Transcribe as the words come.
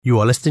You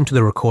are listening to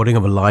the recording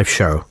of a live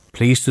show.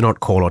 Please do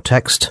not call or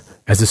text,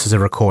 as this is a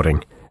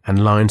recording,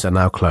 and lines are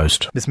now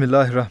closed.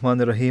 Bismillahir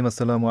Rahmanir Rahim.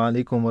 Assalamu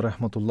alaikum wa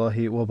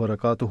rahmatullahi wa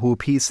barakatuhu.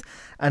 Peace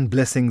and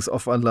blessings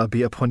of Allah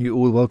be upon you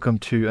all. Welcome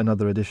to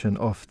another edition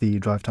of the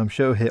Drive Time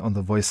Show here on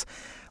the Voice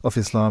of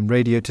Islam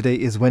Radio. Today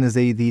is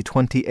Wednesday, the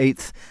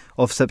 28th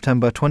of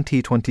September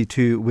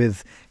 2022,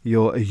 with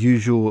your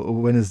usual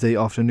Wednesday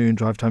afternoon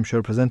Drive Time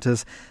Show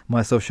presenters,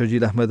 myself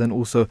Shajid Ahmed, and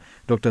also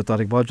Dr.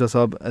 Tariq Bajwa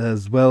Sahab,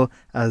 as well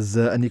as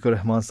Aniko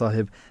Rahman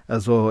Sahib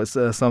as well.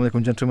 Assalamu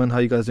alaikum, gentlemen. How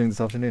are you guys doing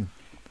this afternoon?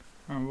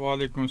 Wa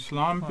alaikum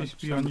salam, peace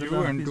be on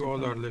you and to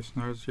all our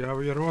listeners. Yeah,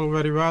 we are all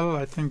very well.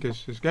 I think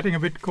it's getting a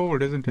bit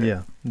cold, isn't it?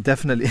 Yeah,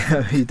 definitely.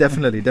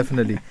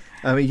 definitely.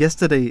 I mean,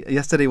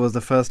 yesterday was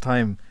the first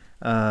time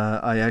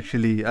I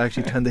actually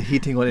turned the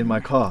heating on in my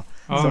car.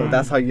 So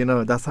that's how you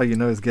know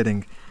it's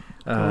getting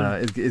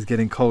it's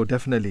getting cold,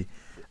 definitely.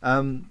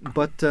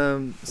 But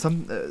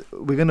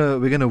we're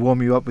gonna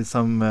warm you up with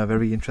some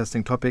very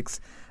interesting topics.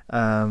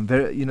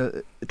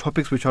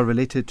 Topics which are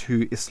related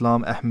to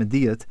Islam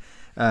Ahmadiyyat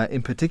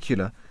in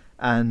particular,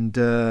 and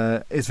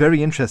it's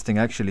very interesting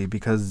actually,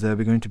 because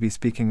we're going to be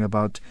speaking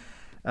about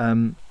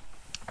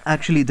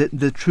actually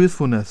the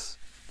truthfulness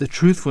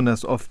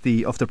of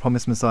the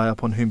promised Messiah,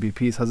 upon whom be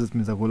peace, Hazrat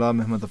Mirza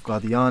Ghulam Ahmad of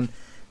Qadian,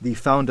 the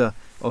founder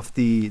of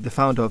the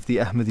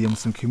Ahmadiyya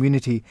Muslim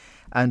community,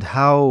 and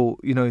how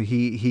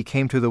he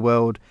came to the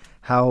world,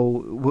 how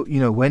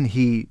when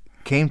he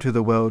came to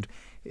the world,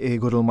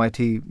 God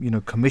Almighty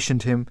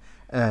commissioned him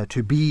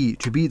to be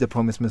the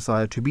promised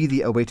Messiah, to be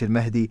the awaited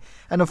Mahdi.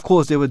 And of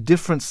course there were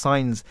different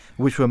signs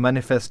which were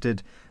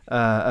manifested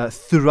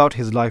throughout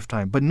his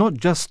lifetime, but not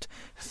just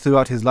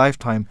throughout his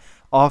lifetime.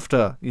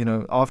 After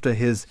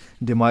his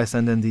demise,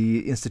 and then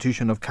the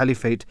institution of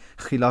caliphate,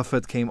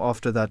 Khilafat came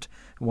after that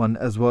one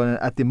as well. And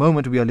at the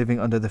moment we are living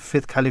under the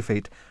fifth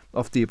caliphate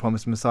of the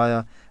promised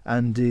Messiah,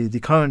 and the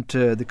current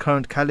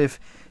caliph,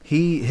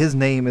 his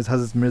name is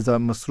Hazrat Mirza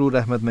Masroor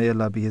Ahmad, may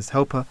Allah be his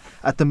helper.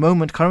 At the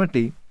moment,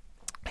 currently,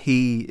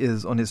 he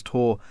is on his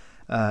tour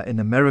in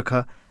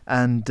America,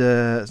 and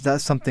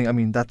that's something that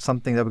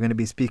we're going to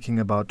be speaking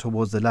about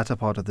towards the latter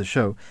part of the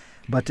show.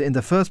 But in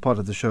the first part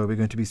of the show, we're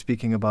going to be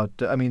speaking about,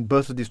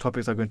 both of these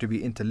topics are going to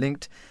be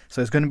interlinked. So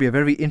it's going to be a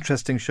very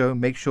interesting show.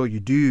 Make sure you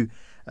do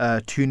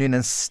tune in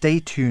and stay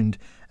tuned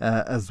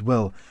as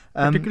well.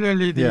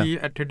 Particularly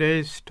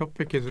today's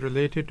topic is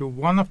related to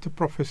one of the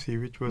prophecy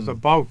which was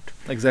about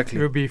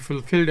to be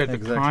fulfilled at the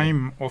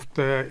time of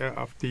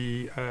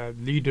the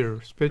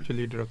spiritual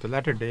leader of the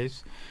latter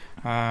days,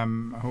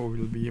 who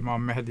will be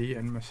Imam Mahdi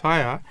and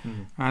Messiah.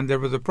 And there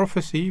was a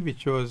prophecy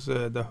which was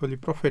the Holy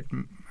Prophet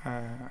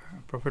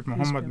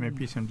Muhammad, may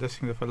peace and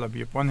blessings of Allah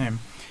be upon him.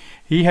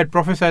 He had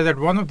prophesied that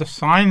one of the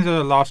signs of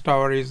the last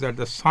hour is that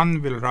the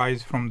sun will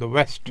rise from the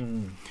west.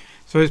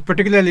 So it's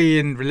particularly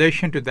in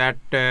relation to that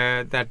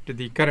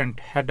the current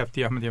head of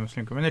the Ahmadiyya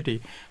Muslim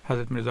community,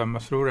 Hazrat Mirza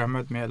Masroor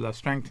Ahmad, may Allah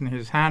strengthen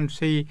his hands.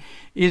 He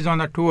is on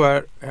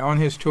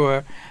his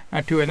tour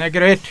to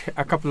inaugurate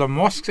a couple of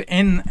mosques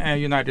in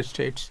United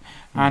States,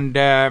 and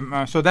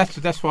so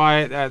that's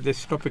why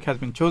this topic has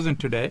been chosen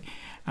today,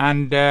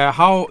 and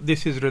how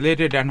this is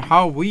related and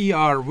how we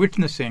are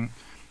witnessing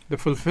the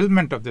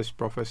fulfillment of this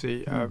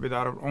prophecy with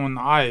our own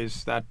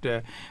eyes. That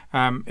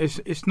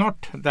it's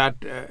not that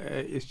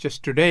it's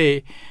just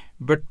today,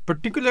 but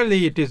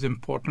particularly it is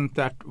important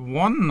that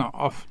one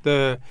of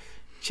the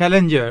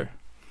challenger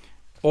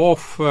of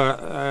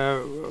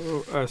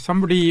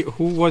somebody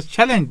who was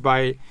challenged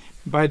by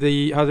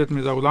the Hazrat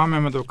Mirza Ghulam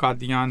Ahmad of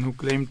Qadian, who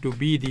claimed to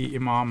be the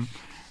Imam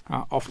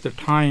of the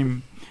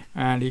time,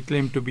 and he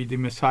claimed to be the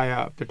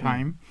Messiah of the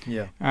time.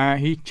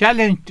 He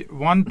challenged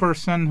one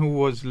person who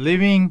was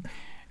living,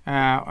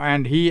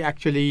 and he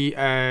actually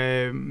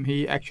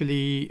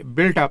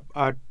built up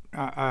a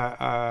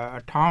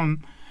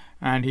town,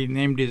 and he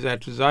named it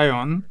at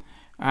Zion,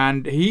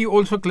 and he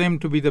also claimed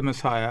to be the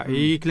Messiah.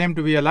 He claimed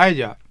to be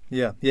Elijah.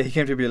 Yeah, he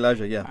came to be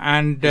Elijah. Yeah,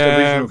 and the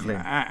original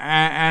claim.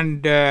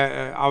 And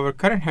our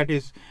current head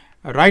is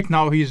right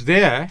now. He's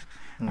there,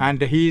 and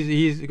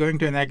he's going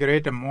to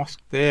inaugurate a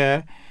mosque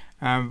there.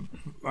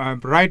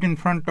 Right in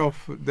front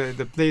of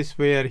the place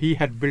where he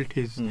had built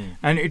his,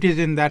 and it is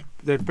in that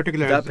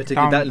particular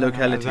town, that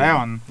locality,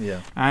 Zion.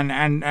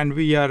 And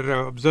we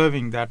are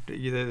observing that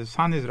the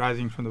sun is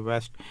rising from the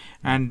west,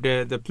 and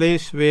the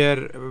place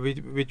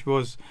which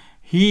was,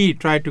 he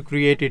tried to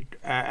create it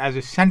as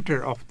a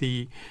center of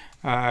the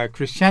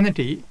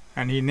Christianity,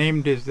 and he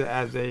named it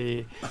as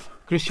a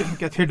Christian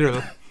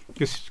cathedral,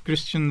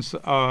 Christians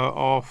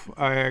of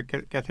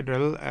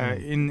cathedral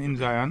in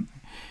Zion.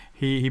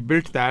 He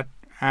built that,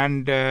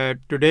 and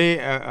today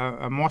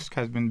a mosque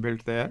has been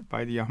built there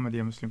by the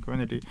Ahmadiyya Muslim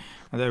community.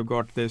 And they've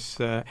got this,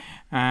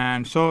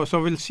 and so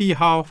we'll see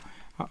how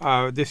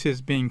this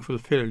is being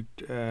fulfilled,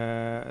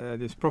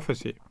 this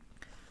prophecy.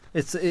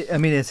 It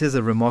is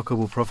a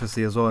remarkable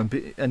prophecy as well. And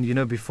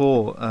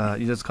before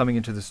just coming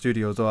into the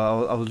studio, so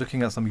I was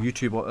looking at some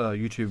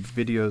YouTube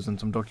videos and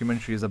some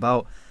documentaries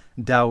about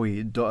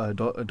Dowie,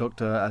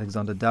 Dr.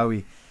 Alexander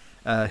Dowie,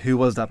 who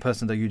was that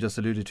person that you just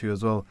alluded to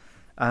as well.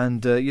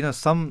 And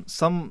some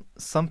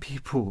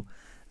people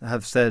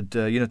have said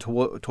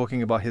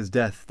talking about his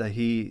death that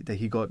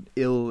he got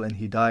ill and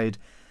he died,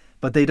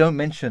 but they don't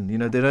mention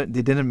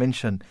they didn't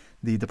mention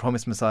the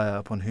promised Messiah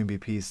upon whom be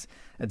peace.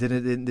 They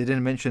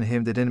didn't mention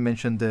him. They didn't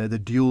mention the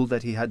duel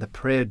that he had, the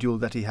prayer duel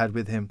that he had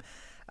with him.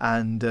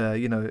 And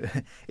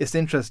it's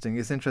interesting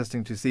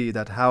to see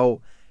that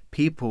how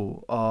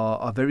people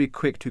are very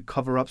quick to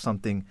cover up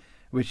something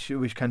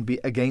which can be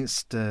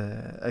against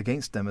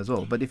them as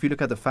well. But if you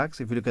look at the facts,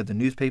 if you look at the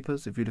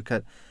newspapers, if you look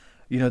at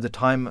the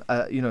time,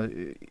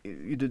 the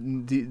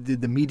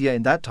media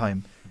in that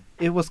time,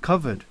 it was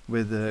covered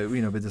with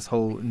with this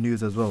whole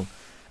news as well.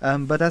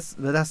 But that's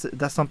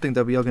something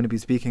that we are going to be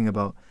speaking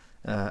about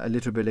a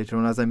little bit later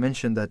on. As I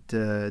mentioned, that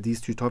these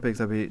two topics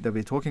that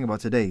we're talking about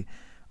today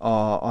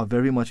are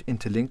very much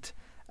interlinked,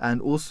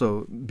 and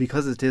also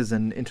because it is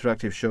an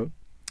interactive show,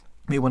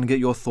 we want to get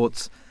your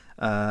thoughts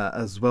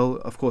as well.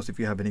 Of course, if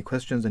you have any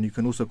questions, and you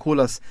can also call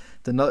us.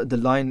 The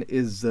line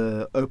is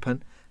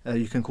open.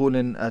 You can call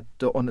in on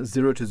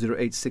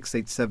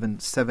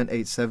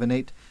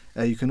 0208-687-7878.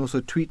 You can also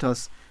tweet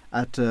us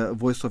at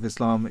Voice of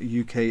Islam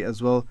UK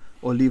as well,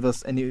 or leave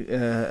us any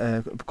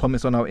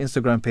comments on our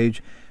Instagram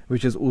page,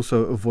 which is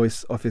also a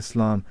Voice of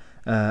Islam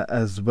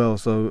as well.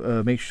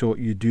 So make sure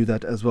you do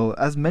that as well.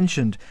 As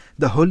mentioned,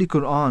 the Holy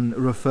Quran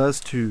refers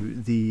to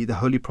the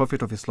Holy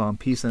Prophet of Islam,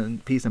 peace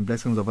and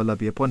blessings of Allah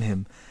be upon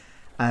him,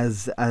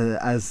 as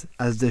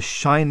the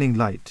shining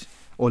light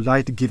or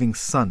light-giving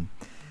sun.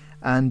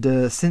 And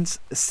since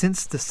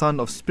the sun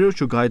of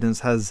spiritual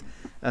guidance has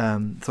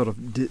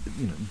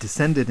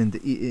descended in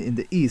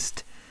the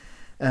east,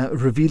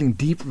 revealing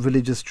deep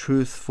religious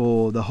truth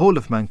for the whole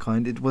of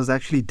mankind, it was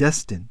actually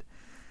destined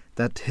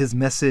that his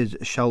message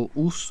shall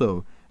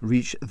also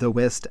reach the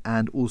West,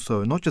 and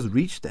also not just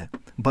reach there,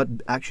 but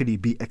actually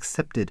be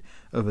accepted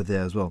over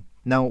there as well.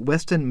 Now,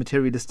 Western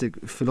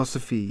materialistic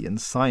philosophy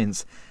and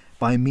science,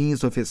 by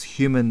means of its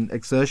human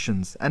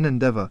exertions and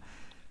endeavor,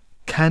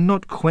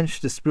 cannot quench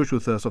the spiritual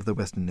thirst of the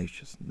Western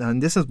natures.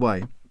 And this is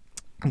why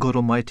God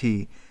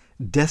Almighty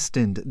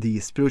destined the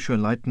spiritual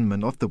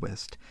enlightenment of the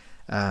West,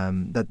 so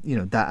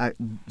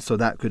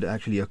that could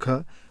actually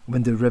occur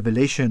when the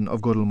revelation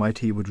of God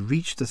Almighty would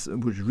reach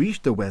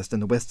the West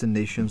and the Western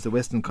nations, the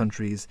Western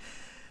countries,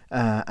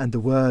 and the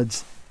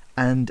words,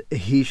 and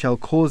he shall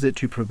cause it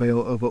to prevail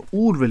over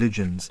all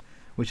religions,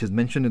 which is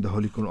mentioned in the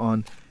Holy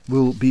Quran,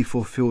 will be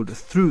fulfilled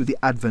through the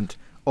advent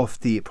of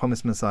the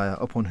promised Messiah,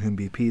 upon whom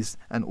be peace,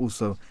 and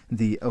also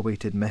the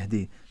awaited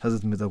Mahdi,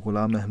 Hazrat Mirza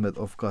Ghulam Ahmad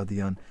of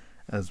Qadian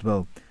as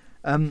well.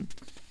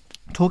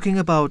 Talking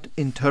about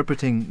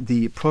interpreting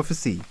the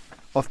prophecy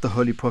of the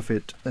Holy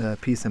Prophet,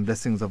 peace and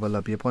blessings of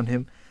Allah be upon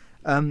him,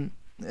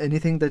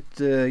 anything that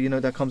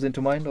that comes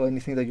into mind, or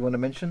anything that you want to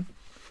mention?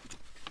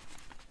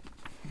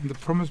 The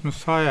promised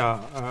Messiah,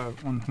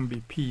 on whom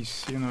be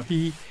peace,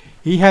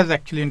 he has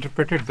actually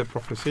interpreted the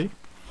prophecy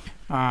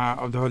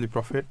of the Holy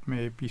Prophet,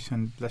 may peace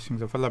and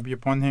blessings of Allah be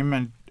upon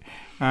him,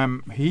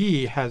 and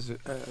he has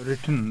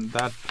written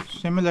that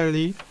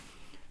similarly.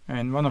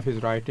 In one of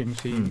his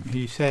writings,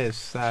 he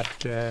says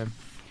that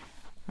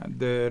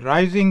the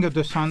rising of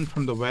the sun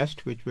from the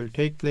west, which will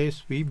take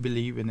place, we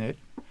believe in it.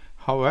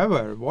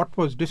 However, what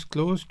was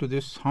disclosed to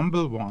this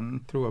humble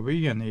one through a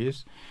vision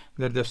is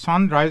that the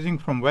sun rising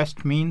from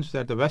west means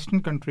that the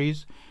Western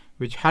countries,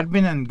 which had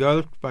been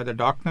engulfed by the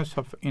darkness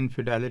of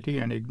infidelity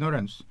and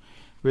ignorance,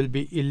 will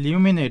be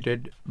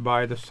illuminated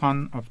by the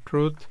sun of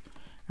truth,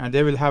 and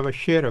they will have a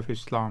share of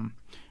Islam.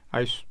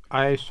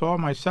 I saw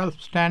myself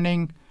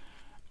standing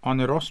on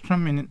a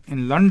rostrum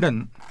in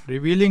London,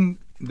 revealing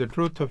the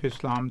truth of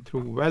Islam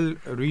through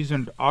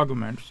well-reasoned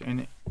arguments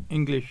in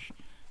English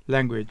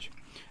language.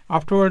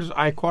 Afterwards,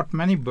 I caught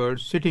many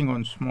birds sitting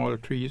on small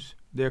trees.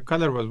 Their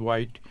color was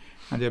white,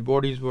 and their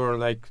bodies were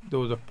like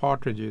those of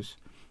partridges.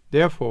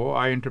 Therefore,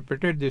 I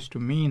interpreted this to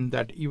mean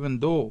that even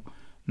though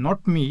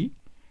not me,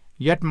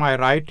 yet my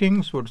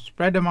writings would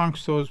spread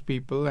amongst those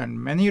people,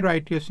 and many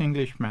righteous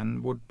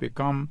Englishmen would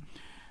become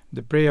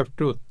the prey of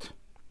truth.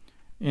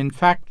 In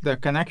fact, the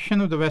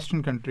connection of the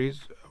Western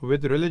countries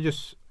with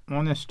religious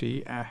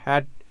honesty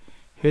had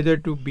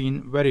hitherto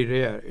been very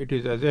rare. It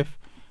is as if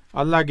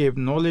Allah gave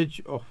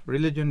knowledge of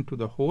religion to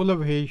the whole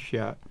of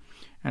Asia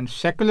and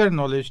secular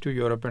knowledge to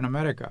Europe and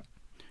America.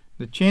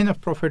 The chain of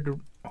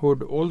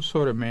prophethood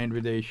also remained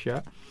with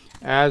Asia,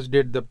 as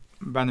did the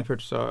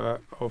benefits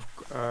of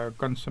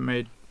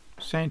consummate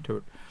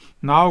sainthood.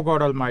 Now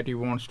God Almighty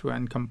wants to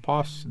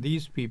encompass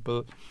these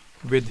people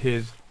with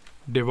his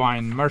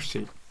divine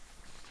mercy.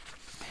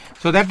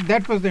 So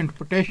that was the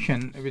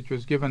interpretation which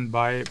was given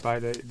by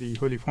the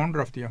holy founder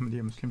of the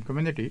Ahmadiyya Muslim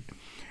community.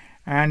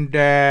 And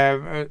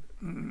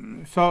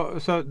so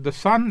the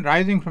sun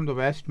rising from the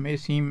west may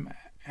seem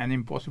an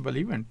impossible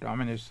event. I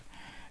mean,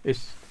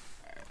 it's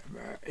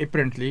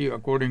apparently,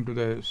 according to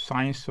the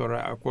science or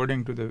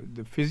according to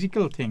the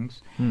physical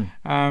things,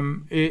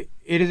 it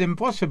is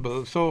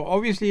impossible. So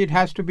obviously it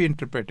has to be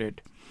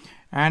interpreted.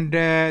 And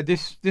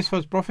this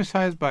was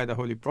prophesied by the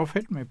Holy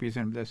Prophet, may peace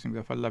and blessings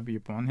of Allah be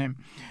upon him,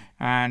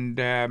 and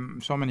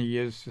so many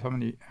years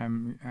ago.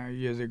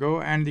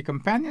 And the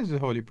companions of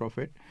the Holy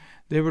Prophet,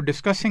 they were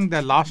discussing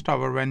the last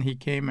hour when he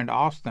came and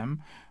asked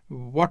them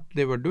what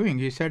they were doing.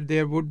 He said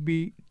there would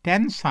be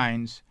 10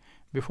 signs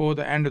before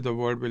the end of the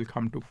world will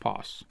come to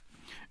pass.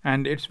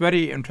 And it's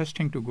very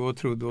interesting to go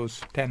through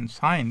those 10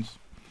 signs.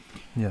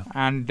 Yeah.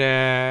 And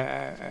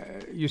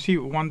you see,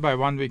 one by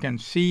one, we can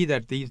see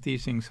that these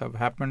things have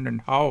happened,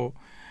 and how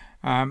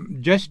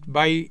just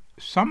by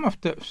some of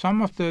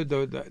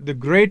the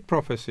great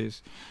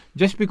prophecies,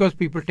 just because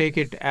people take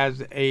it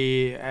as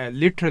a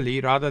literally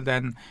rather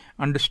than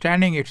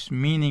understanding its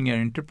meaning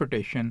and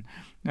interpretation,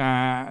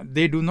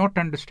 they do not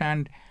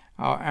understand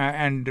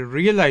and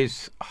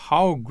realize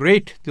how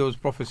great those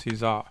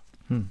prophecies are.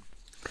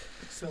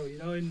 So,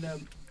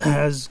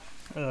 as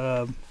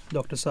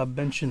Dr. Saab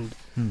mentioned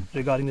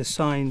regarding the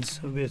signs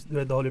where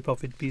the Holy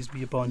Prophet, peace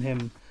be upon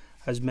him,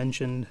 has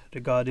mentioned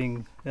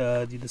regarding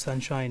the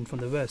sunshine from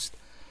the west.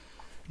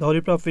 The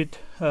Holy Prophet,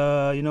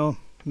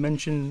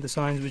 mentioned the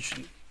signs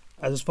which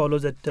as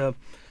follows, that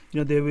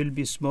there will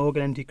be smoke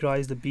and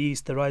Antichrist, the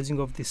beast, the rising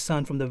of the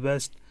sun from the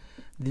west,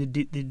 the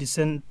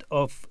descent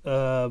of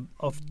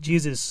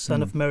Jesus,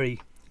 son of Mary,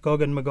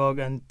 Gog and Magog,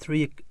 and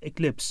 3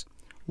 eclipses,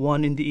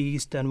 one in the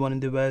east and one in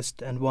the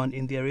west and one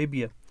in the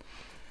Arabia.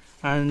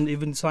 And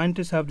even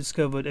scientists have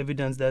discovered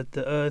evidence that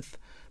the Earth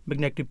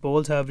magnetic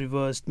poles have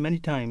reversed many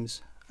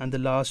times, and the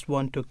last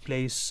one took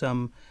place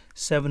some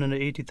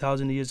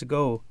 780,000 years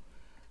ago.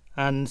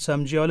 And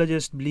some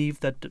geologists believe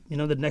that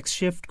the next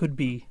shift could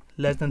be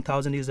less than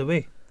 1,000 years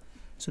away.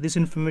 So this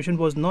information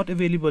was not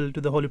available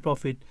to the Holy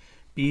Prophet,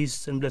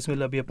 peace and blessing of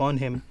Allah be upon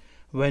him,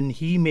 when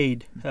he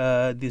made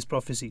this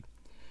prophecy.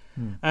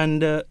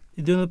 And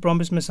the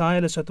promised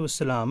Messiah,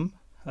 ﷺ,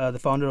 the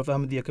founder of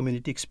Ahmadiyya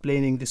community,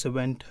 explaining this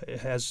event,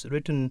 has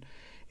written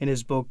in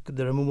his book,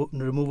 The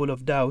Removal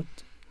of Doubt.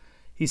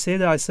 He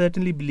said that I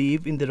certainly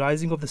believe in the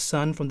rising of the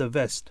sun from the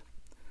west.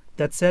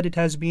 That said, it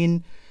has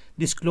been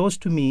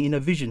disclosed to me in a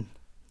vision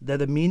that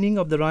the meaning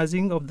of the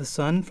rising of the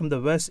sun from the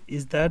west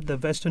is that the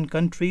Western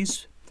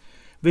countries,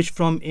 which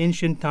from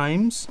ancient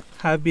times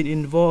have been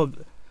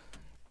involved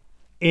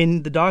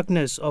in the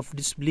darkness of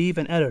disbelief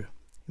and error,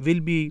 will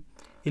be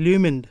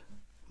illumined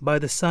by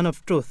the sun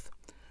of truth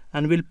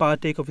and will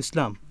partake of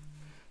Islam.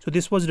 So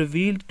this was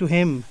revealed to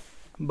him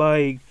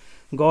by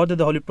God, that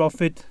the Holy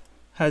Prophet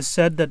has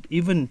said that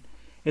even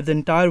if the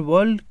entire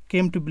world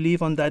came to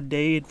believe on that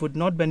day, it would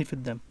not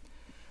benefit them,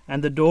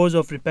 and the doors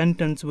of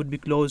repentance would be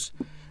closed.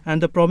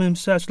 And the Prophet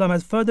ﷺ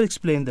has further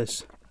explained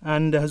this.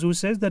 And Hazur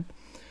says that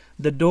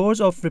the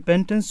doors of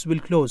repentance will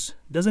close.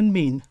 Doesn't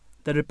mean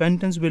that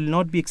repentance will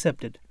not be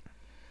accepted.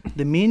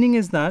 The meaning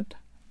is that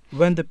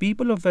when the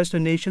people of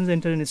Western nations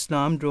enter in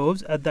Islam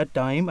droves, at that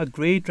time a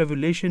great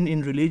revelation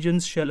in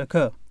religions shall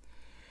occur.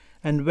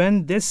 And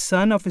when this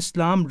sun of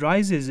Islam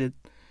rises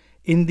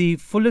in the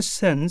fullest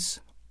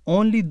sense,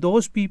 only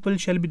those people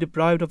shall be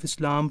deprived of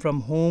Islam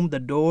from whom the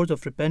doors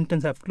of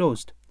repentance have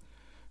closed,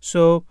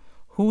 so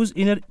whose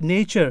inner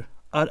nature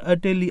are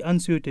utterly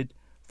unsuited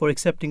for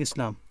accepting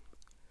Islam.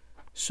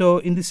 So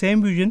in the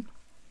same vision,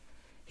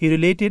 he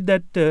related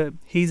that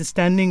he is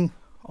standing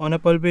on a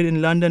pulpit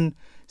in London,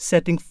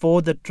 setting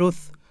forth the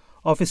truth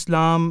of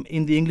Islam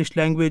in the English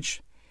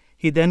language.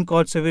 He then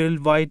caught several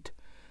white,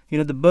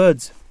 the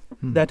birds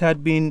that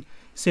had been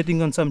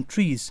sitting on some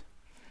trees.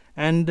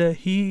 And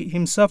he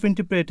himself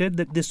interpreted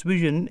this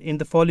vision in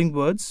the following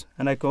words,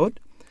 and I quote,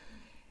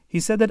 he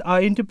said that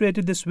I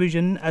interpreted this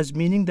vision as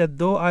meaning that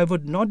though I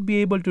would not be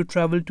able to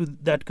travel to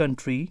that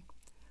country,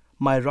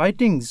 my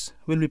writings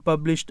will be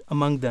published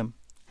among them,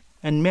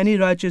 and many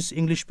righteous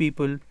English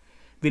people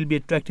will be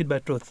attracted by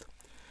truth.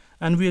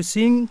 And we are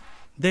seeing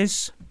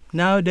this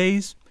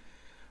nowadays,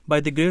 by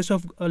the grace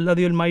of Allah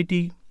the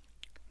Almighty,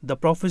 the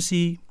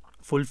prophecy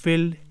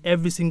fulfilled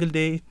every single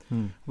day.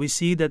 We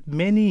see that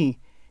many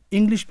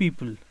English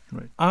people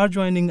are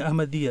joining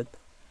Ahmadiyyat,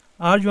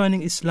 are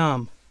joining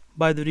Islam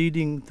by the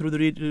reading by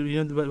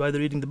the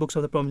reading the books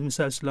of the Prophet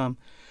Muhammad,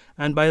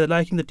 and by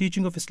liking the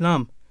teaching of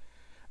Islam.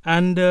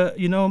 And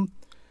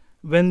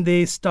when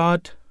they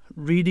start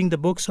reading the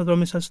books of the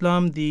Prophet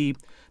Muhammad, the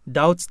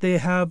doubts they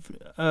have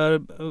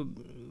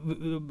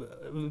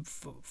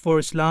for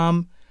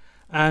Islam,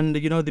 and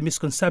the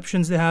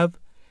misconceptions they have,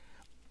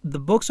 the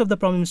books of the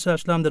Prophet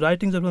Muhammad, the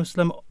writings of the Prophet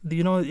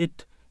Muhammad,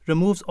 it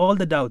removes all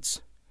the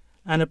doubts,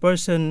 and a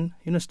person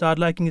start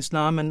liking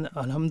Islam. And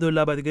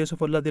alhamdulillah, by the grace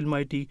of Allah the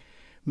Almighty,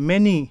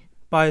 many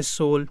pious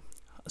souls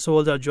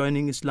are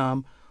joining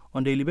Islam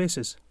on daily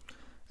basis.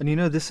 And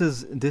this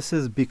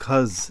is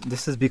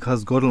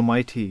because God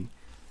Almighty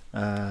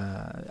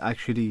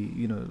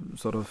actually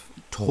sort of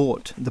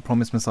taught the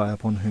promised Messiah,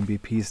 upon whom be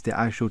peace, the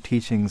actual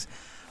teachings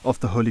of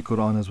the Holy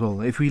Quran as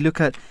well. If we look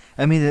at,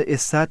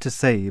 it's sad to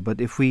say,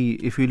 but if we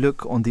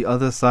look on the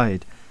other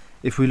side,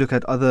 if we look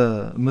at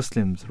other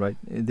Muslims, right,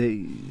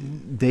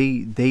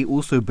 they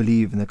also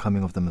believe in the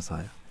coming of the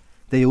Messiah.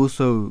 They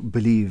also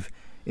believe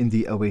in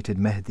the awaited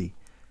Mahdi.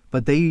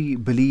 But they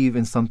believe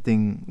in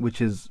something which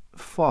is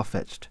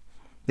far-fetched.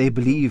 They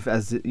believe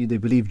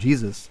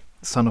Jesus,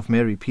 son of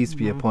Mary, peace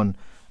be upon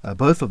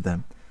both of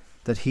them,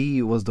 that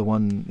he was the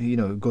one,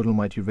 God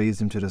Almighty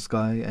raised him to the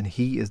sky, and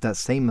he is that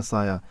same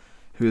Messiah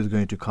who is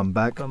going to come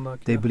back.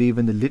 They believe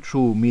in the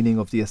literal meaning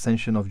of the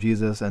ascension of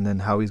Jesus and then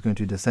how he's going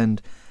to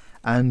descend,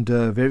 and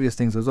various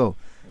things as well.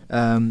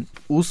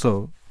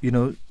 Also,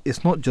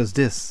 it's not just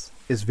this.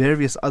 It's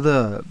various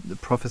other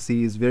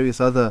prophecies, various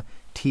other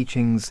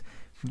teachings,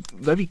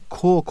 very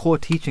core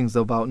teachings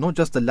about not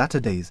just the latter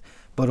days,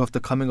 but of the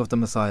coming of the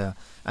Messiah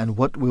and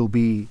what will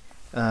be,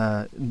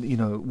 what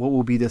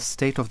will be the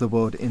state of the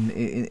world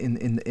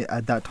in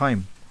at that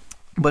time.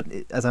 But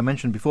as I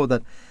mentioned before,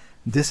 that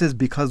this is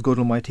because God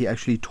Almighty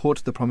actually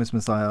taught the promised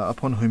Messiah,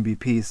 upon whom be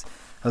peace,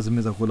 Hazrat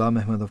Mirza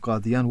Ghulam Ahmad of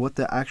Qadian, what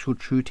the actual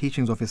true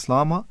teachings of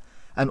Islam are,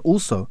 and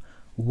also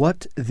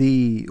what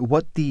the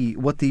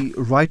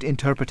right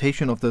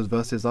interpretation of those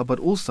verses are, but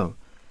also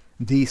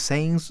the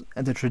sayings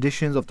and the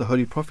traditions of the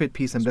Holy Prophet,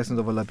 peace and blessings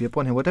of Allah be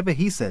upon him. Whatever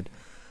he said,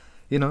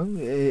 he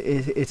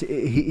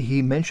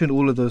mentioned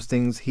all of those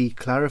things, he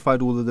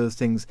clarified all of those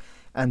things,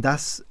 and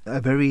that's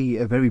a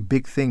very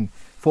big thing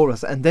for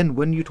us. And then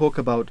when you talk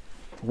about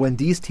when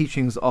these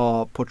teachings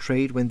are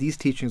portrayed, when these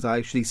teachings are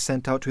actually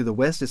sent out to the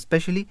West,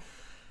 especially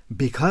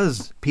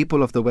because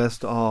people of the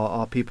West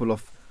are people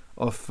of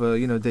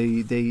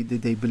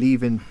they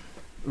believe in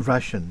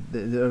ration.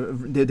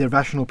 They're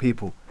rational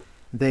people.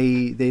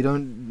 They're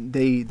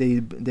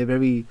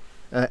very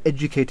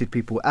educated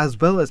people, as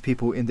well as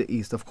people in the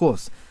East, of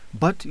course.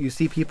 But you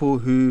see people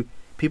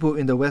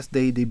in the West,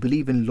 they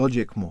believe in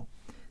logic more.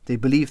 They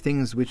believe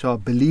things which are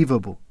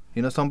believable.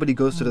 Somebody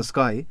goes to the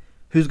sky.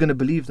 Who's going to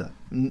believe that?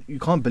 You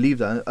can't believe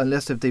that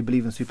unless if they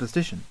believe in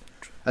superstition,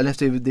 unless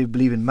they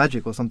believe in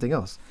magic or something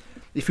else.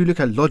 If you look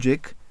at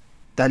logic,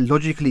 that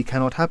logically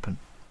cannot happen.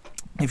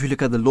 If you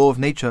look at the law of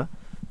nature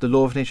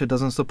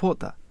doesn't support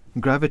that.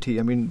 Gravity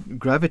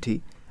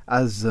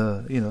as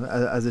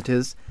as it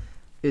is,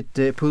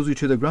 it pulls you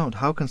to the ground.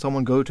 How can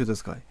someone go to the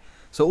sky?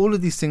 So all of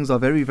these things are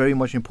very, very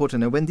much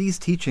important. And when these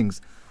teachings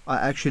are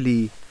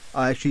actually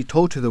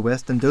told to the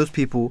West, and those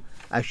people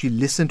actually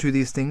listen to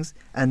these things,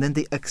 and then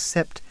they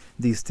accept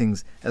these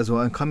things as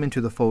well and come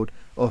into the fold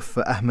of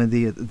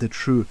Ahmadiyya, the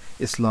true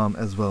Islam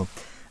as well.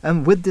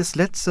 And with this,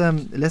 let's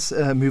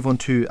move on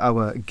to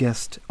our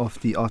guest of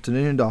the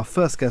afternoon, our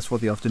first guest for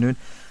the afternoon,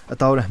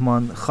 Ataur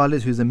Rahman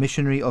Khalid, who's a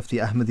missionary of the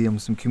Ahmadiyya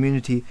Muslim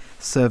community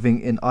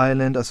serving in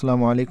Ireland.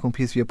 Assalamu alaikum,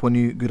 peace be upon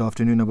you. Good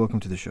afternoon and welcome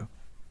to the show.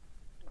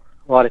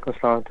 Wa alaikum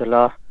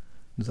assalam.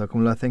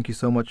 Jazakumullah. Thank you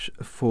so much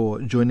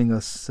for joining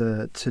us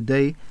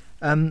today.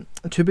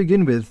 To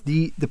begin with,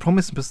 the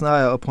promised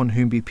Messiah, upon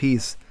whom be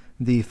peace,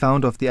 the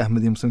founder of the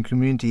Ahmadiyya Muslim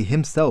community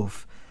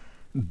himself,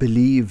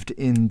 believed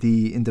in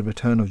the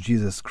return of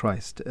Jesus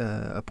Christ,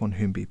 upon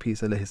whom be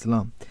peace, alayhi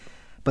salam.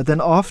 But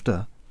then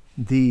after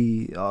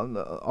he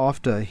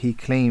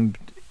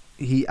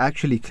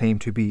actually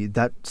claimed to be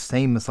that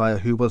same Messiah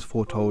who was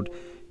foretold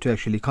to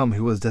actually come,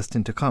 who was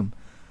destined to come.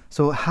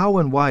 So how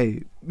and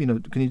why,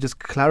 can you just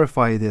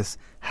clarify this?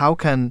 How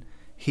can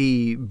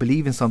he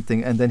believe in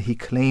something and then he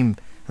claim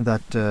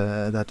that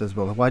as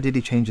well? Why did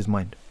he change his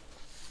mind?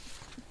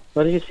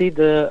 Well, you see,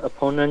 the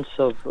opponents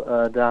of the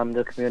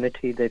Ahmadiyya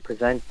community, they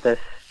present this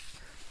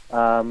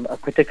a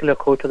particular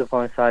quote of the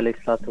Prophet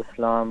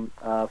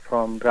ﷺ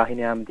from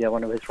Brahini Ahmadiyya,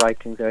 one of his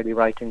early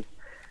writings,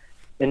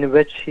 in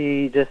which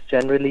he just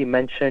generally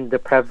mentioned the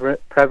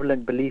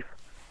prevalent belief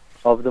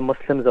of the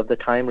Muslims of the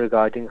time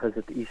regarding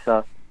Hazrat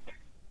Isa.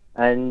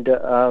 And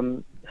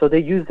so they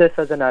use this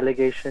as an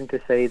allegation to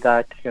say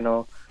that,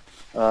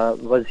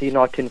 was he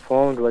not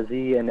informed? Was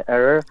he in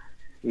error?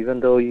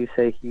 Even though you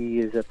say he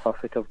is a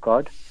prophet of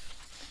God.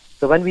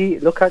 So when we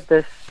look at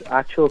this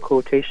actual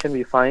quotation,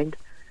 we find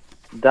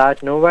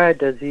that nowhere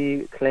does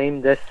he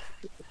claim this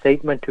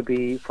statement to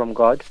be from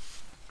God.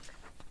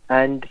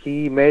 And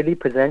he merely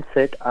presents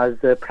it as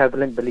the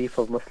prevalent belief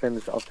of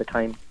Muslims of the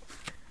time.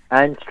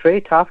 And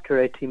straight after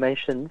it, he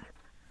mentions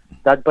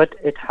that, but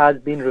it has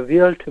been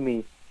revealed to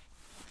me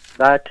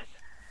that,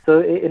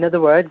 so in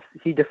other words,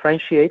 he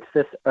differentiates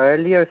this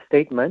earlier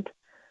statement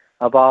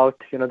about,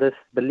 this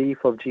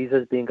belief of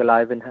Jesus being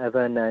alive in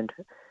heaven and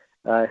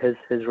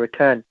his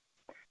return.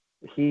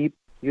 He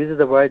uses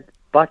the word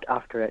but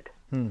after it.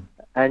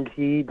 And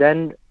he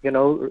then,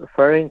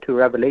 referring to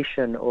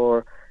revelation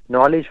or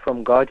knowledge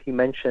from God, he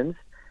mentions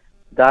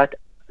that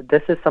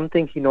this is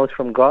something he knows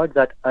from God,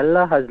 that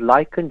Allah has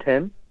likened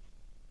him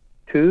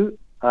to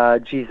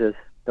Jesus,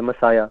 the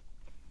Messiah,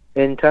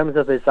 in terms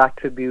of his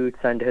attributes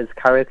and his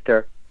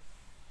character.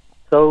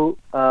 So,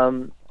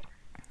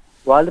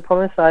 while the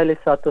Prophet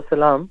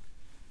ﷺ,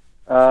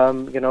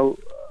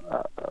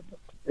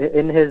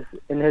 in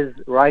his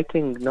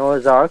writing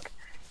Noah's Ark,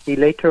 he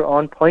later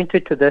on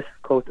pointed to this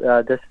quote,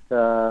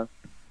 earlier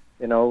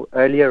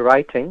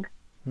writing,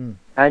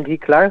 and he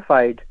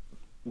clarified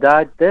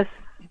that this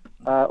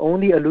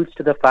only alludes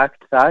to the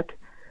fact that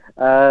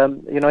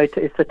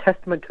it's a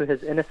testament to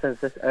his innocence.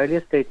 This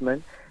earlier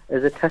statement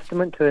is a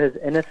testament to his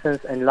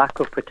innocence and lack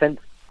of pretense.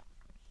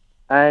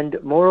 And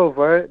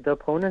moreover, the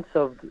opponents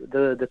of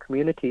the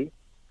community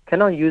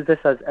cannot use this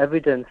as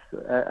evidence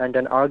and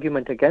an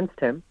argument against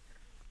him,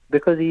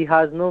 because he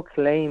has no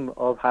claim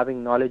of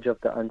having knowledge of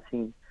the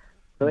unseen.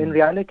 So in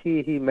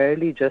reality, he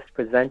merely just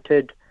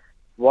presented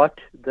what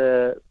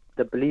the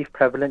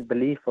prevalent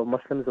belief of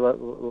Muslims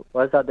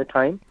was at the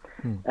time.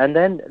 And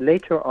then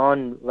later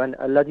on, when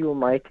Allah the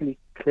Almighty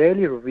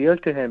clearly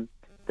revealed to him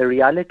the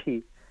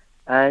reality,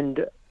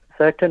 and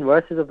certain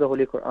verses of the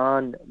Holy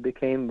Quran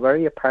became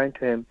very apparent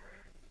to him,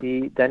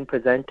 he then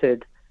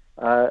presented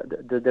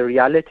the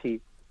reality,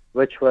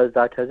 which was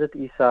that Hazrat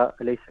Isa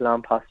alayhi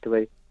salam passed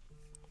away.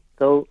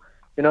 So,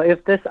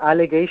 if this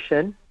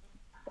allegation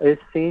is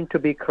seen to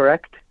be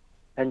correct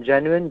and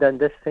genuine, then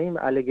this same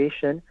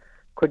allegation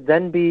could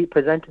then be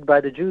presented by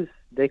the Jews.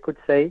 They could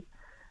say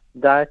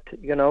that,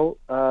 the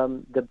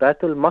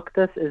Baitul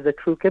Maqdis is the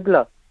true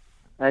Qibla.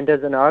 And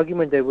as an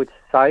argument, they would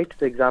cite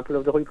the example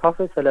of the Holy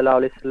Prophet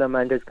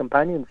ﷺ and his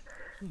companions,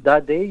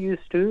 that they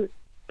used to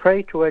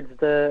pray towards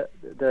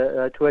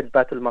towards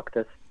Baitul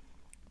Maqdis.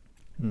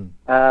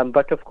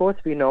 But of course,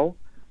 we know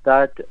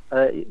that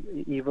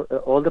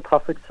all the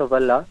prophets of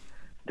Allah,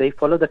 they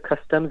follow the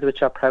customs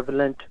which are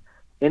prevalent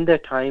in their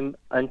time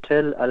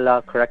until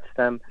Allah corrects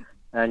them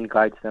and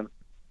guides them.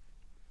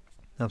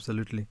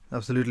 Absolutely.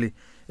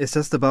 It's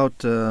just about,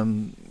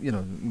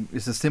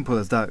 it's as simple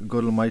as that.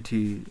 God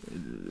Almighty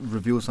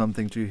reveals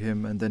something to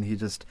him, and then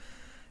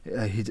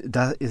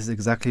that is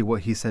exactly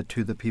what he said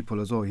to the people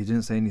as well. He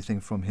didn't say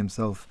anything from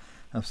himself.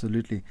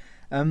 Absolutely.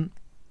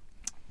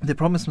 The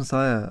promised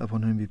Messiah,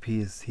 upon whom be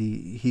peace,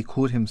 he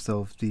called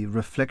himself the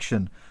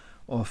reflection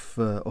of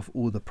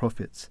all the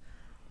prophets.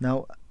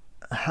 Now,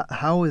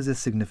 how is this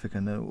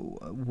significant?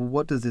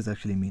 What does this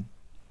actually mean?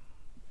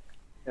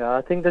 Yeah,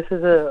 I think this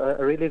is a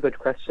really good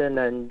question,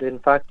 and in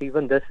fact,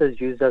 even this is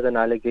used as an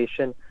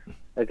allegation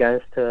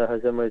against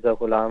Hazrat Mirza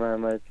Ghulam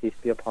Ahmad, peace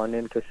be upon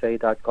him, to say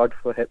that God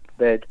forbid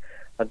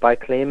that by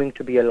claiming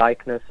to be a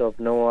likeness of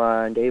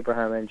Noah and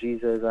Abraham and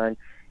Jesus and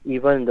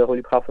even the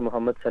Holy Prophet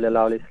Muhammad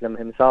sallallahu alaihi wasallam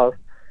himself,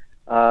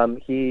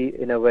 he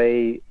in a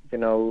way,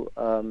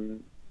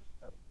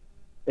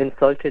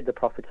 insulted the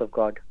prophets of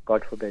God.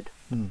 God forbid.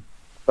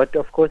 But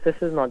of course, this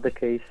is not the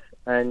case,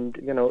 and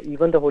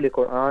even the Holy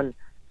Quran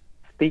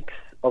speaks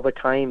of a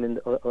time in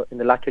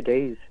the latter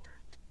days.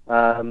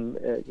 In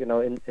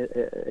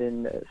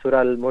Surah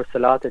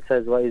Al-Mursalat it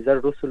says,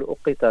 وَإِذَا الرُّسُلُ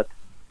أُقِّتَتْ,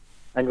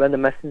 and when the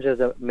messengers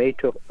are made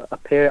to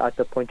appear at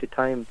the appointed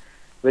time,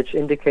 which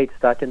indicates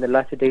that in the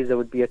latter days there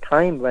would be a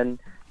time when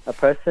a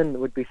person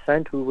would be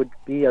sent who would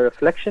be a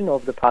reflection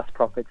of the past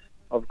prophets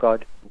of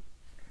God.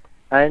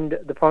 And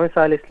the Prophet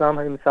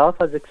ﷺ himself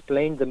has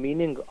explained the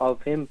meaning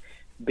of him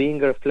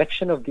being a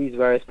reflection of these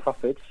various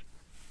prophets.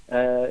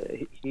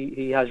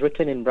 He has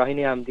written in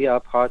Brahini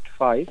Ahmadiyya part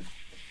 5,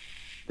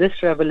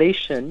 this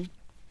revelation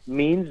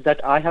means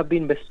that I have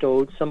been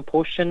bestowed some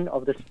portion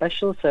of the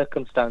special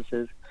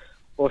circumstances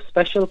or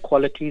special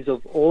qualities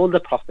of all the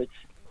prophets,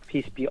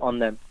 peace be on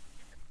them,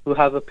 who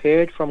have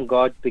appeared from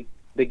God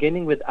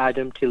beginning with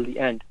Adam till the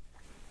end,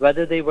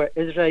 whether they were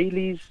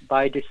Israelis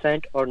by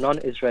descent or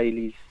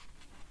non-Israelis.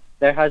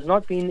 There has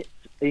not been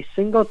a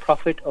single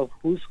prophet of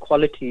whose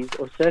qualities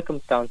or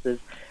circumstances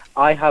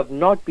I have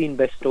not been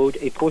bestowed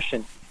a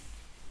portion.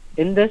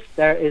 In this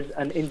there is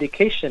an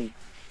indication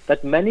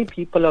that many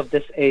people of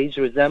this age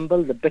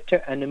resemble the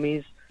bitter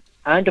enemies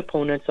and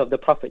opponents of the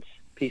prophets,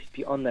 peace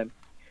be on them,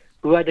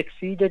 who had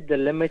exceeded the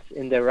limits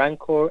in their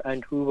rancor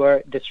and who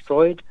were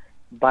destroyed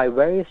by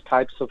various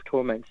types of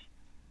torments.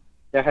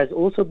 There has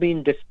also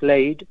been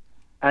displayed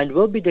and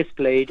will be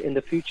displayed in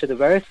the future the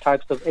various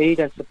types of aid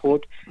and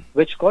support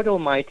which God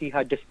Almighty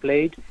had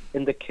displayed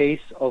in the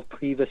case of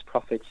previous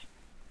prophets.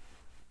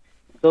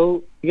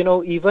 So,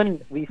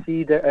 even we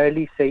see the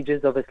early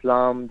sages of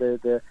Islam,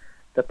 the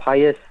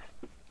pious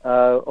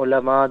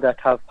ulama that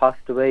have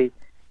passed away,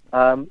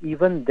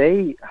 even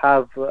they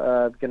have,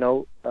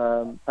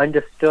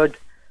 understood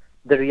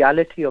the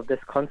reality of this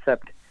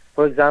concept.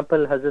 For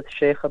example, Hazrat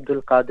Shaykh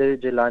Abdul Qadir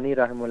Jilani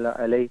Rahimullah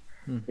alayh,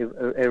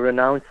 a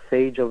renowned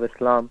sage of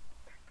Islam,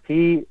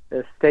 he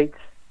states,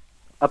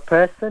 a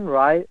person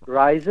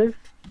rises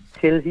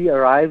till he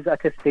arrives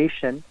at a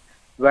station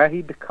where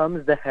he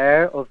becomes the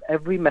heir of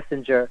every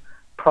messenger,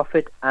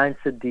 prophet and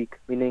Siddiq,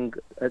 meaning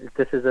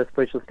this is a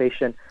spiritual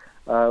station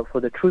for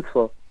the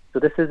truthful. So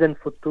this is in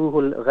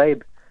Futuhul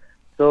Ghaib.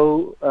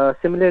 So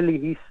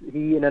similarly,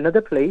 he in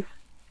another place,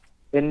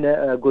 in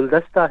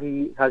Guldasta,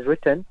 he has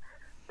written,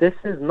 this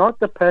is not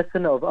the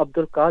person of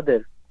Abdul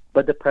Qadir,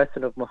 but the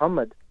person of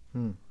Muhammad.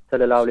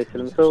 Sallallahu Alaihi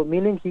Wasallam. So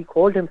meaning he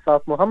called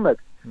himself Muhammad.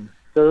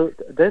 So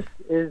this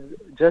is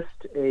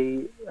just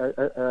a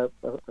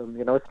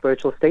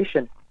spiritual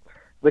station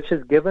which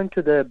is given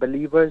to the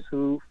believers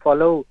who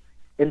follow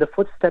in the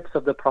footsteps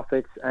of the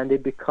prophets, and they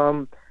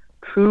become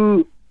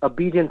true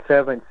obedient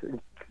servants,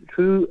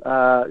 true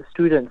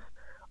students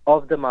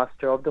of the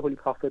Master, of the Holy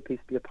Prophet, peace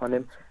be upon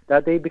him,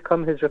 that they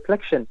become his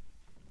reflection.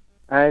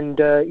 And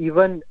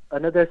even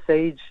another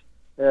sage,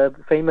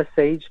 famous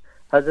sage,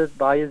 Hazrat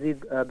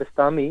Bayezid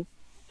Bastami,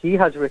 he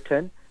has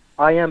written,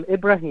 I am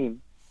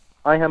Ibrahim,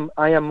 I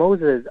am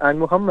Moses and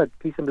Muhammad,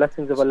 peace and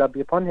blessings of Allah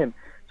be upon him.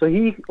 So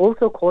he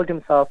also called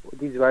himself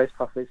these various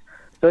prophets.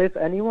 So if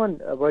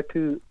anyone were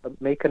to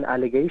make an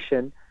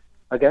allegation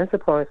against the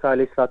Prophet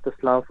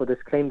ﷺ for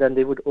this claim, then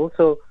they would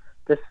also,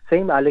 this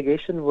same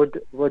allegation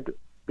would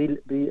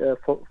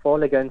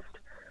fall against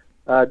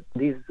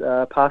these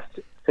past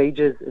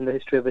sages in the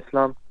history of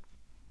Islam.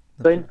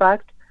 So in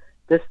fact,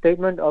 this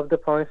statement of the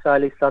Prophet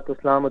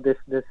ﷺ, or this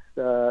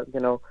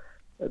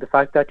the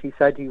fact that he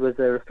said he was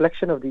a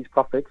reflection of these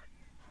prophets,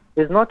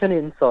 is not an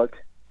insult,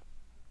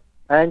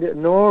 and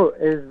nor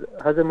is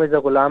Hazrat Mirza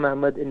Ghulam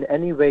Ahmad in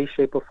any way,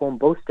 shape or form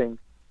boasting.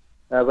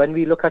 When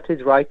we look at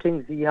his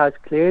writings, he has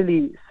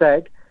clearly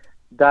said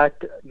that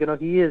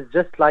he is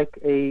just like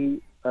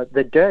the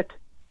dirt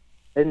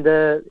in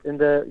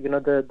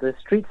the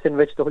streets in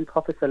which the Holy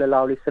Prophet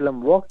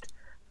ﷺ walked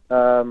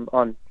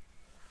on.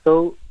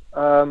 So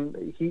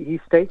he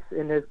states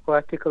in his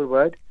poetical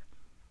word,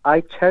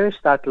 I cherish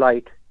that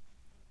light,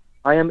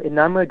 I am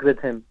enamored with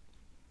him,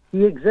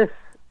 he exists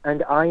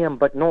and I am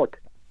but naught.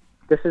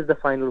 This is the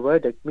final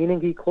verdict,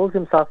 meaning he calls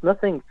himself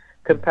nothing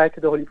compared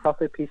to the Holy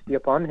Prophet, peace be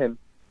upon him.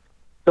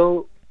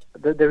 So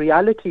the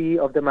reality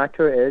of the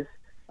matter is,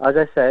 as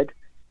I said,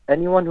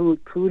 anyone who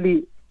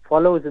truly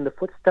follows in the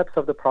footsteps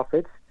of the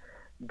prophets,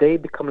 they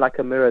become like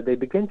a mirror. They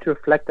begin to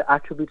reflect the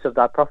attributes of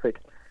that prophet.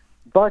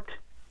 But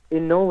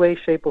in no way,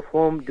 shape or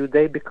form do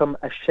they become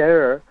a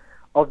sharer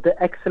of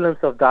the excellence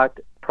of that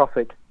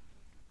prophet.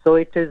 So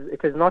it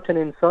is not an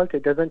insult.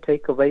 It doesn't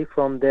take away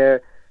from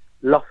their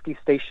lofty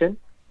station.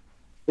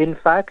 In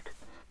fact,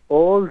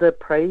 all the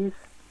praise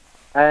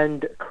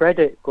and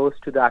credit goes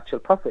to the actual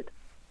prophet.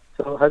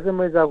 So Hazrat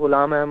Mirza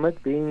Ghulam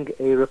Ahmad, being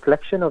a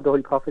reflection of the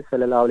Holy Prophet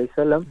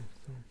ﷺ,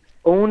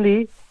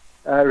 only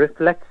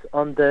reflects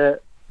on the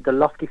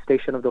lofty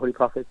station of the Holy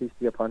Prophet, peace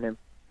be upon him.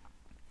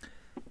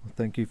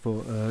 Thank you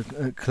for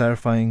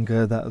clarifying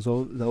that as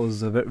well. That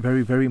was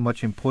very, very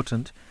much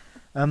important.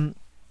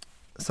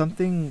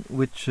 Something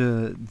which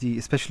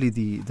especially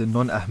the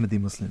non-Ahmadi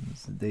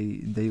Muslims,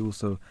 they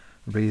also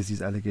raise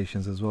these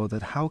allegations as well.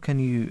 That how can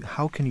you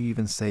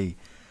even say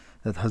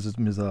that Hazrat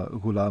Mirza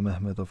Ghulam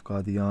Ahmad of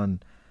Qadian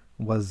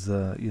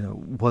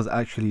was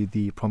actually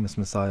the promised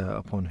Messiah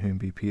upon whom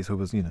be peace, who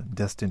was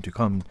destined to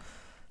come?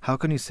 How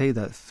can you say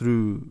that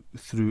through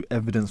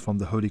evidence from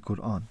the Holy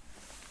Quran?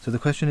 So the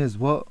question is,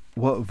 what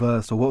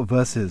verse or what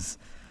verses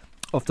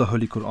of the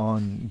Holy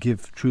Quran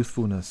give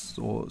truthfulness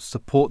or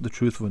support the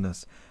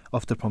truthfulness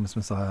of the promised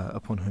Messiah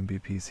upon whom be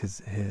peace,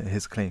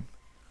 his claim?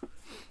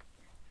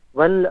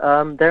 Well,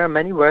 there are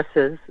many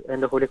verses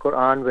in the Holy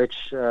Quran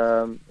which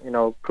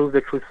prove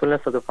the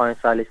truthfulness of the Prophet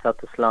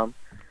ﷺ.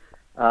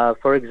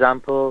 For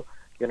example,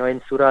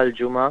 in Surah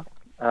Al-Jumu'ah,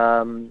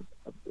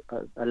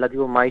 Allah the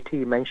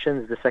Almighty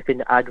mentions the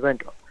second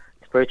advent,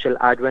 spiritual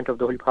advent of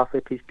the Holy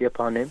Prophet, peace be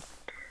upon him.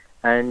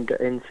 And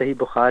in Sahih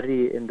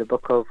Bukhari, in the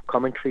book of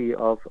commentary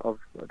of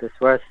this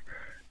verse,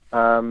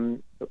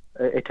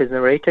 it is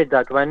narrated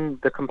that when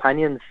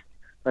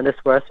this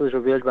verse was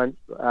revealed,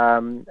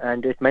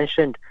 and it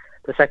mentioned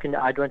the second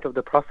advent of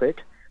the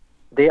Prophet,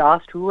 they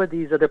asked who were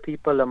these other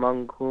people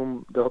among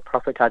whom the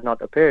Prophet had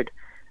not appeared.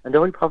 And the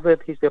Holy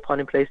Prophet, peace be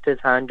upon him, placed his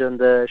hand on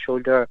the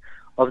shoulder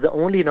of the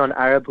only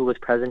non-Arab who was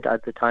present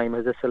at the time,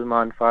 Hazrat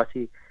Salman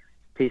Farsi,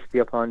 peace be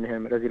upon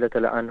him,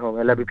 Radiyallahu anhu,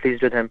 Allah be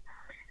pleased with him.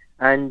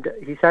 And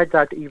he said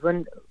that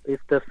even if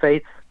the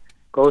faith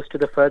goes to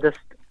the furthest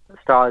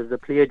stars, the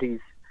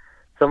Pleiades,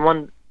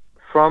 someone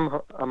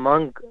from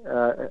among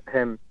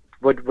him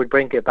would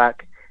bring it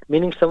back,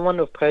 meaning someone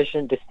of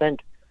Persian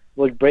descent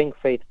would bring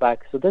faith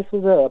back. So this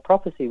was a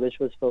prophecy which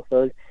was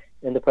fulfilled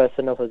in the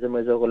person of Hazrat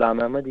Mirza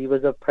Ghulam Ahmad. He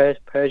was of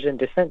Persian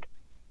descent.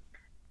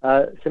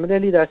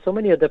 Similarly, there are so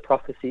many other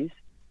prophecies,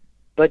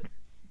 but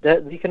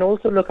we can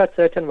also look at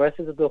certain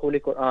verses of the Holy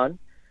Quran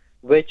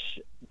which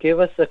give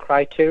us a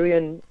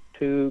criterion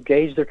to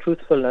gauge the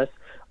truthfulness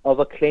of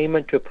a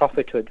claimant to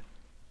prophethood.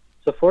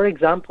 So for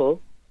example,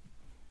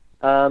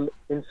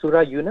 in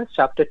Surah Yunus,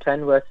 chapter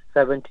 10, verse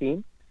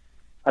 17,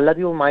 Allah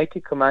the Almighty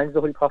commands the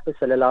Holy Prophet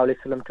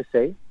ﷺ to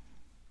say,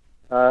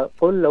 قُلْ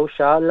لَوْ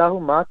شَاءَ اللَّهُ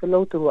مَا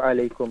تَلَوْتُهُ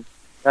عَلَيْكُمْ,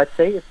 that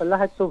say, if Allah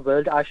had so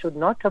willed, I should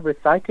not have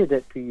recited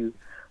it to you,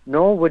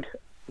 nor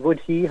would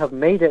He have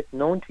made it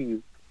known to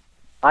you.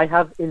 I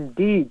have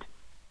indeed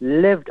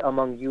lived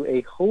among you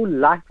a whole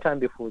lifetime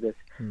before this.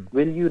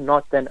 Will you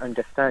not then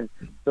understand?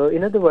 So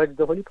in other words,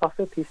 the Holy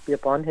Prophet, peace be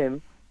upon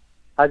him,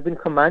 has been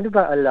commanded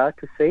by Allah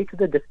to say to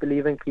the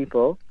disbelieving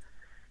people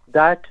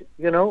that,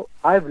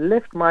 I've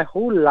lived my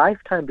whole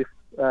lifetime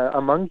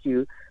among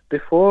you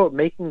before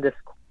making this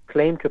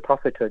claim to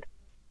prophethood.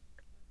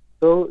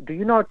 So do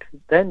you not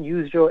then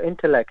use your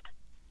intellect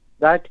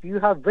that you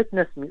have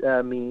witnessed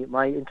me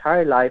my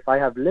entire life, I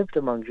have lived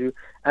among you,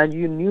 and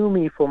you knew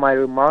me for my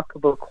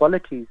remarkable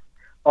qualities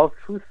of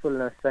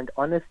truthfulness and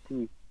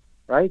honesty,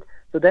 right?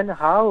 So then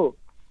how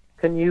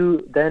can you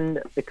then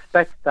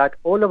expect that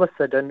all of a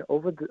sudden,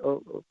 over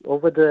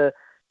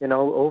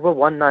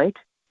one night,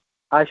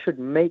 I should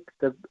make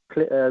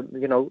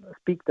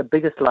speak the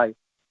biggest lie,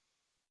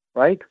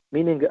 right?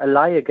 Meaning a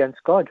lie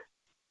against God,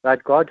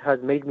 that God has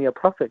made me a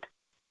prophet.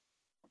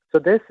 So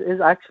this is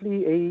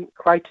actually a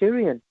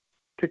criterion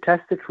to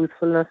test the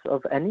truthfulness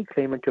of any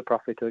claimant to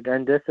prophethood,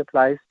 and this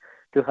applies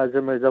to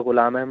Hazrat Mirza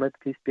Ghulam Ahmad,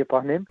 peace be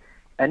upon him.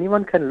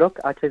 Anyone can look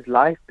at his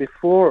life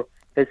before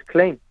his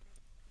claim.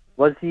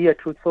 Was he a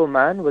truthful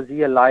man? Was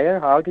he a liar?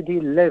 How did he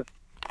live?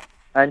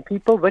 And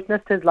people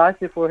witnessed his life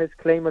before his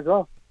claim as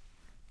well.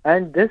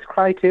 And this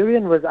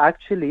criterion was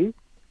actually,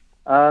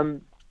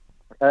 the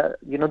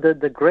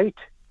great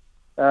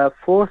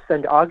force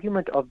and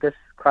argument of this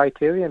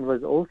criterion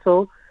was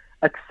also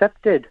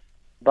accepted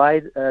by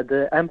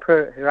the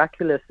Emperor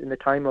Heraclius in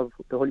the time of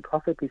the Holy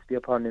Prophet, peace be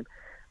upon him,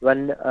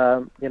 when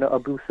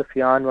Abu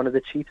Sufyan, one of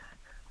the chiefs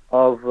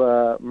of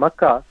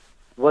Makkah,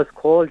 was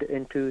called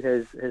into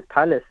his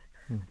palace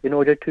in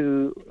order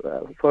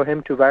for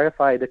him to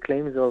verify the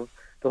claims of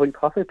the Holy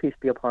Prophet, peace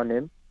be upon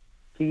him.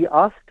 He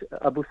asked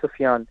Abu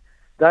Sufyan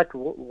that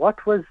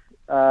what was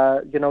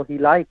he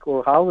like,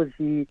 or how was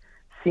he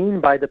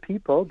seen by the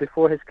people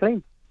before his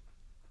claim.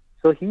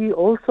 So he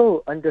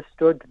also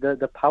understood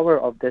the power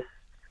of this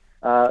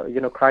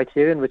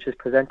criterion which is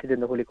presented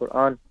in the Holy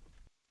Quran.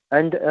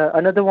 And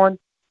another one,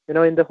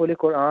 in the Holy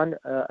Quran,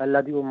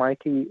 Allah the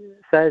Almighty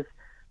says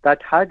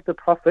that had the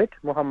Prophet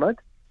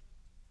Muhammad,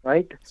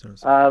 right,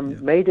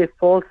 made a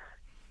false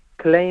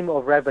claim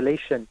of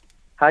revelation,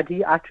 had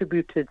he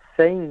attributed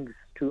sayings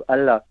to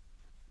Allah,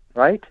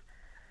 right,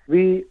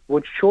 we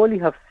would surely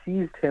have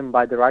seized him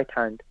by the right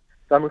hand.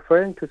 So I'm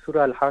referring to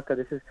Surah Al-Haqqah.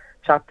 This is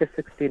chapter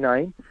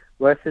 69,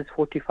 verses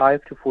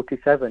 45 to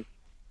 47.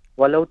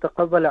 وَلَوْ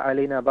تَقَبَّلَ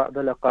عَلَيْنَا بَعْضَ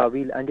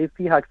الْأَقَاوِيلِ. And if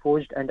he had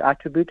forged and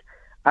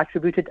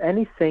attributed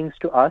any sayings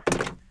to us,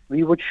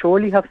 we would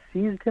surely have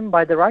seized him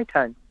by the right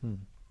hand.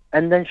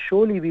 And then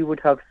surely we would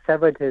have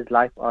severed his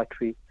life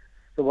artery.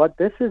 So what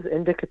this is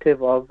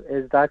indicative of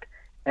is that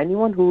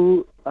anyone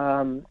who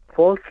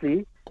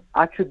falsely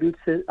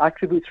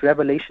attributes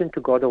revelation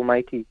to God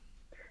Almighty,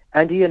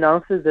 and he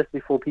announces this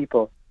before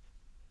people,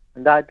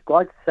 that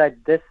God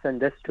said this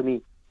and this to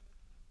me,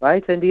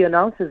 right? And he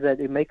announces that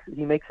he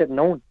makes it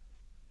known.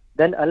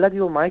 Then Allah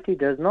the Almighty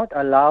does not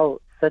allow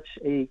such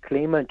a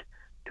claimant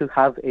to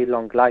have a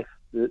long life,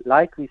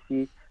 like we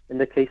see in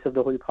the case of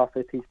the Holy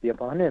Prophet, peace be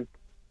upon him,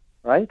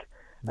 right?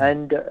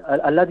 And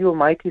Allah the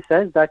Almighty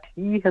says that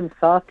He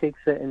Himself takes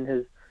it in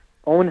His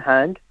own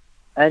hand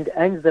and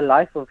ends the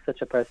life of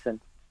such a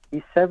person.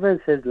 He severs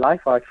his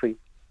life artery.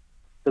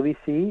 So we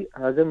see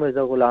Hazrat Mirza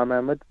Ghulam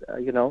Ahmad,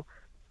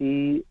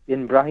 he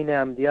in Brahine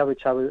Ahmadiyya,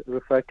 which I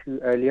referred to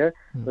earlier,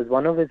 was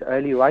one of his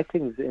early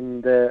writings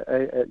in the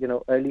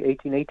early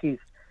 1880s,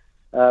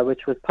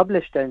 which was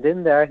published, and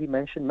in there he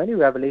mentioned many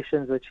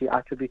revelations which he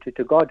attributed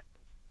to God.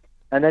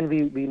 And then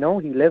we know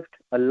he lived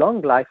a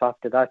long life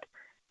after that,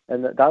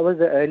 and that was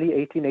the early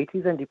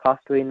 1880s, and he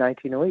passed away in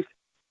 1908.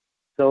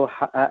 So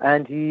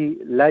and he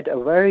led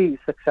a very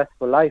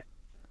successful life,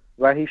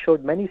 where he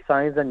showed many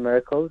signs and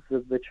miracles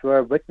which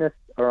were witnessed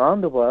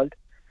around the world.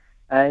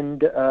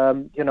 And,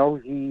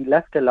 he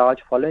left a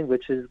large following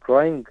which is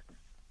growing,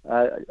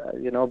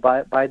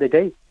 by the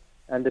day.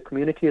 And the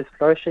community is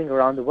flourishing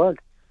around the world.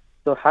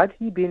 So had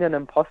he been an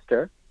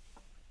imposter,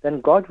 then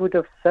God would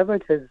have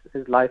severed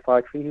his life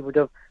artery. He would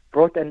have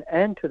brought an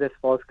end to this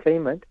false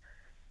claimant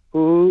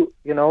who,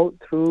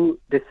 through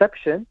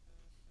deception,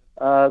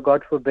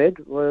 God forbid,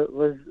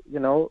 was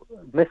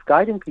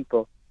misguiding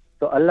people.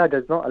 So Allah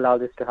does not allow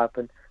this to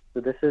happen.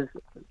 So this is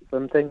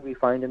something we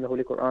find in the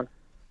Holy Quran.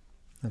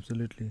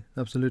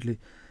 Absolutely.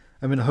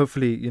 I mean,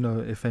 hopefully,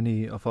 if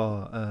any of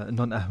our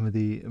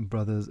non-Ahmadi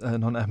brothers,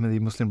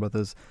 non-Ahmadi Muslim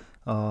brothers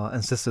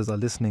and sisters are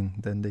listening,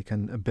 then they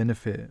can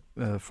benefit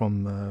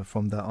from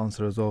that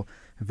answer as well.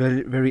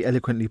 Very, very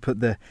eloquently put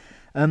there.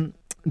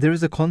 There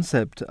is a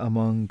concept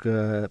among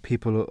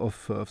people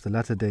of the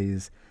latter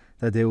days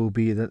that there will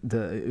be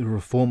the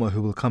reformer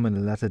who will come in the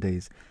latter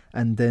days,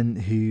 and then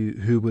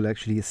who will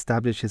actually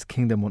establish his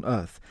kingdom on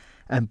earth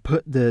and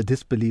put the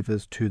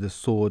disbelievers to the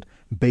sword,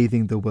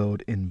 bathing the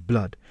world in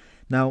blood.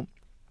 Now,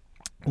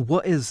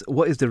 what is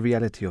the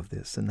reality of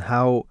this, and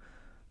how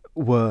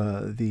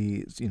were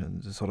the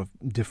sort of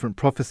different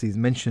prophecies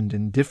mentioned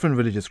in different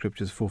religious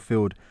scriptures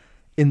fulfilled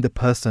in the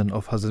person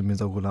of Hazrat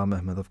Mirza Ghulam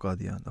Ahmad of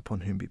Qadian,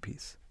 upon whom be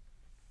peace?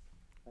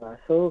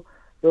 So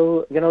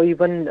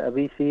even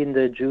we see in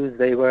the Jews,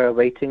 they were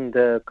awaiting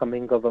the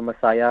coming of a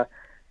Messiah,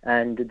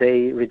 and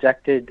they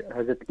rejected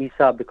Hazrat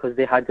Isa because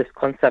they had this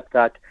concept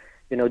that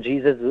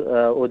Jesus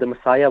or the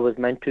Messiah was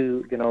meant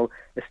to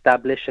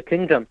establish a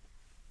kingdom.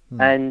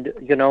 And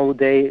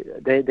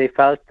they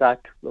felt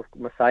that the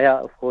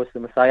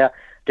Messiah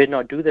did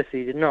not do this.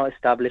 He did not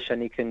establish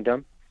any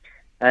kingdom.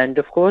 And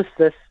of course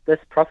this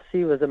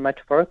prophecy was a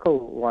metaphorical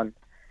one.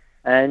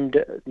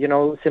 And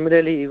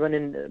similarly, even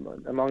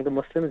among the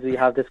Muslims, we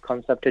have this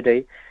concept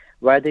today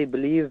where they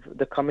believe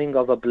the coming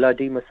of a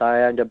bloody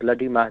Messiah and a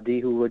bloody Mahdi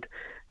who would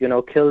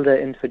kill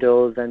the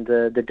infidels and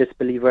the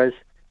disbelievers.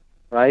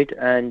 right?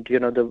 And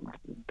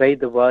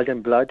bathe the world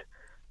in blood,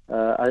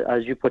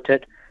 as you put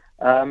it.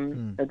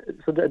 So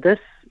this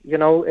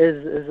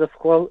is of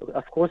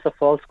course a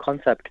false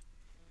concept,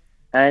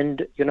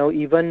 and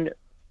even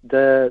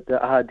the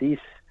ahadith,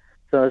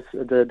 so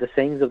the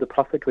sayings of the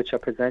Prophet which are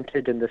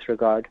presented in this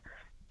regard,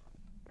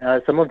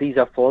 some of these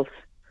are false.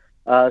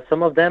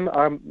 Some of them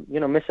are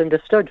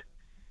misunderstood,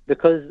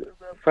 because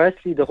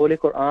firstly the Holy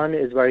Quran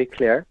is very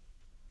clear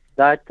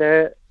that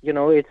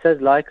it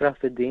says la ikraha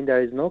fid din,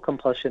 there is no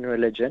compulsion in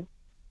religion,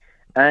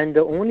 and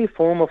the only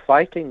form of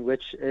fighting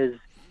which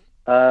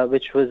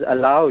was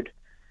allowed,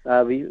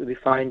 we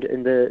find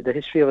in the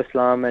history of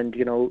Islam and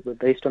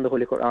based on the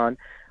Holy Quran,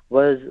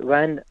 was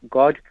when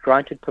God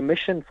granted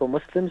permission for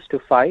Muslims to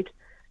fight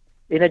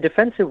in a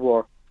defensive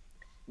war,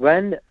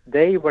 when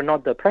they were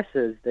not the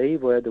oppressors, they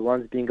were the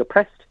ones being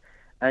oppressed,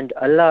 and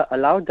Allah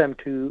allowed them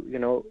to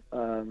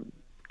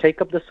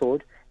take up the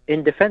sword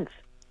in defense.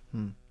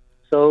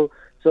 So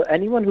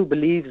anyone who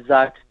believes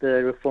that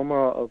the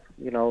reformer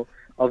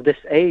of this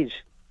age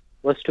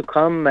was to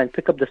come and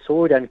pick up the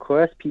sword and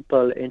coerce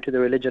people into the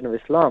religion of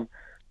Islam,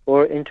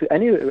 or into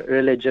any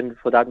religion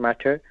for that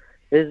matter,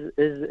 is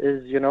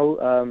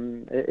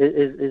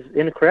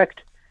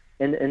incorrect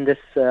in this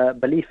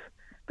belief,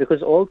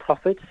 because all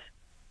prophets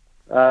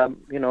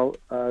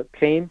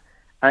came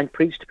and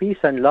preached peace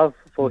and love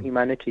for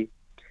humanity,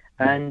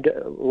 and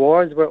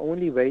wars were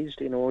only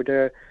waged in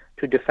order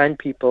to defend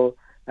people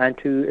and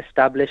to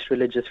establish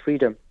religious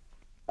freedom.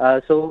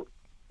 So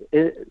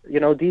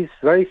these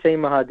very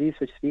same ahadith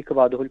which speak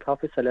about the Holy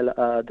Prophet,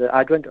 the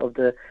advent of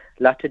the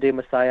latter-day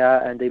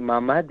Messiah and the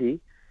Imam Mahdi,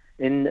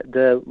 in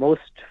the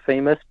most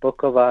famous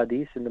book of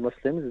ahadith in the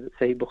Muslims,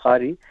 Sahih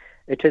Bukhari,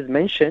 it is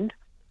mentioned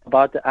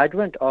about the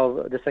advent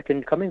of the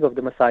second coming of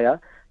the Messiah,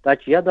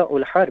 that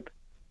Yada'ul Harb,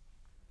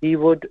 he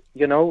would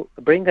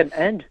bring an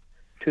end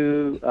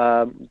to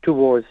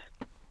wars,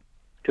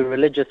 to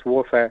religious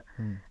warfare.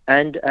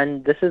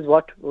 And this is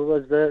what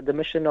was the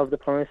mission of the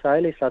Prophet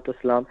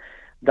ﷺ,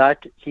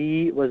 that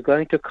he was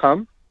going to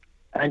come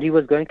and he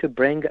was going to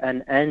bring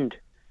an end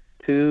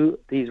to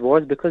these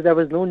wars, because there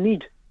was no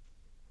need.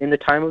 In the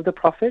time of the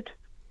Prophet,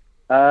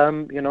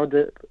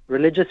 the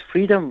religious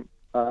freedom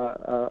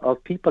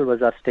of people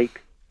was at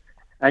stake.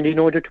 And in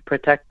order to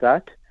protect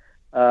that,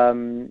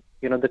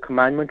 the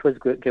commandment was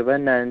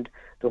given, and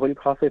the Holy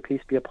Prophet,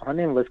 peace be upon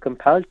him, was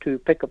compelled to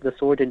pick up the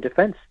sword in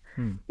defense,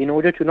 in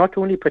order to not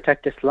only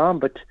protect Islam,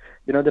 but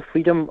the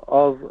freedom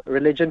of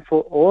religion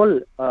for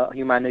all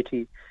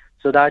humanity,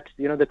 so that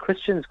the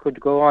Christians could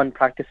go on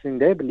practicing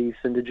their beliefs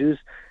and the Jews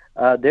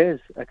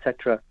theirs,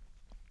 etc.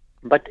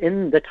 But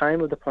in the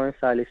time of the Prophet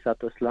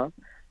ﷺ,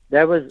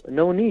 there was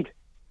no need.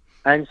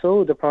 And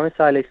so the Prophet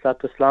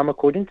ﷺ,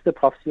 according to the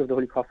prophecy of the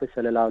Holy Prophet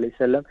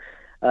ﷺ,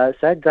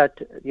 said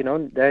that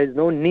there is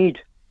no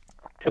need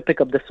to pick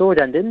up the sword.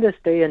 And in this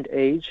day and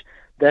age,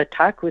 the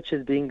attack which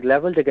is being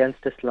leveled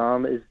against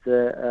Islam is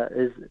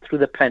through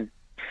the pen.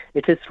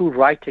 It is through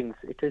writings.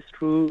 It is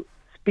through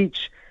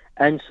speech.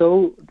 And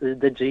so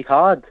the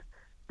jihad,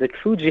 the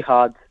true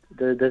jihad,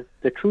 the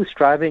true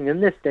striving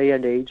in this day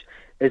and age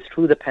is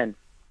through the pen,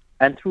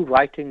 and through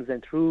writings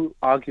and through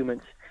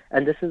arguments.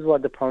 And this is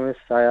what the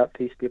Promised Messiah,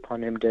 peace be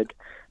upon him, did.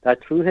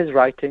 That through his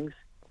writings,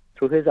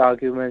 through his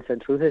arguments,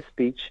 and through his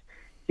speech,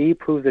 he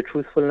proved the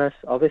truthfulness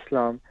of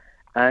Islam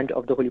and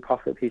of the Holy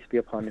Prophet, peace be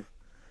upon him.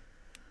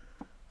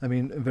 I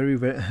mean, very,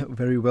 very,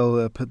 very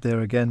well put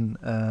there again.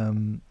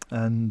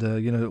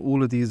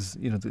 All of these,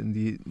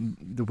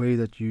 the way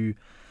that you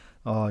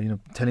are,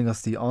 telling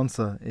us the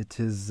answer, it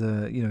is,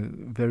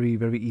 very,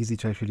 very easy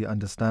to actually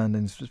understand,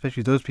 and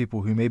especially those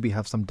people who maybe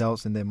have some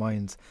doubts in their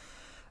minds,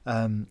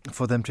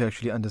 for them to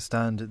actually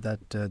understand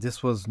that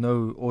this was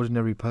no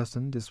ordinary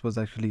person. This was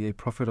actually a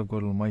prophet of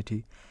God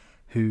Almighty,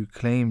 who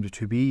claimed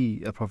to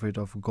be a prophet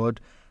of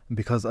God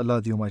because Allah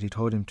the Almighty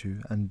told him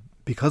to, and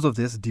because of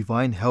this,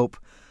 divine help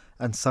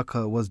and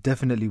succor was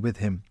definitely with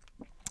him.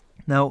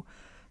 Now,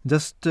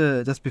 just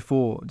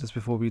before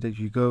we let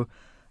you go,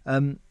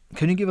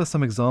 can you give us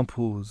some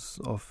examples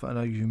of, I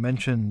know you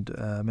mentioned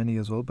many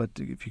as well, but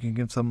if you can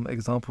give some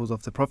examples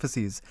of the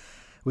prophecies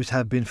which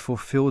have been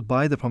fulfilled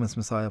by the promised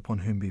Messiah, upon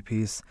whom be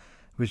peace,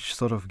 which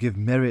sort of give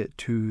merit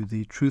to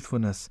the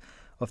truthfulness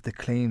of the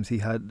claims he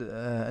had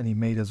and he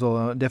made as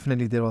well.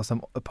 Definitely there are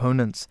some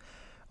opponents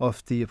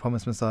of the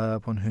promised Messiah,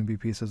 upon whom be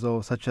peace as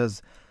well, such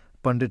as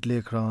Pandit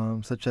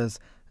Lekram, such as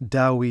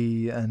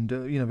Dowie, and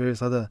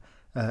various other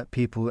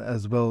people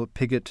as well,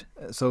 Pigott.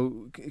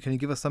 So can you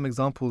give us some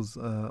examples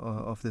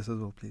of this as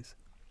well, please?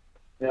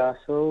 Yeah,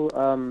 so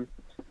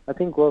I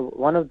think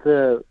one of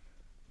the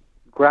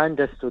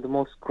grandest, or the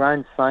most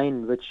grand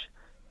sign which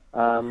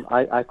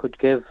I could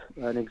give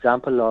an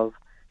example of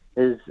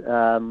is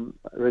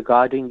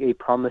regarding a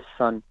promised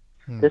son.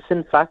 This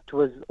in fact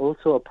was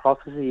also a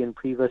prophecy in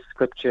previous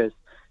scriptures,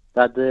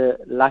 that the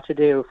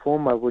latter-day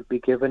reformer would be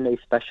given a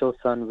special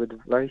son with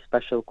very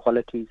special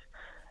qualities.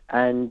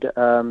 And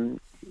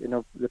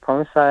the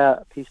Prophet Messiah,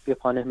 peace be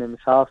upon him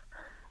himself,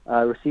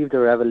 received a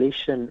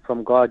revelation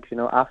from God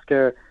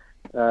after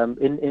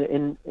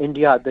in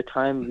India at the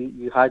time,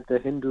 you had the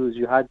Hindus,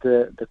 you had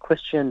the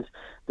Christians,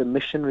 the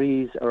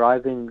missionaries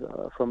arriving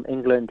from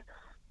England,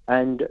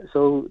 and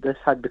so this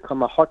had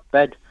become a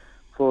hotbed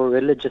for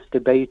religious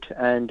debate,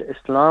 and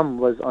Islam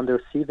was on the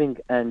receiving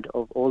end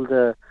of all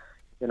the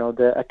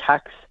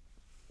attacks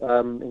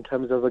in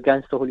terms of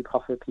against the Holy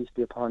Prophet, peace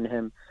be upon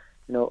him.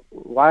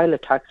 While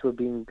attacks were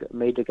being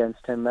made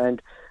against him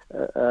and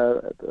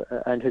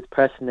his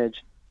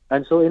personage,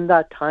 and so in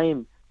that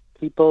time,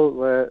 people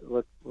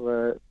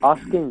were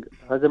asking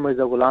Hazrat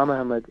Mirza Ghulam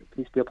Ahmad,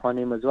 peace be upon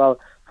him as well,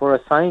 for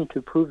a sign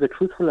to prove the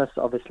truthfulness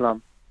of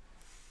Islam.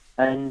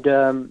 And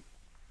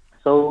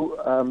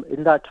so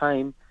in that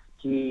time,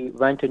 he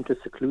went into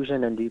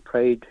seclusion and he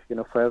prayed,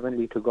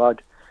 fervently to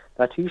God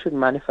that he should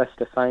manifest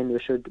a sign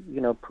which should,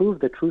 prove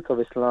the truth of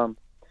Islam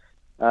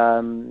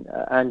and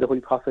the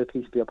Holy Prophet,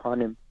 peace be upon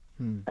him.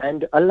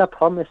 And Allah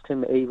promised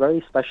him a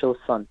very special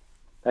son,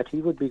 that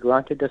he would be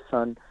granted a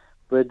son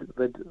with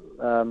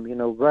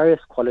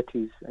various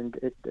qualities, and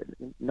it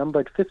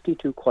numbered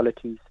 52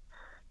 qualities.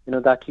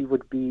 That he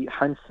would be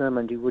handsome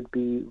and he would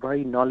be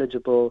very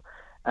knowledgeable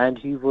and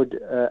he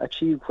would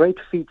achieve great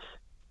feats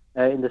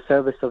in the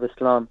service of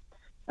Islam.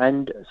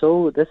 And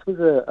so this was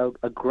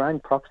a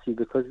grand prophecy,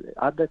 because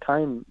at the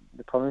time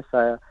the Prophet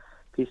Messiah,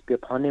 peace be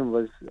upon him,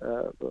 was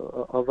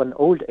of an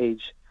old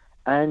age,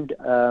 and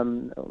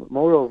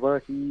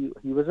moreover he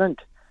wasn't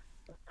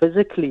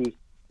physically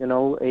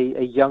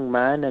a young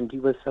man, and he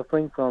was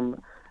suffering from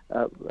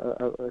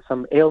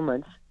some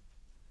ailments,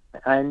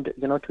 and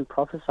to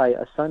prophesy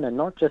a son, and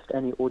not just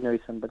any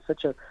ordinary son, but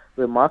such a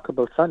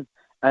remarkable son.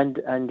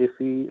 And if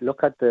we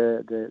look at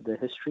the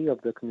history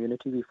of the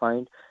community, we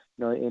find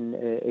in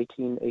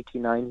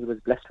 1889 he was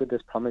blessed with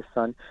this promised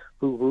son,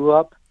 who grew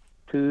up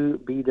to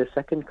be the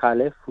second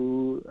caliph,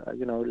 who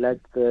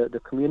led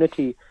the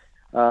community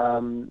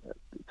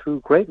through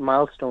great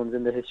milestones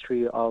in the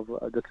history of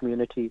the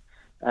community.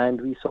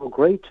 And we saw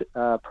great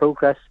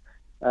progress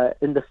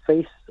in the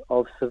face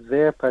of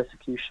severe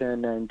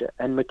persecution and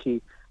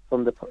enmity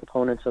from the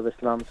opponents of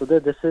Islam. So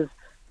this is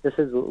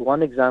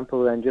one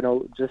example. And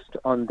just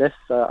on this,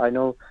 I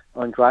know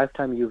on Drive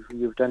Time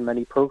you've done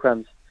many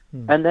programs.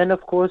 And then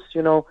of course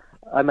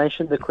I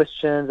mentioned the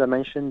Christians, I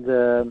mentioned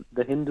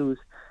the Hindus.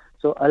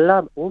 So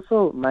Allah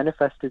also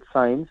manifested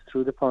signs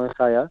through the Prophet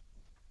Messiah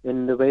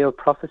in the way of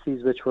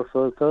prophecies which were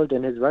fulfilled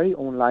in his very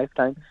own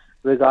lifetime.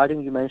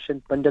 Regarding, you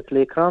mentioned Pandit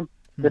Lekram.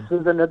 This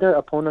was another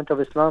opponent of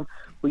Islam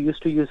who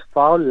used to use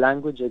foul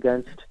language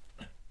against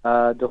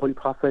the Holy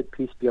Prophet,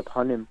 peace be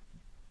upon him.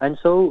 And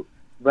so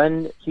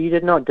when he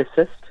did not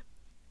desist,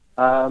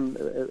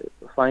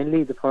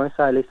 finally the Prophet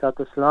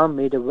ﷺ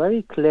made a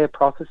very clear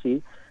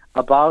prophecy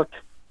about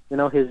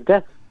his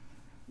death,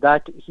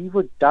 that he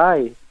would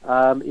die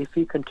if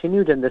he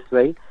continued in this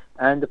way.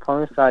 And the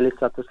Prophet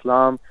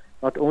ﷺ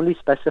not only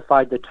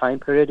specified the time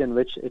period in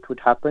which it would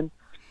happen,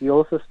 he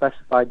also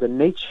specified the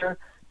nature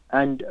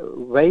and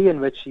way in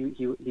which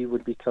he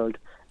would be killed.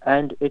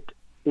 And it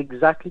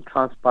exactly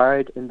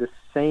transpired in the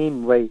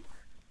same way.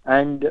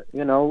 And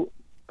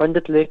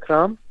Pandit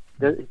Lekram,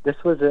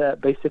 this was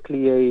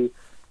basically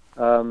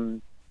a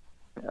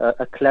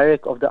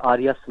cleric of the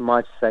Arya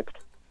Samaj sect,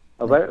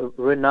 a very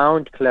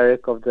renowned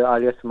cleric of the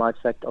Arya Samaj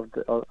sect, of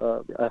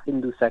the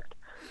Hindu sect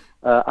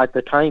at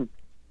the time.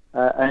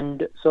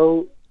 And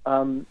so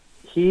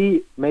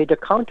he made a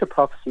counter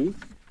prophecy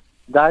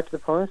that the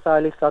Prophet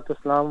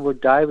ﷺ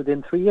would die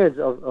within 3 years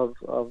of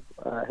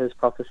his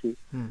prophecy.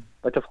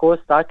 But of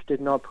course that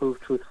did not prove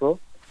truthful.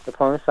 The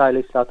Prophet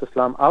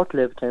ﷺ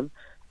outlived him,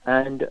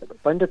 and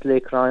Pandit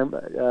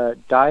Lekram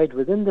died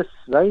within this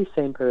very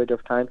same period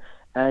of time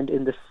and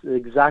in this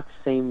exact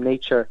same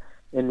nature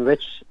in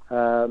which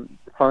the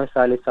Prophet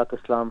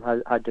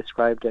ﷺ had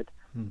described it.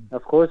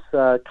 Of course,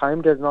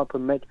 time does not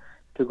permit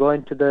to go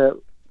into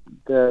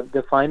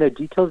the finer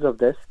details of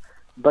this,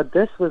 but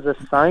this was a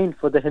sign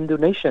for the Hindu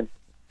nation.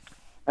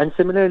 And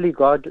similarly,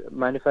 God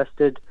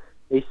manifested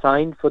a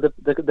sign for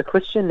the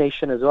Christian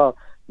nation as well,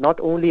 not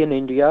only in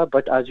India,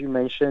 but as you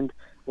mentioned,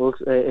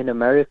 also in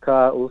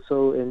America,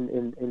 also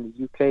in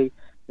the UK,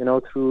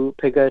 through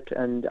Pigott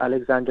and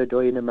Alexander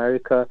Doyle in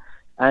America.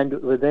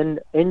 And within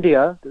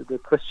India, the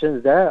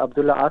Christians there,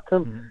 Abdullah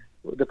Atham,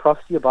 the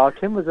prophecy about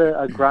him was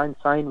a grand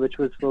sign which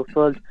was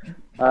fulfilled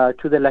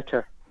to the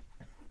letter.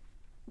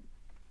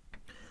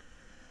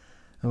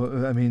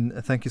 I mean,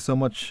 thank you so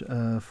much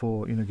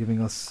for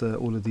giving us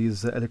all of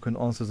these eloquent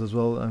answers as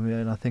well. I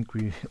mean, I think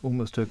we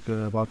almost took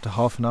about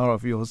half an hour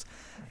of yours,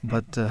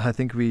 but I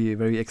think we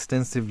very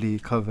extensively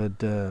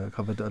covered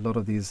a lot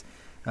of these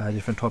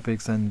different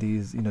topics and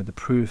these, the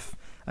proof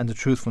and the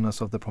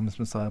truthfulness of the promised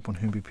Messiah, upon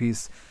whom be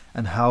peace,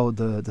 and how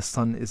the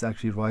sun is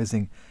actually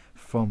rising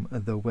from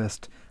the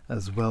west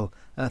as well.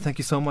 Thank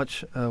you so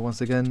much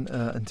once again.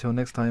 Until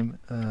next time,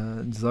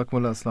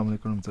 Jazakumullah. Assalamu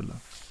alaikum warahmatullah.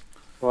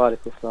 Wa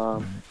alaikum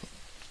assalam.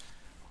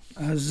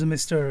 As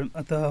Mr.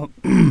 Atta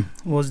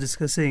was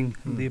discussing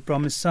the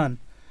promised son,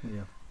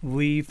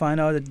 we find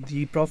out that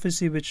the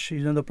prophecy which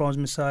the promised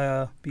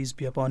Messiah, peace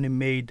be upon him,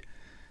 made,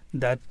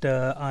 that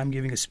I'm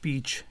giving a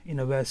speech in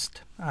the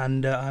West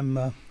and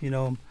I'm,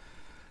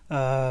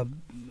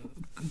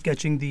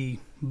 catching the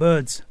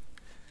birds.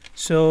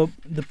 So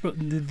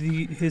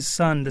his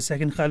son, the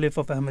second Caliph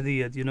of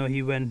Ahmadiyyat,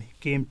 he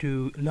came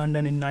to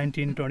London in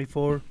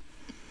 1924.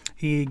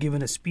 He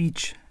given a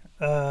speech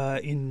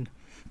in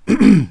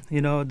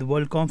the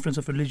World Conference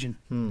of Religion.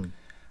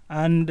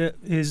 And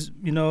his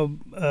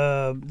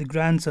the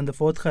grandson, the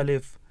fourth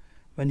Caliph,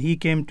 when he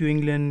came to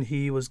England,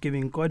 he was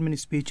giving quite many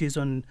speeches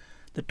on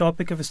the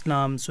topic of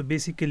Islam. So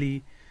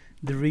basically,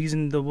 the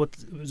reason what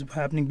was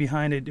happening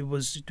behind it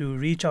was to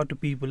reach out to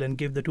people and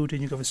give the true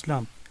teaching of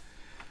Islam.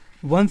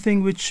 One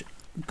thing which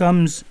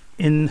comes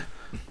in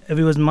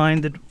everyone's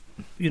mind that,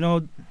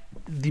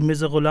 the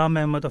Mirza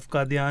Ghulam Ahmad of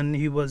Qadian,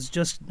 he was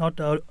just not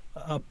a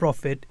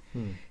prophet.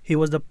 He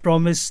was the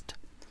promised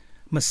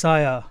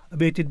Messiah,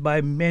 awaited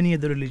by many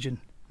other religion.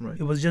 Right.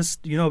 It was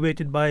just,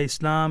 awaited by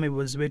Islam. It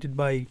was awaited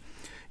by,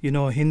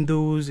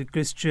 Hindus,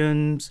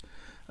 Christians,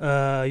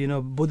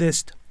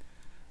 Buddhist.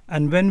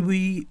 And when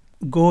we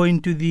go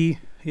into the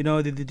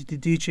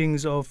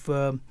teachings of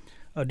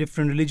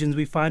different religions,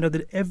 we find out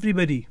that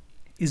everybody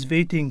is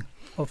waiting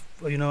of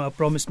a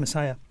promised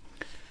Messiah.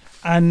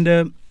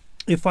 And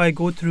if I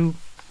go through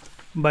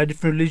by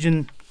different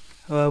religion,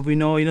 we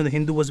know the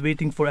Hindu was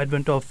waiting for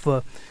advent of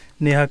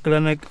Neha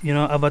Kalanak,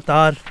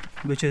 Avatar,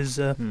 which is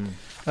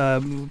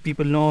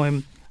people know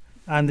him,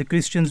 and the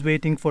Christians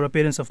waiting for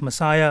appearance of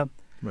Messiah,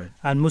 right.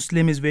 And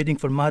Muslim is waiting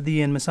for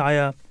Mahdi and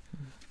Messiah.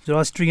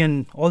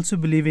 Zoroastrian also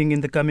believing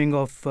in the coming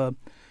of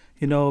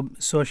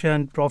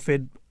Soshan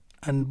prophet,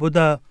 and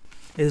Buddha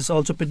is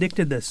also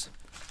predicted this.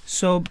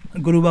 So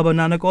Guru Baba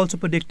Nanak also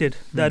predicted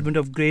the advent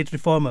of great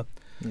reformer.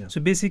 Yeah. So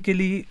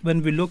basically,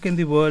 when we look in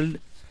the world,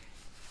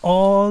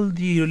 all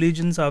the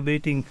religions are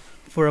waiting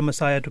for a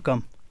Messiah to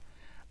come.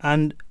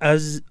 And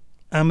as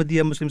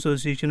Ahmadiyya Muslim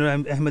Association or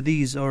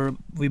Ahmadis, or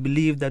we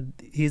believe that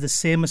he is the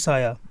same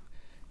Messiah,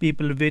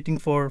 people are waiting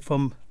for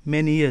from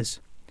many years.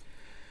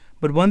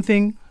 But one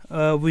thing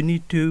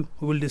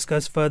we'll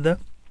discuss further,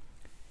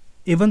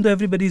 even though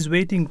everybody is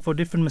waiting for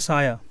different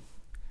Messiah,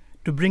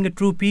 to bring a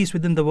true peace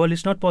within the world,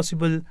 it's not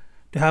possible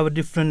to have a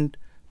different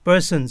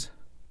persons.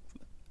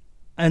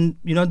 And,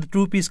 the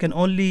true peace can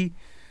only,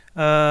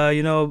 we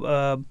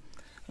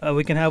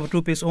can have a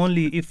true peace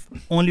only if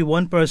only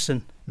one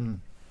person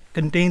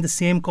contains the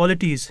same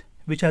qualities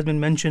which has been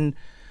mentioned,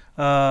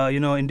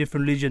 in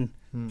different religion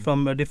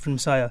from a different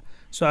Messiah.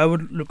 So I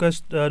would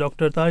request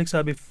Dr. Tariq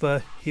Saab if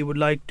he would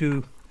like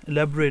to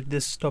elaborate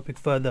this topic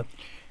further.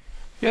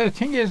 Yeah, the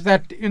thing is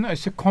that,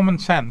 it's a common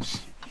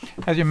sense.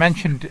 As you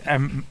mentioned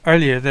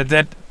earlier,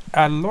 that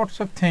lots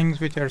of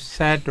things which are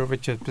said or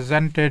which are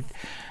presented,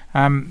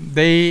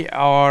 they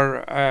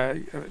are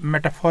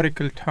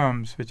metaphorical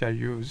terms which are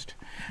used.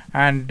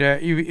 And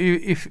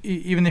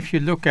even if you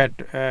look at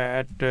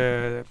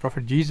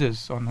Prophet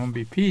Jesus, on whom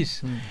be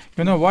peace,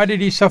 why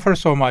did he suffer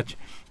so much?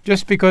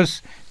 Just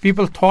because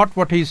people thought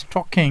what he's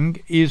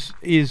talking is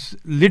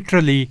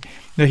literally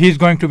that he's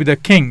going to be the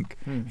king.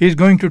 He's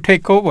going to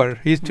take over.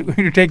 He's going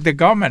to take the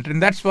government.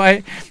 And that's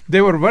why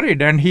they were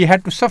worried. And he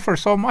had to suffer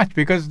so much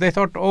because they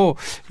thought,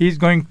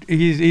 he's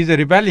a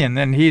rebellion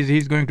and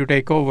he's going to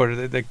take over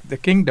the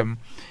kingdom.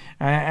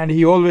 And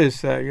he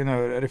always,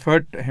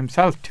 referred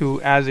himself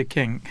to as a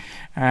king,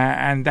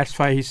 and that's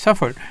why he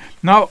suffered.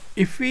 Now,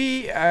 if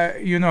we,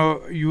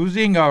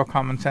 using our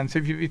common sense,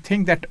 if we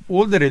think that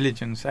all the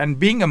religions, and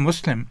being a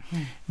Muslim,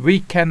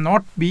 we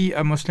cannot be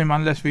a Muslim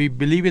unless we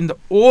believe in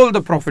all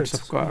the prophets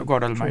of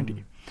God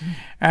Almighty.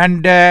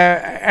 And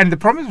the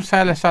Prophet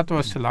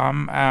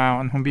ﷺ,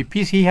 on whom be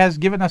peace, he has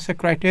given us a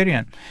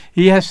criterion.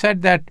 He has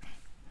said that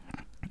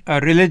a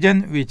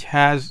religion which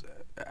has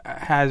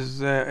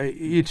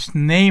its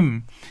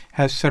name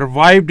has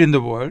survived in the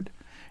world.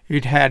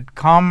 It had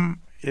come,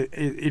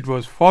 it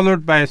was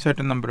followed by a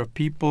certain number of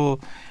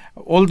people,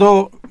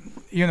 although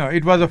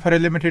it was for a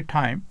limited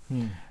time,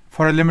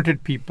 for a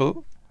limited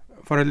people,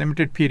 for a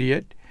limited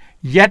period.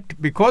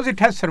 Yet because it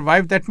has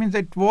survived, that means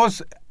it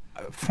was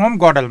from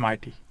God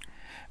Almighty,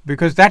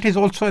 because that is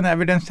also an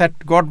evidence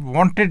that God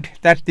wanted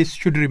that this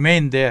should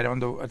remain there on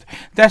the earth.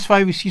 That's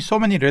why we see so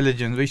many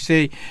religions. We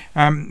say,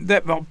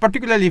 that,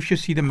 particularly if you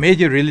see the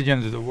major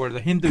religions of the world, the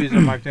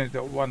Hinduism is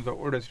one of the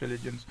oldest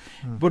religions,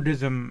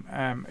 Buddhism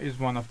is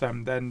one of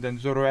them, then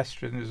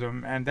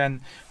Zoroastrianism, and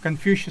then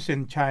Confucius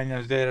in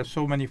China. There are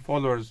so many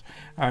followers,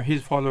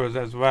 his followers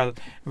as well.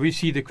 We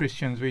see the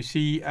Christians, we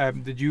see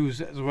the Jews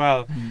as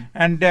well.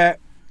 And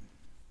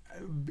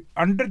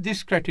under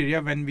this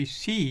criteria, when we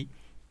see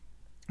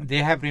they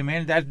have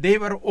remained, that they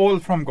were all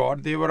from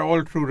God, they were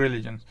all true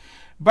religions.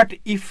 But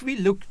if we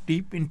look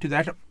deep into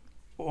that,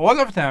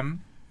 all of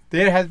them,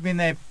 there has been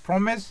a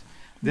promise,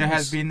 there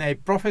has been a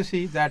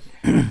prophecy that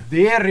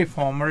their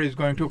reformer is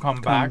going to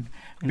come back,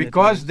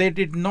 because they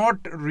did not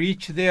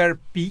reach their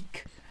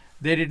peak,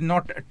 They did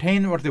not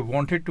attain what they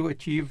wanted to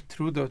achieve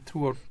throughout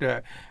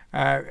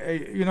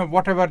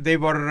whatever they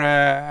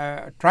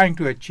were trying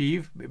to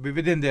achieve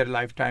within their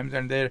lifetimes,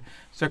 and their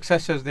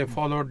successors they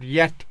followed,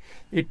 yet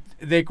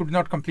they could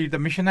not complete the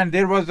mission. And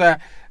there was a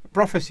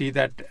prophecy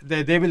that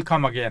they will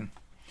come again.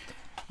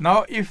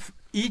 Now, if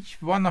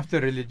each one of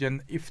the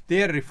religion, if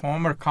their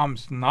reformer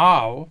comes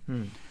now,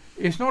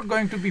 it's not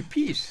going to be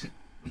peace.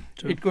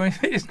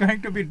 It's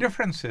going to be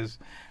differences,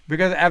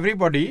 because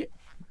everybody,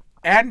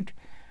 and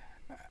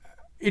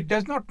it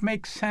does not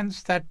make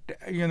sense that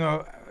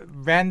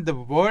when the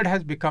world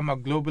has become a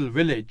global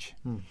village,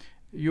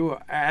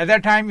 at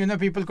that time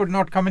people could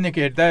not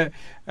communicate.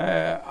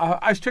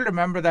 I still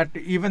remember that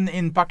even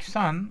in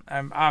Pakistan,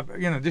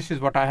 this is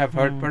what I have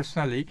heard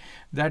personally,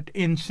 that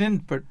in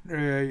Sindh,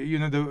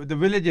 the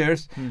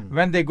villagers,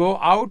 when they go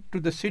out to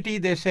the city,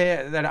 they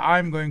say that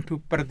I'm going to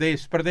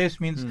Pardes. Pardes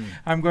means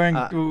I'm going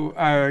to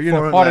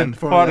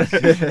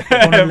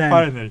foreign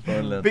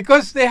land.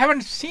 Because they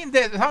haven't seen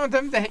some of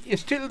them. They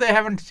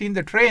haven't seen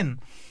the train,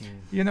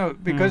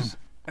 because.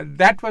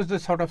 That was the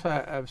sort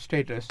of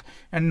status.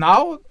 And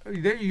now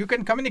you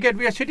can communicate.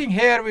 We are sitting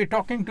here, we're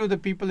talking to the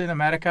people in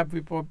America,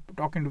 we're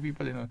talking to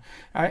people in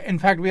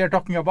fact, we are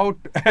talking about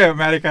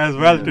America as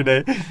well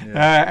today.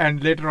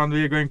 And later on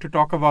we are going to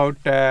talk about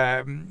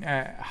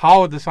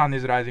how the sun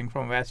is rising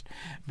from west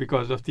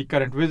because of the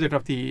current visit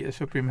of the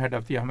Supreme Head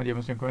of the Ahmadiyya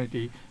Muslim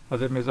community.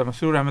 Hazrat Mirza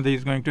Masroor Ahmadi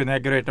is going to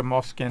inaugurate a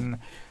mosque in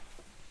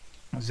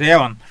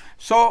Zion.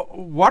 So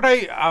what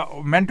I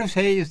meant to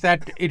say is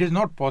that it is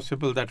not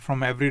possible that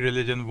from every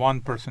religion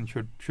one person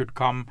should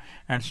come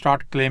and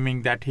start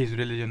claiming that his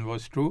religion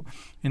was true.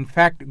 In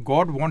fact,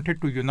 God wanted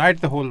to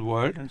unite the whole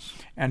world,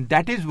 and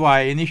that is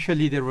why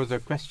initially there was a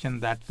question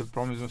that the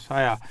promised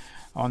Messiah,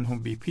 on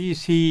whom be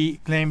peace, he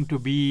claimed to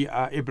be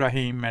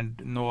Ibrahim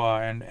and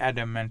Noah and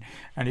Adam, and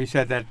he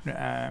said that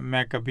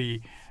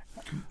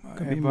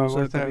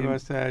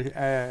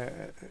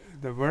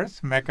the verse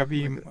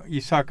Kabhi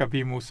Isa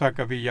Kabhi Musa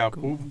Kabhi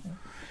Yaqub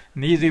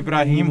Neez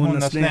Ibrahim hu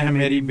nasle hai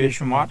meri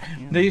beshumar.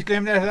 He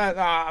claimed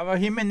that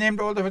he named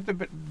all of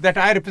it, that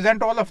I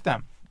represent all of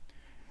them.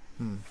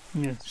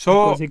 Yes,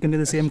 so because he can do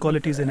the same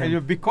qualities in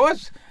him.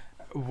 Because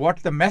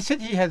what the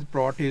message he has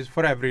brought is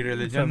for every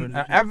religion.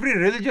 Every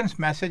religion's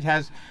message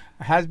has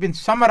been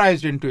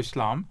summarized into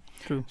Islam.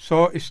 True.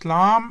 So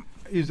Islam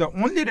is the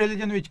only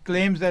religion which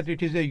claims that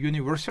it is a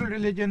universal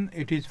religion.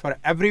 It is for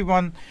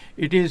everyone.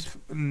 It is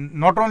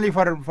not only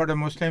for the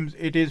Muslims.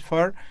 It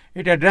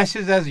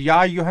addresses as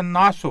Ya Ayyuhan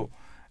Nasu,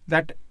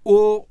 that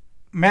O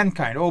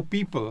mankind, O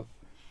people.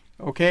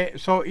 Okay,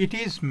 so it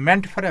is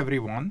meant for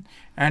everyone,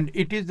 and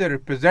it is the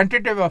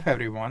representative of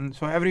everyone.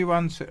 So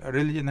everyone's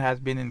religion has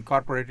been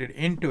incorporated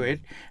into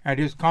it, and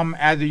it has come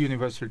as a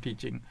universal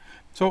teaching.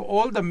 So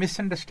all the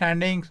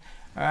misunderstandings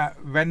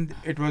when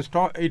it was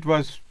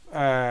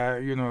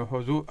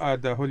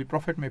the Holy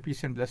Prophet, may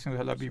peace and blessings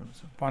of Allah be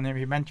upon him,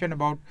 he mentioned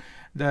about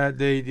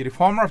the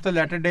reformer of the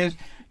latter days.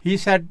 He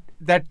said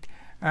that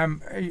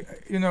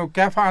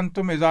Kaifa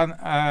antum izan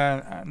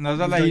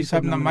nazala Isa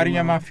ibn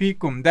Maryam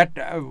fikum, that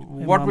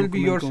what will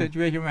be your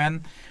situation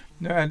when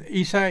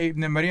Isa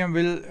ibn Maryam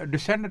will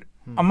descend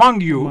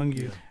among you,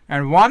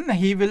 and one,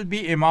 he will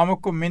be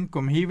imamukum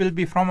minkum, he will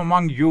be from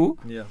among you,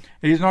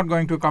 he is not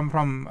going to come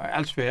from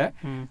elsewhere,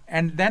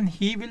 and then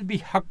he will be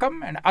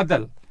hakam and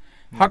adal.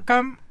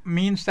 Hakam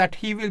means that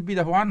he will be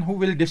the one who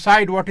will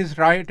decide what is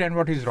right and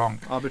what is wrong.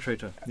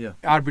 Arbitrator.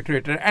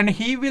 And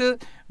he will,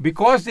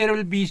 because there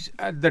will be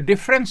the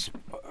difference,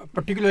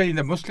 particularly in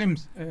the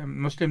Muslims,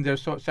 there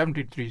are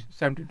 72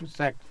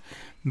 sects.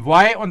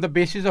 Why? On the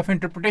basis of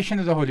interpretation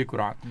of the Holy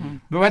Quran.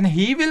 But when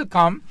he will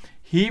come,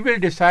 he will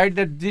decide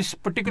that this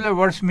particular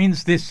verse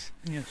means this.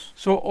 Yes.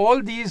 So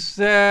all these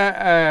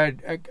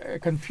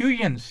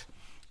confusions,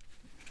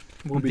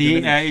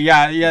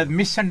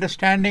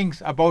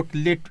 misunderstandings about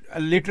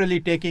literally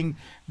taking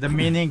the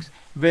meanings,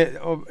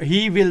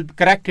 he will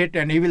correct it,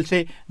 and he will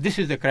say this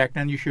is the correct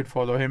and you should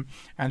follow him,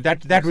 and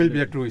that will be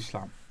the true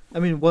Islam. I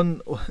mean,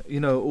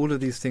 all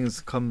of these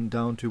things come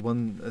down to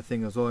one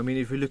thing as well. I mean,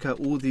 if you look at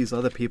all these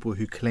other people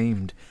who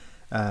claimed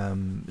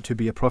to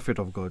be a prophet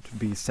of God,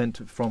 be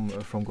sent from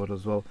God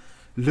as well,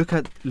 look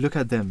at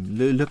them.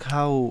 Look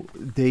how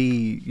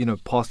they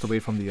passed away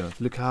from the earth.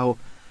 Look at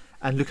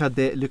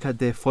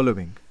their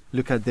following.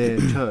 Look at their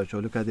church,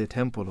 or look at their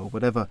temple, or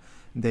whatever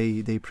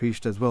they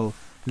preached as well.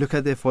 Look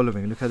at their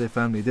following. Look at their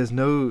family. There's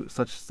no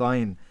such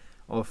sign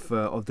of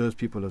those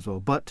people as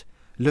well. But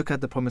look at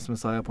the promised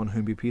Messiah, upon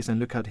whom be peace, and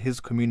look at his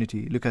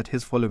community. Look at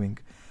his following,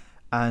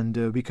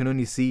 and we can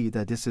only see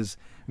that this is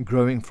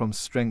growing from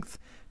strength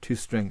to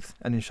strength,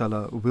 and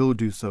inshallah will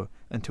do so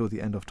until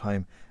the end of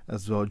time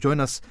as well. Join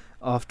us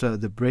after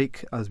the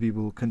break as we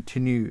will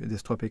continue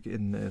this topic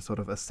in sort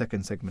of a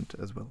second segment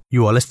as well.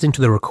 You are listening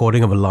to the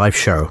recording of a live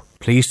show.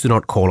 Please do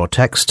not call or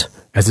text,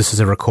 as this is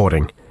a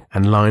recording,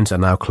 and lines are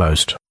now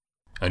closed.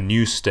 A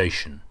new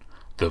station,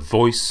 the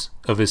Voice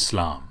of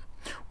Islam,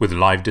 with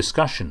live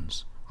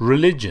discussions,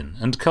 religion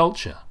and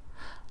culture.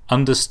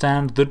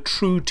 Understand the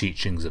true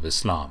teachings of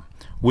Islam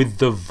with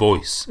the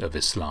Voice of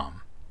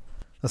Islam.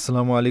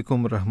 Assalamu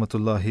alaikum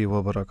rahmatullahi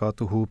wa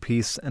barakatuhu.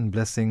 Peace and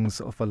blessings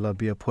of Allah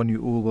be upon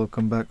you all.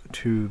 Welcome back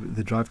to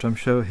the Drive Time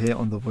Show here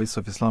on the Voice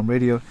of Islam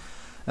Radio.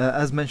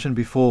 As mentioned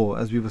before,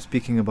 as we were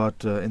speaking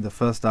about in the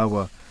first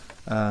hour,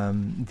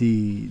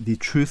 the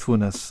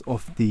truthfulness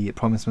of the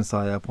promised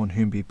Messiah upon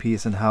whom be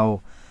peace, and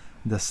how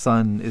the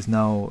sun is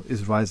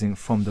rising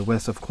from the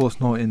west. Of course,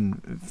 not in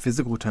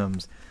physical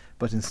terms,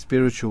 but in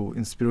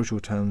spiritual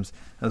terms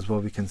as well.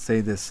 We can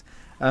say this.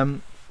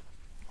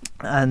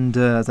 And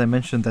as I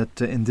mentioned,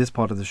 that in this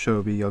part of the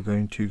show we are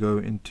going to go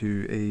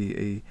into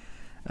a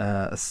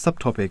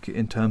subtopic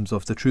in terms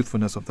of the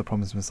truthfulness of the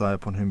promised Messiah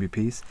upon whom be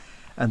peace,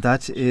 and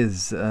that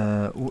is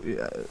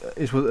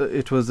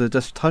it was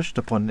just touched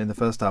upon in the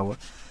first hour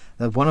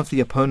that one of the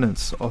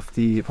opponents of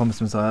the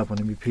promised Messiah upon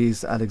whom be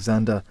peace,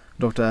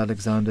 Dr.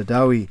 Alexander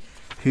Dowie,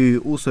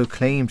 who also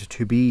claimed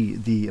to be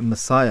the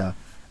Messiah.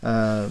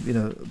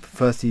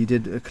 First he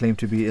did claim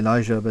to be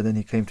Elijah, but then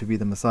he claimed to be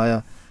the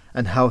Messiah.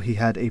 And how he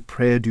had a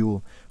prayer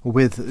duel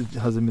with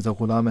Hazrat Mirza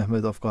Ghulam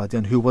Ahmad of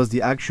Qadian, who was the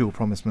actual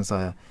promised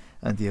Messiah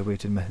and the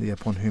awaited Mahdi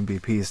upon whom be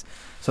peace.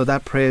 So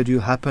that prayer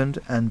duel happened,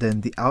 and then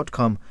the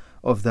outcome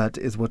of that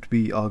is what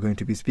we are going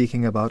to be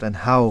speaking about, and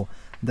how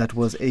that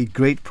was a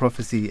great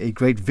prophecy, a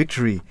great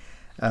victory,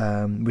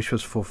 which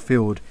was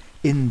fulfilled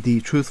in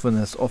the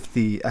truthfulness of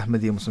the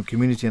Ahmadiyya Muslim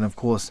community, and of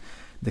course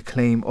the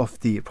claim of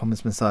the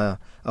promised Messiah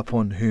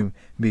upon whom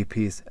be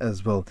peace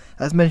as well.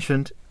 As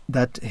mentioned,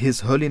 that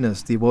His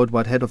Holiness, the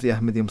worldwide head of the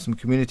Ahmadiyya Muslim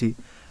community,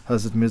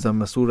 Hazrat Mirza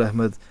Masroor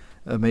Ahmad,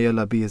 may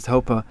Allah be his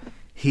helper,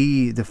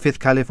 he, the fifth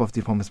caliph of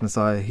the promised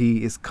Messiah,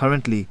 he is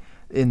currently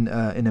in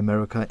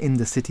America, in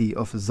the city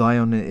of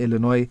Zion in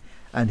Illinois,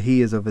 and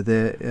he is over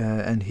there,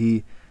 and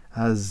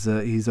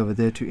he's over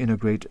there to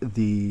inaugurate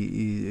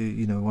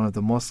the one of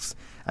the mosques,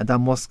 and that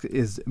mosque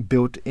is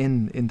built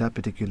in that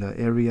particular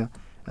area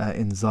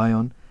in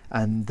Zion,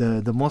 and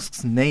the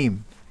mosque's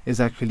name is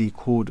actually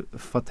called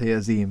Fateh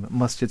Azim,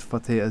 Masjid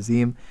Fateh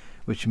Azim,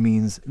 which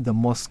means the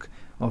mosque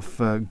of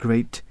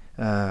great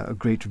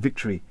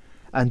victory.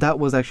 And that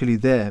was actually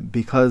there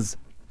because,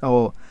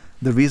 the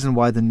reason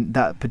why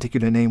that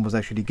particular name was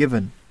actually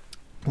given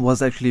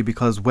was actually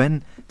because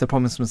when the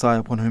promised Messiah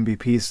upon whom be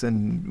peace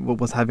and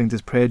was having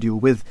this prayer duel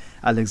with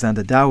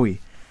Alexander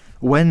Dowie,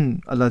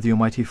 when Allah the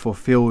Almighty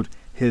fulfilled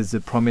his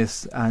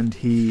promise and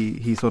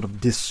he sort of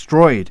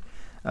destroyed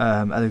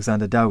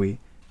Alexander Dowie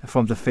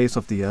from the face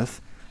of the earth,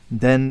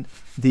 then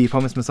the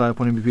promised Messiah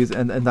upon him be peace,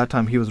 and at that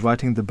time he was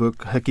writing the book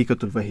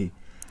Haqiqatul Wahi.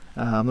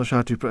 I'm not sure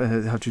how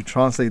to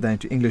translate that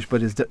into English,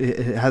 but it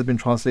has been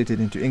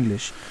translated into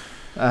English.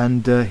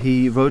 And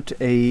he wrote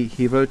an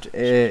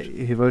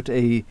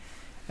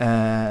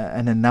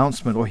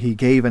announcement, or he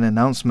gave an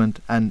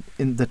announcement, and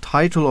in the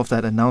title of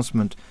that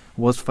announcement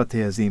was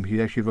Fateh Azim. He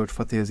actually wrote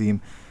Fateh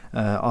Azim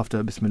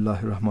after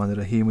Bismillahir Rahmanir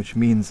Rahim, which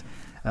means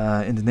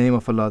in the name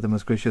of Allah, the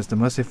Most Gracious, the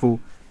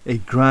Merciful. A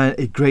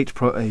great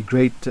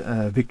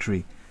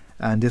victory,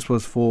 and this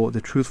was for the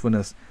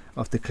truthfulness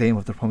of the claim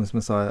of the promised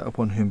Messiah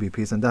upon whom be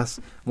peace. And that's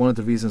one of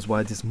the reasons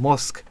why this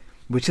mosque,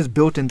 which is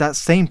built in that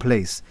same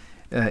place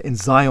in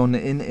Zion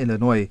in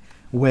Illinois,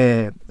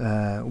 where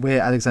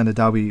Alexander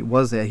Dowie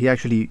was there, he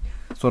actually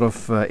sort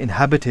of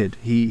inhabited.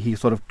 He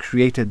sort of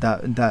created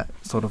that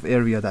sort of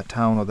area, that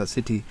town or that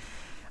city.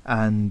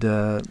 And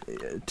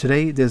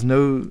today there's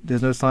no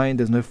sign,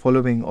 there's no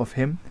following of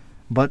him.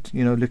 But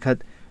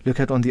look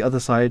at on the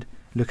other side,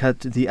 look at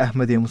the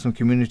Ahmadiyya Muslim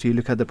community,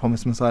 look at the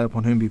promised Messiah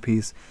upon whom be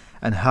peace,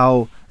 and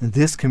how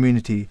this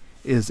community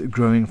is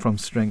growing from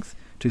strength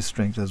to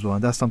strength as well.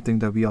 And that's something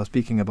that we are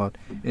speaking about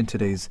in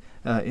today's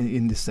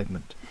in this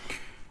segment.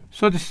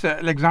 So this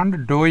Alexander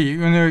Dowie,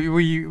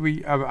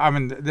 we I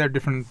mean there are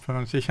different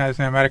pronunciations.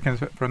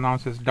 Americans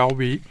pronounce as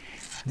Dowie.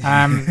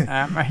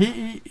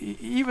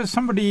 He was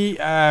somebody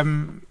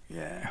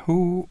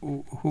who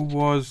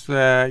was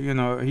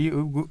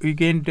he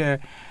gained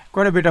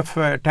quite a bit of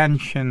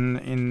attention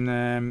in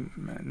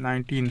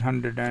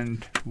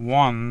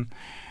 1901.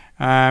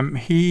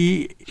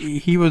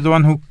 He was the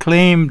one who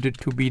claimed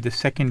to be the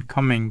second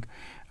coming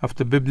of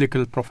the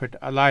biblical prophet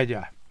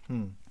Elijah.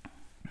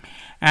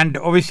 And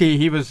obviously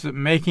he was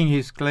making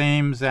his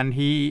claims, and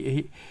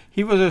he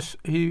was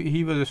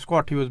a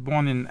Scot. He was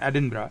born in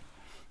Edinburgh,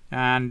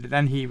 and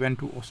then he went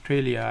to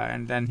Australia,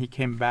 and then he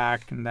came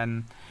back, and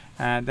then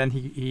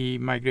he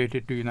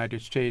migrated to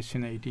United States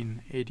in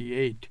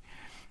 1888.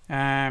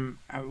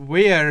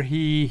 Where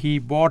he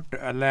bought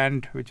a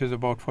land which is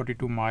about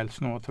 42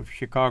 miles north of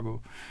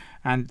Chicago,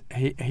 and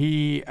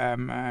he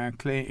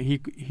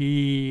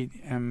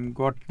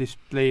got this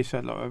place,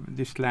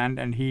 this land,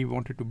 and he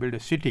wanted to build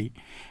a city,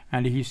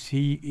 and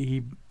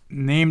he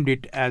named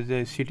it as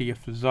a city of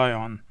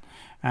Zion,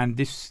 and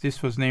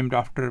this was named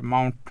after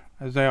Mount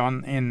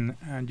Zion in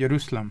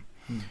Jerusalem.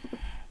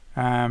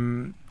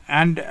 And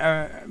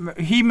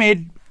he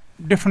made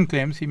different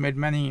claims. He made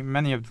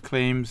many of the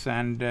claims,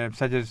 and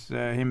such as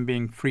him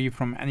being free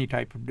from any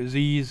type of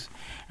disease,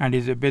 and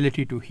his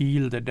ability to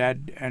heal the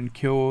dead and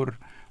cure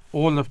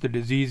all of the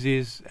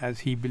diseases as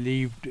he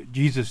believed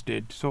Jesus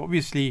did. So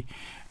obviously,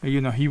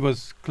 he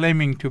was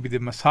claiming to be the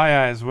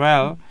Messiah as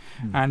well,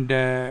 and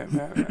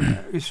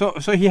so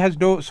he has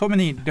so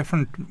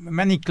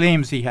many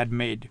claims he had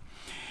made.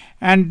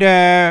 And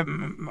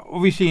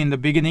obviously in the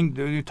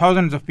beginning,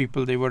 thousands of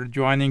people, they were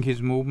joining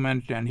his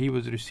movement, and he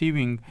was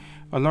receiving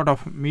a lot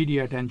of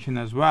media attention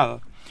as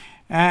well.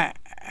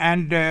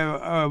 And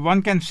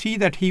one can see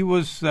that he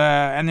was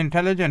an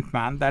intelligent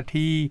man, that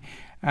he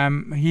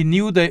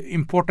knew the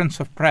importance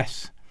of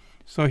press.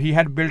 So he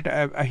had built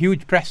a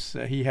huge press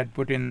he had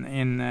put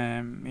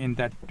in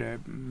that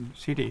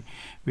city,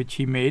 which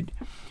he made.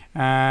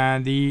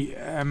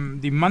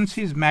 The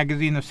Munsey's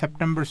magazine of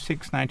September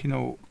 6,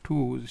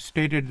 1902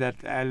 stated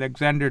that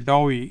Alexander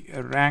Dowie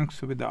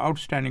ranks with the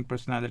outstanding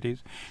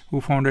personalities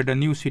who founded a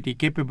new city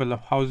capable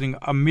of housing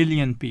 1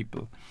 million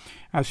people,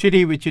 a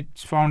city which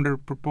its founder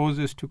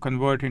proposes to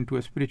convert into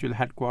a spiritual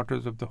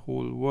headquarters of the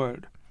whole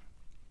world.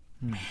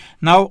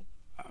 Now,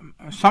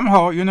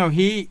 somehow,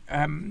 he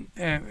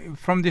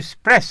from this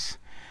press,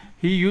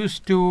 he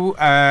used to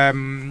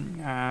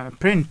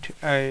print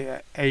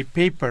a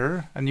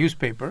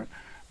newspaper,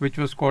 which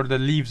was called the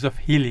Leaves of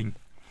Healing.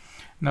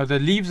 Now, the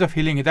Leaves of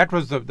Healing, that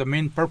was the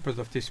main purpose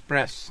of this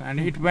press, and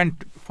it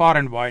went far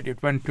and wide.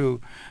 It went to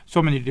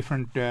so many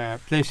different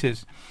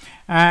places,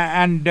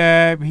 and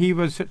he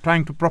was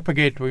trying to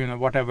propagate,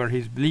 whatever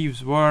his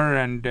beliefs were,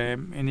 and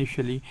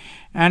initially,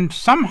 and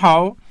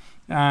somehow,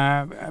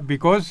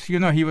 because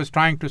he was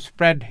trying to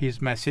spread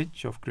his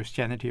message of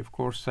Christianity, of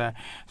course,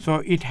 so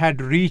it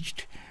had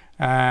reached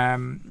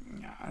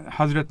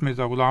Hazrat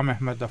Mirza Ghulam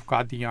Ahmad of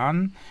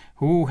Qadian,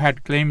 who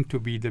had claimed to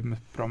be the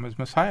promised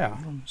Messiah,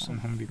 on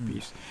whom be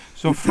peace.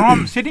 So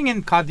from sitting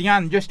in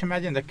Qadian, just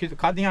imagine that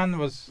Qadian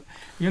was,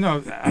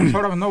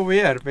 sort of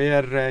nowhere,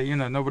 where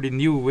nobody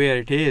knew where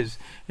it is.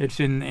 It's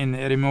in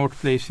a remote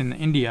place in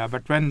India.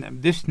 But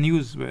when this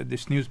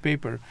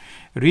newspaper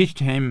reached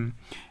him,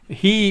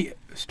 he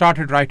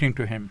started writing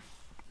to him,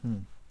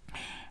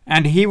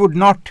 and he would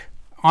not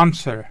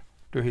answer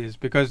to his,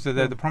 because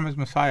the promised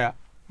Messiah,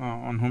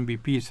 on whom be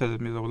peace, Hazrat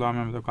Mirza Ghulam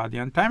Ahmad of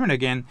Qadian, time and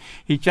again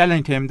he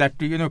challenged him that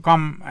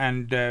come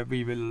and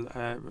we will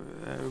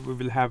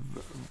have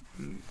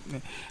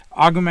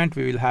argument,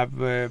 we will have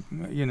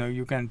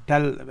you can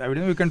tell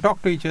evidence, we can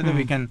talk to each other,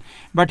 we can,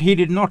 but he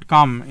did not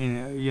come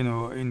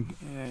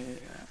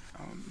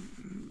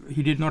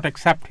he did not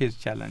accept his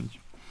challenge.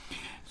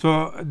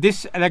 So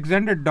this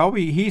Alexander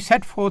Dowie, he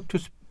set forth to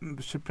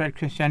spread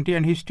Christianity,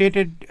 and he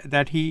stated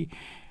that he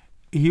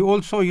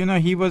also,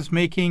 he was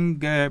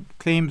making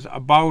claims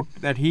about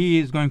that he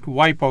is going to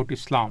wipe out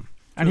Islam.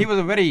 And he was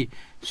a very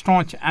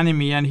staunch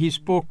enemy, and he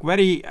spoke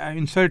very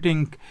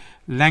insulting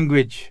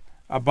language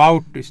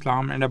about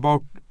Islam and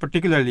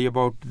particularly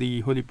about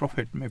the Holy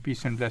Prophet, may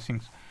peace and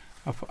blessings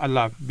of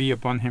Allah be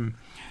upon him.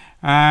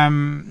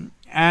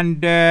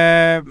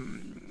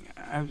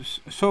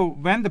 So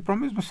when the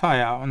promised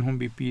Messiah, on whom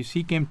be peace,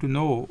 he came to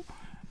know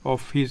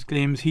of his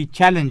claims, he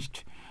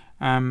challenged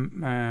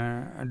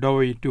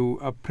Dowie to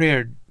a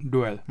prayer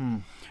duel.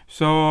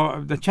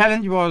 So the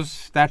challenge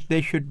was that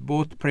they should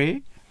both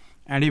pray,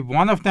 and if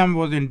one of them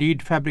was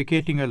indeed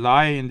fabricating a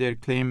lie in their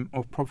claim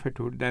of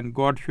prophethood, then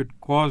God should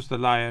cause the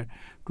liar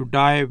to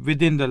die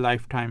within the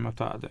lifetime of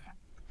the other.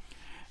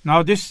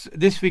 Now this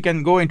we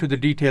can go into the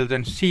details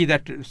and see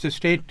that to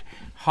state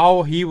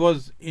how he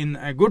was in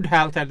a good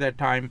health at that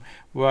time,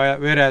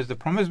 whereas the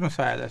promised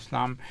Messiah,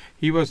 Islam,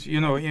 he was,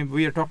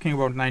 we are talking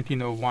about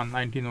 1901,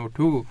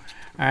 1902,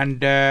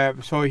 and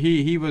so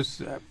he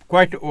was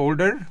quite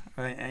older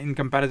in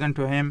comparison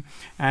to him,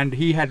 and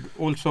he had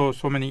also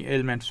so many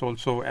ailments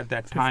also at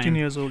that time. 15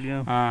 years old,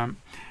 yeah.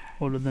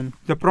 Older than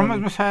the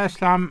promised Messiah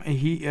Islam,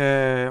 he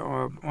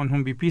on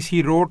whom be peace,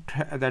 he wrote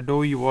that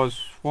Dowie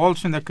was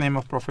false in the claim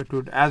of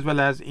prophethood as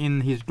well as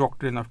in his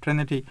doctrine of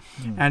Trinity,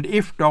 and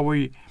if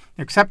Dowie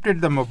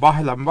accepted the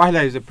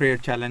Mubahila is a prayer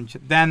challenge,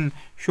 then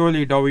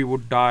surely Dowie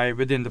would die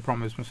within the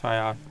promised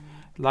Messiah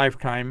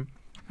lifetime,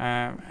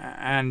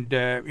 and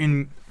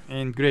in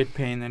great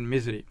pain and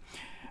misery.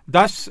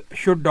 Thus,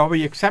 should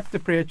Dowie accept the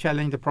prayer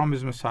challenge, the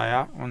promised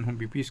Messiah, on whom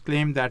be peace,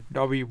 claimed that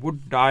Dowie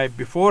would die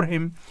before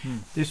him.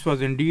 This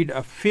was indeed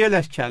a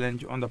fearless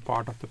challenge on the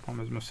part of the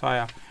promised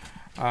Messiah,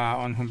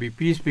 on whom be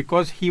peace,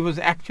 because he was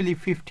actually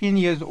 15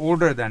 years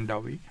older than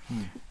Dowie.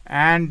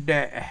 And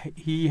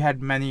he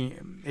had many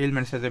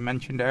ailments, as I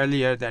mentioned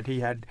earlier, that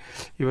he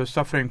was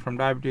suffering from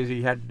diabetes,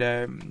 he had,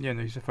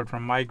 he suffered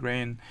from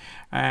migraine,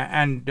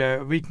 and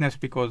weakness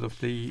because of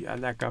the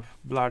lack of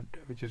blood,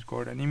 which is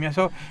called anemia.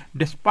 So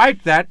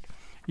despite that,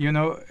 he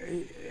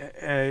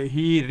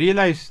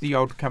realized the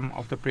outcome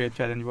of the prayer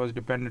challenge was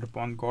dependent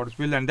upon God's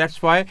will, and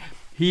that's why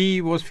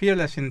he was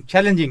fearless in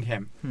challenging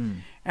him.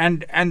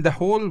 And the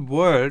whole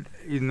world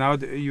is now,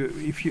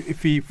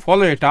 if we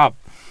follow it up,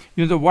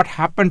 what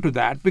happened to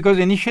that, because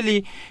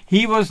initially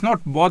he was not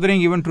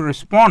bothering even to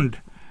respond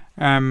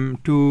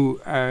to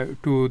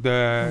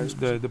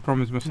the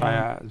promised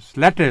Messiah's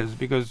letters,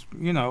 because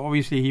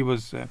obviously he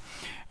was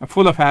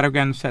full of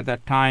arrogance at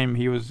that time.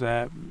 He was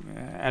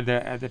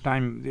at the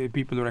time the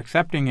people were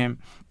accepting him.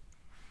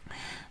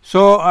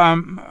 So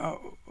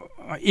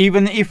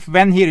even if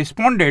when he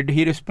responded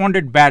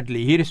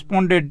badly. He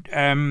responded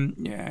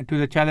to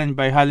the challenge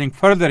by hurling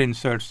further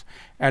insults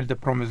at the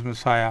promised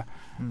Messiah,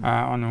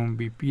 on whom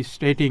be peace,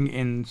 stating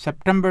in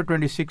September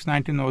 26,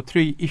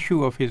 1903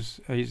 issue of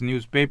his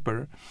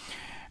newspaper.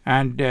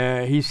 And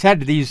he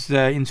said these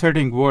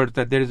inserting words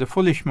that there is a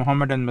foolish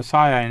Mohammedan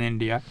Messiah in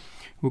India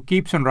who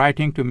keeps on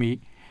writing to me.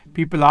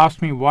 People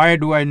ask me, why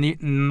do I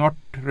not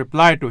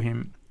reply to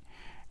him?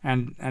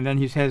 And then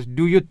he says,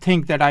 do you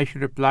think that I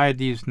should reply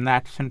these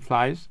gnats and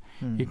flies?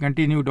 He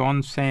continued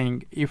on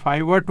saying, if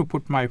I were to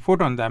put my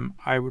foot on them,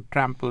 I would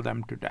trample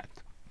them to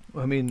death.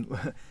 I mean,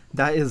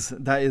 that is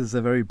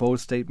a very bold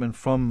statement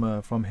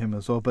from him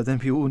as well. But then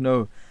people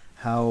know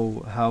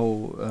how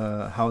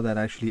that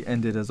actually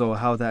ended as well,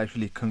 how that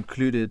actually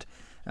concluded,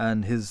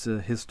 and his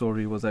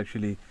story was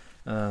actually,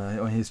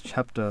 or his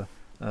chapter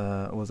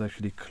was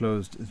actually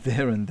closed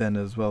there and then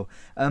as well.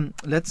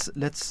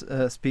 Let's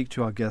speak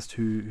to our guest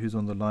who's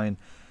on the line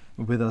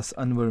with us,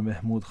 Anwar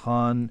Mahmood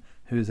Khan,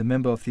 who is a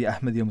member of the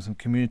Ahmadiyya Muslim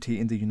community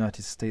in the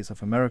United States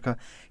of America.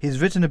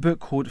 He's written a book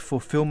called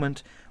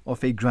Fulfillment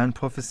of a Grand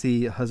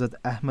Prophecy, Hazrat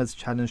Ahmad's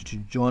Challenge to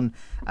John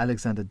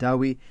Alexander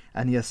Dowie,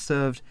 and he has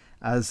served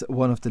as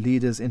one of the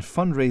leaders in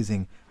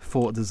fundraising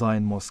for the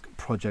Zion Mosque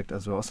project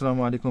as well.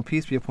 Assalamu alaikum,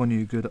 peace be upon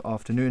you, good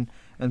afternoon,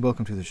 and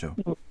welcome to the show.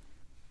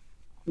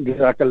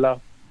 Jazakallah.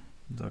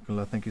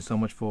 Jazakallah, thank you so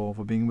much for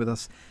being with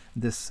us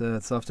this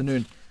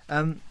afternoon.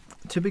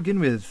 To begin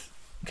with,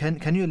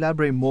 can you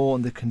elaborate more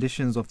on the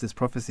conditions of this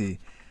prophecy?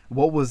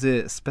 What was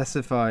it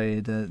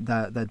specified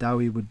that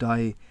Dowie would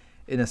die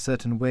in a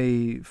certain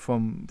way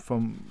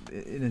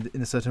in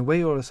a certain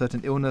way, or a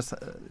certain illness?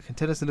 Can you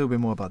tell us a little bit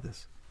more about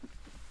this?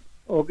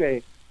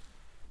 Okay,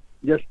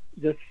 just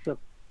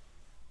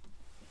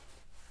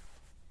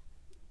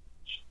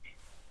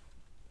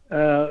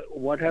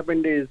what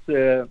happened is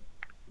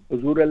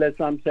Huzur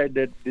Al-Islam said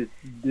that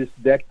this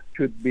death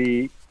should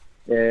be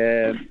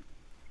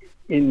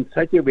in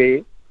such a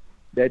way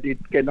that it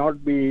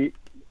cannot be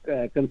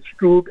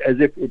construed as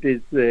if it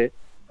is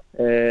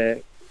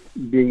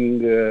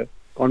being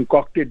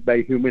concocted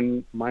by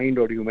human mind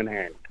or human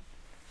hand.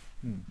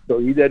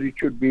 So either it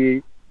should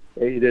be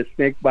either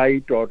snake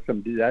bite or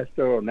some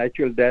disaster or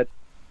natural death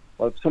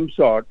of some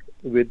sort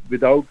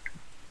without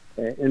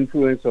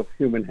influence of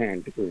human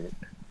hand in it.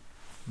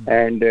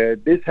 And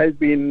this has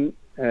been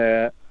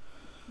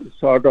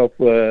sort of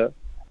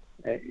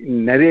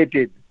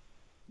narrated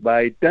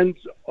by tons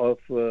of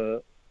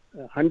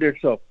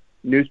hundreds of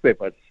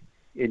newspapers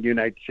in the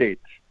United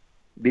States.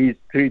 These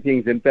three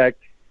things, in fact,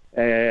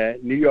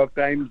 New York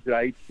Times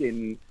writes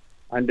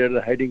under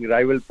the heading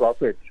Rival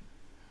Prophets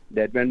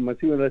that when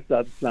Masih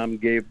al-Islam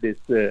gave this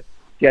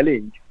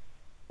challenge,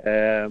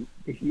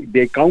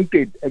 they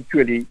counted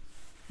actually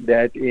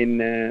that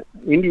in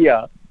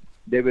India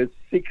there were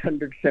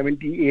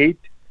 678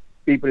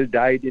 people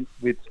died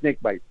with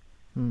snake bite,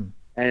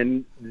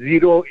 and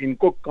 0 in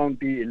Cook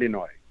County,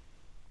 Illinois.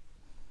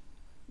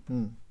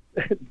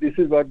 This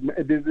is what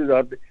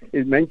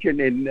is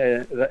mentioned in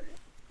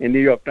New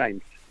York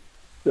Times.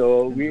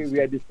 So we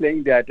are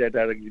displaying that at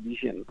our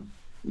exhibition,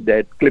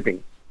 that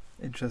clipping.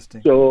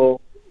 Interesting. So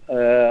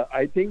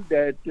I think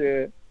that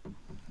the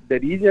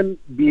reason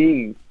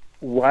being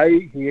why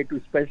he had to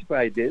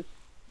specify this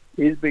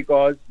is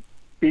because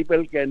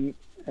people can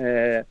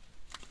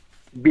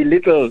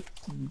belittle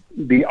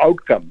the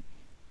outcome,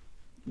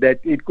 that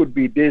it could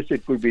be this,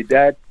 it could be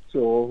that.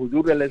 So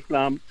Huzur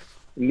al-Islam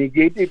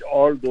negated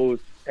all those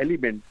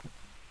elements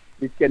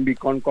which can be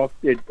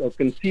concocted or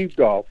conceived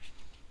of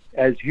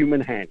as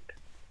human hand.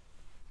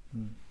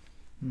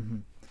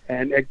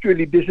 And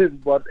actually this is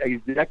what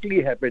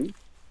exactly happened,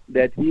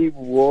 that he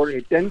wore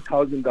a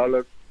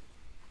 $10,000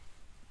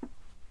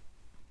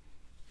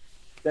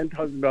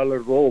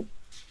 robe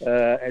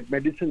at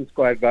Madison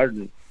Square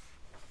Garden,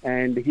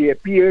 and he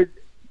appeared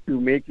to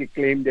make a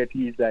claim that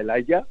he is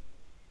Elijah.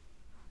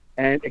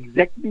 And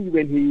exactly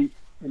when he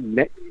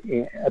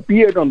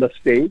appeared on the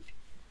stage,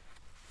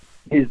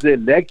 his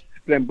legs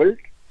trembled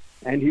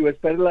and he was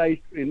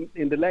paralyzed in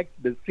the legs.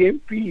 The same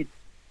feet,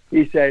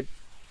 he said,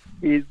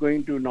 he is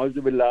going to,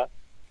 Nauzubillah,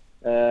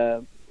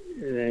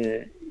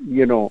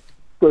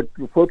 put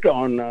foot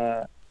on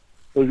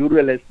Huzur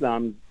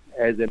al-Islam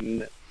as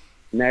in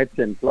gnats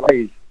and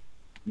flies.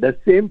 The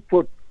same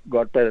foot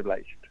got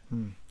paralyzed.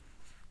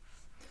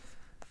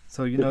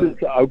 So this is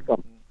the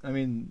outcome. I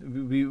mean,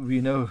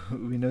 we know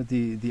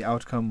the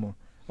outcome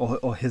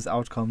or his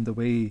outcome, the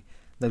way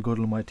that God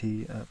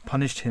Almighty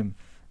punished him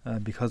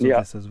because of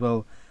this as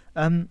well.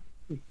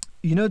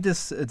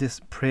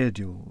 This prayer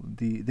duel,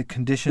 the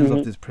conditions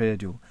of this prayer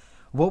duel.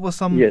 What were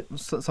some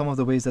of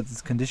the ways that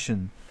this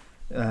condition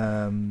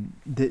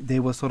they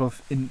were sort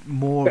of in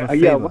more of a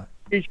favor?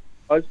 One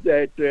was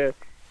that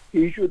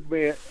he should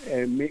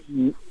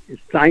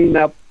sign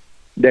up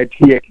that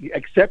he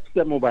accepts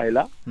the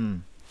Mubaila,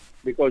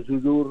 because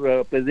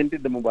Huzur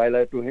presented the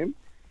Mubaila to him.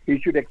 He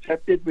should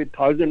accept it with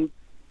 1,000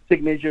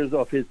 signatures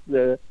of his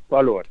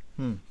followers.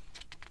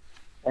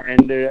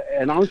 and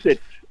announce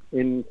it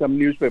in some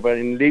newspaper,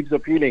 in Leaves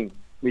of Healing,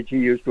 which he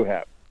used to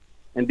have.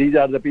 And these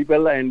are the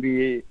people, and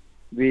we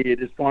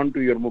respond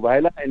to your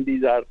mubahala, and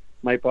these are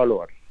my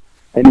followers.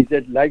 And he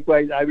said,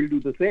 likewise, I will do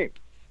the same.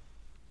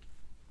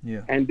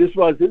 Yeah. And this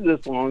was his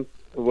response,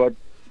 what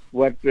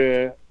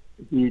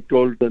he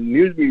told the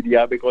news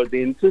media, because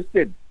they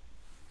insisted.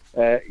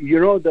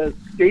 The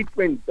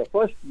statement, the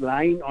first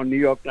line on New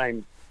York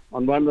Times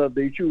on one of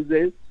the issues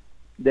is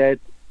that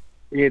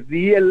a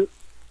real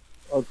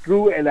or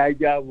true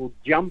Elijah would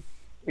jump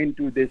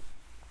into this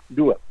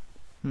duel,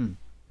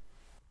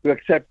 to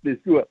accept this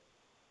duel.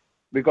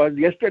 Because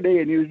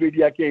yesterday a news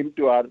media came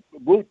to our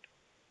booth,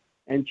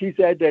 and she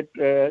said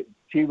that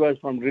she was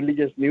from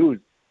Religious News,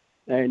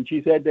 and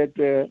she said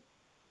that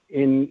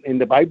in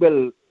the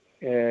Bible,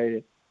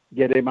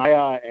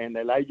 Jeremiah and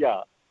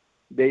Elijah,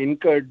 they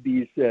incurred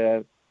these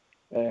prayer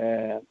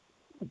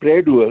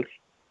duels,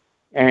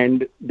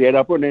 and their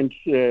opponents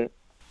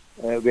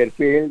were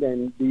failed,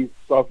 and these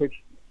prophets,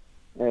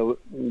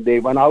 they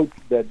won out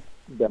the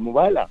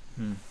mubahala.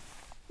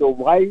 So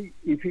why,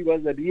 if he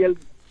was a real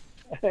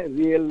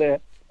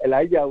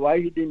Elijah, why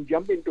he didn't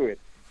jump into it?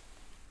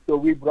 So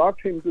we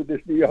brought him to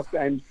this New York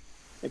Times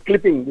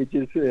clipping, which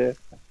is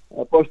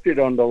posted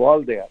on the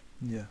wall there.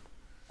 Yeah.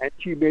 And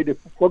she made a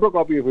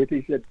photocopy of it.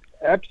 He said,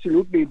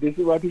 absolutely, this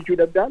is what he should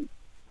have done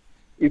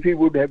if he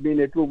would have been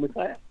a true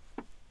Messiah.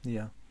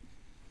 Yeah.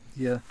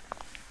 Yeah.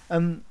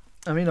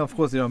 I mean, of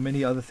course, there are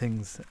many other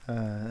things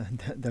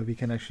that we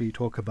can actually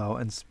talk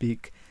about and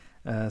speak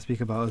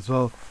about as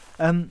well.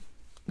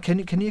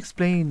 Can you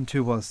explain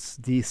to us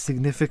the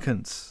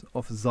significance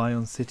of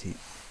Zion City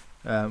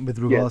with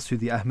regards to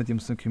the Ahmadi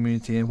Muslim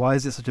community, and why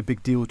is it such a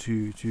big deal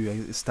to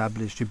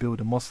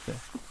build a mosque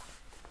there?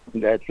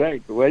 That's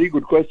right. Very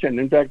good question.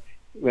 In fact,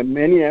 when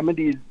many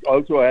Ahmadis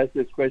also ask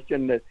this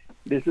question, that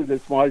this is a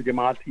small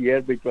Jamaat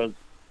here which was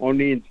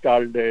only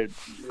installed a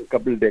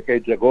couple of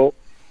decades ago,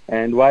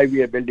 and why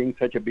we are building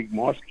such a big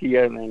mosque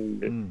here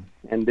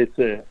and this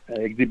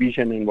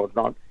exhibition and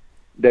whatnot.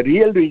 The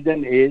real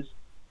reason is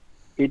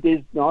it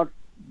is not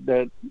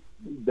the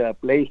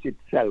place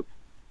itself.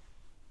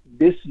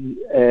 This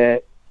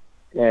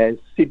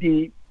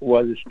city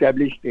was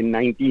established in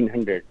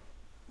 1900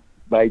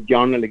 by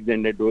John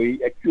Alexander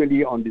Dowie,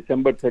 actually on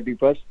December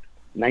 31st,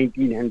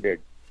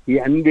 1900. He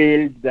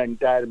unveiled the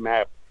entire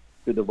map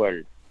to the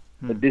world.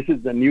 But this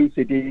is the new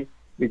city,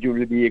 which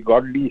will be a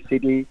godly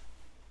city,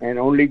 and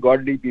only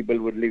godly people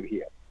will live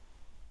here.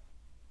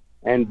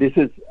 And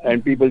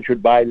people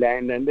should buy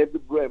land, and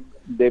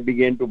they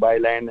began to buy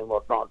land and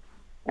whatnot.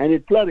 And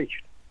it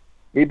flourished.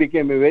 He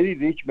became a very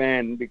rich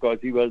man because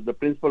he was the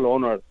principal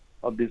owner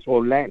of this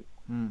whole land.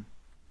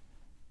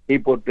 He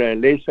put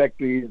lace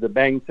factories, the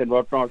banks and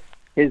whatnot.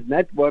 His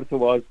net worth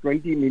was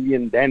 20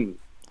 million then,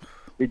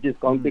 which is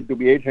counted to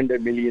be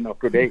 800 million of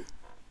today.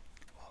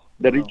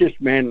 The richest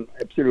man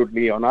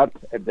absolutely on earth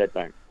at that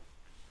time.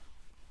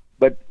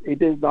 But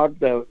it is not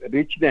the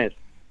richness,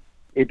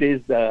 it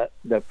is the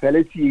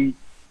fallacy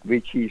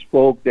which he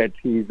spoke that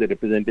he is the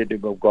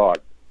representative of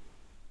God.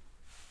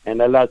 And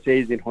Allah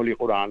says in Holy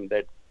Quran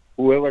that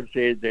whoever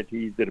says that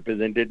he is the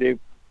representative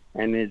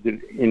and is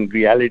in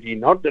reality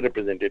not the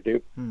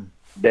representative,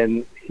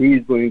 then he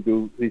is going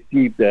to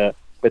receive the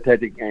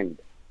pathetic end.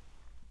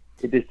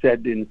 It is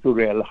said in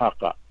Surah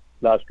Al-Haqqa,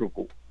 last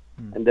ruku.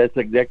 And that's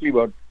exactly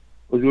what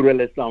Huzur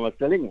al-Islam was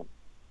telling him.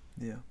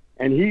 Yeah.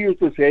 And he used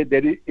to say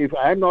that if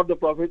I am not the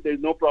prophet, there is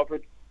no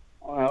prophet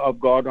of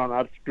God on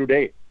earth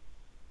today.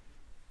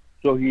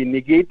 So he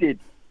negated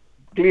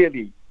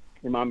clearly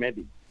Imam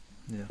Mahdi,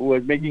 who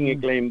was making a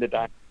claim that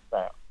I am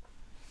Messiah.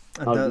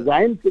 Now, the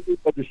Zion city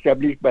was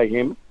established by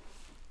him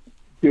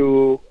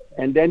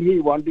and then he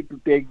wanted to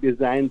take the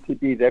Zion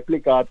city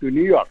replica to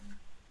New York.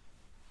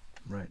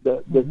 Right.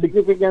 The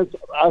significance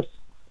of us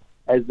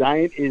as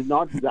Zion is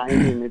not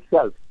Zion in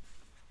itself.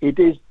 It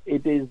is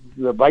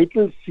the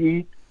vital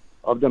seed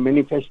of the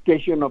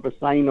manifestation of a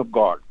sign of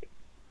God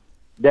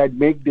that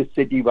make this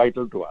city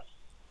vital to us.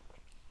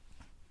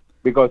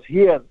 Because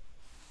here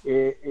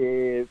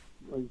a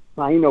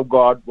sign of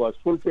God was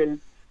fulfilled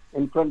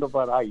in front of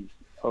our eyes.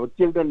 Our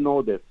children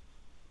know this.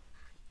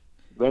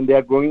 When they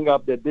are growing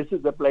up, that this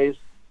is the place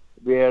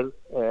where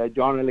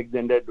John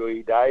Alexander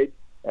Dowie died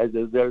as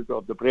a result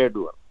of the prayer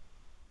duel.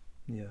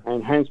 Yeah.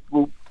 And hence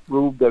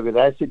proved the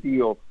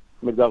veracity of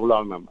Mirza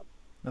Ghulam Ahmad.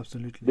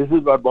 Absolutely. This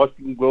is what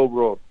Boston Globe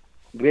wrote.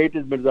 Great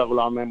is Mirza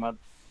Ghulam Ahmad,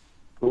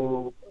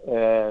 who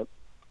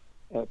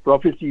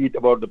prophesied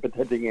about the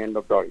pathetic end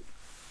of Dowie.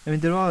 I mean,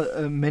 there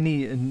are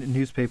many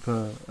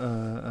newspaper,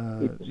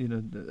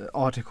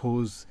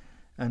 articles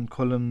and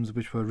columns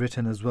which were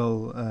written as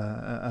well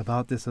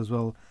about this as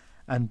well,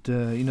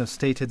 and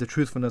stated the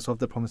truthfulness of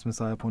the promised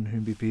Messiah upon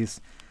whom be peace,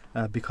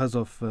 because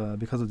of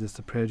this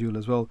prayer duel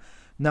as well.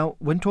 Now,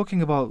 when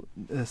talking about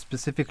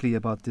specifically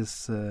about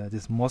this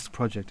mosque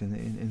project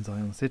in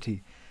Zion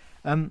City,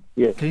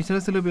 yes. Can you tell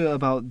us a little bit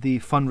about the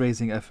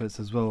fundraising efforts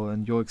as well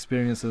and your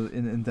experience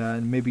in that,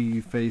 and maybe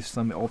you faced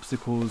some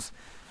obstacles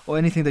or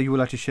anything that you would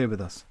like to share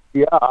with us?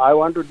 Yeah, I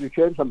wanted to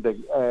share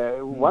something.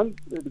 A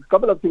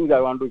couple of things I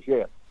want to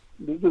share.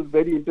 This is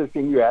very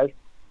interesting you asked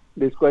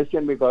this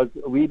question, because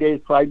we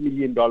raised $5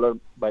 million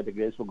by the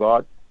grace of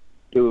God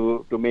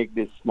to make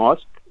this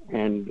mosque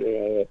and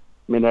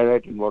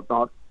minaret and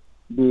whatnot.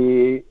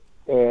 During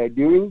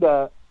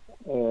the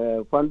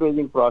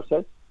fundraising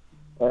process,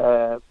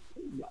 our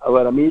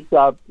Amir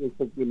Saab,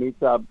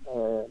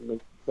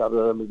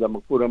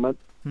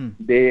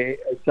 they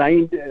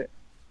assigned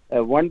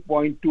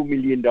 $1.2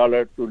 million to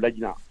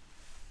Lajna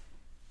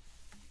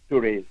to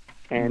raise,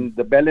 and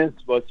the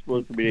balance was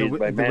supposed to be raised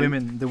by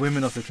men. The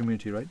women of the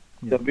community, right?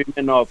 Yeah. The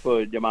women of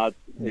Jamaat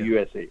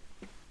USA.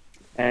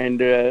 And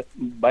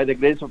by the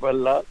grace of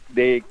Allah,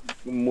 they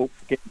came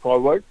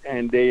forward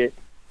and they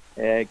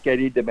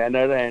carried the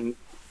banner and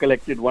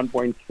collected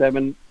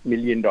 $1.7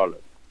 million. Oh,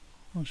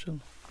 sure.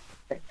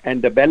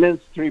 And the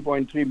balance,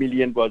 $3.3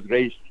 million, was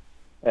raised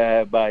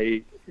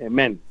by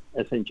men,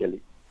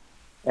 essentially.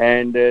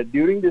 And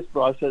during this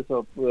process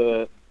of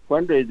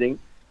fundraising,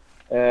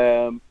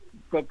 a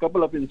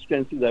couple of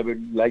instances I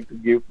would like to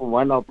give.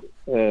 One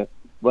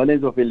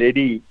is of a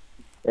lady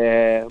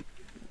in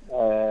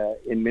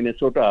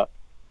Minnesota,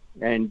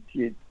 and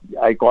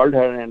I called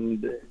her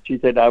and she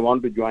said, I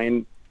want to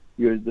join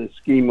the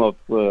scheme of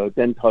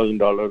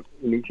 $10,000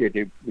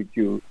 initiative which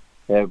you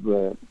have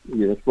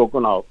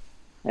spoken of,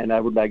 and I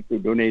would like to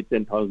donate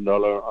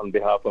 $10,000 on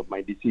behalf of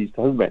my deceased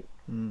husband.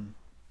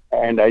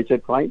 And I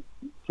said, fine.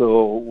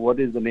 So what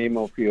is the name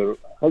of your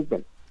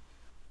husband?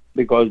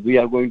 Because we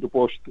are going to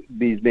post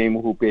these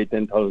names who pay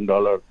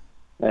 $10,000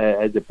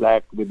 as a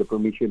plaque with the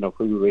permission of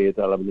Huzur Rayyat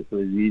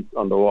al-Aziz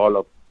on the wall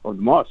of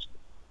the mosque.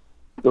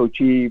 So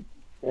she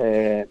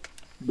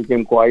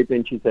became quiet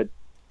and she said,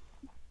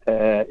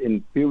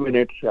 in few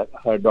minutes,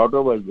 her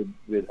daughter was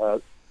with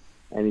her,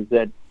 and he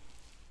said,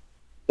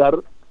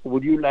 sir,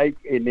 would you like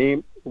a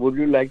name? Would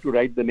you like to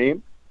write the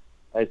name?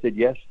 I said,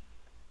 yes.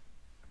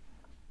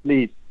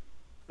 Please.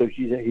 So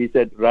he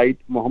said, write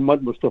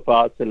Muhammad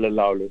Mustafa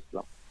sallallahu alaihi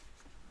wasallam.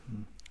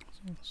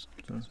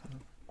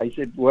 I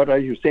said, what are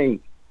you saying?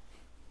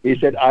 He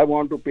said, I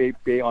want to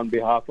pay on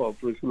behalf of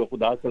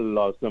Rasulullah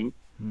sallallahu alaihi wasallam,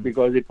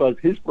 because it was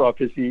his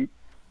prophecy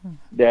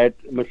that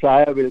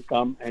Messiah will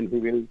come and he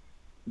will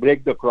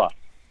break the cross.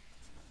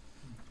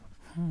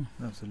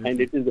 Absolutely. And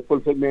it is the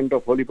fulfillment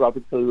of Holy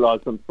Prophet sallallahu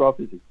alaihi wasallam's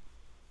prophecy.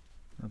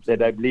 Absolutely.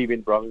 That I believe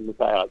in Prophet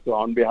Messiah. So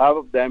on behalf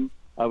of them,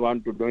 I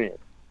want to donate.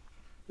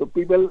 So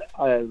people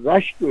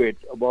rushed to it.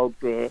 About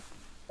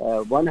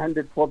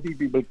 140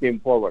 people came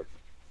forward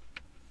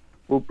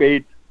who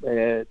paid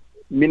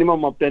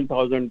minimum of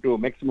 $10,000 to a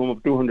maximum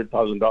of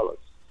 $200,000.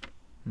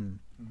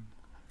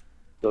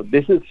 So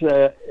this is,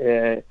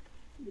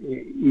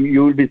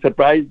 you will be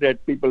surprised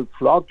that people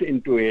flocked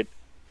into it,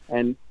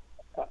 and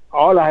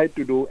all I had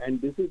to do,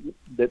 and this is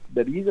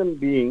the reason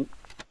being,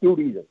 two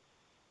reasons.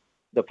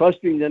 The first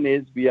reason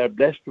is we are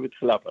blessed with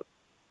Khilafat.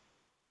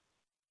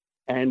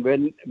 And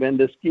when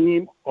the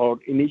scheme or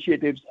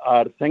initiatives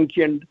are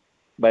sanctioned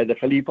by the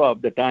Khalifa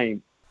of the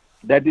time,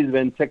 that is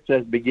when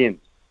success begins.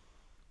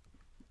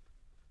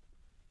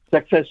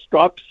 Success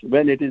stops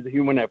when it is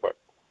human effort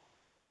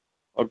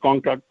or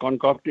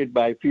concocted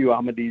by a few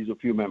Ahmadis or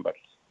few members.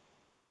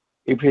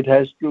 If it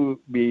has to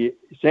be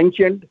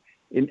sanctioned,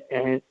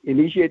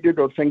 initiated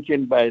or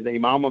sanctioned by the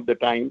Imam of the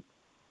time,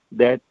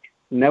 that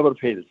never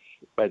fails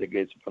by the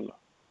grace of Allah.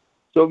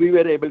 So we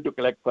were able to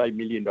collect $5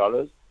 million.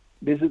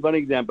 This is one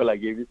example I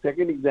gave you.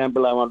 Second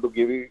example I want to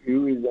give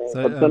you is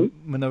a person.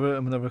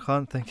 Munawwar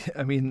Khan, thank you.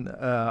 I mean,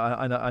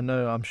 I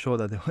know, I'm sure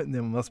that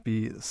there must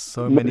be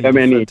so many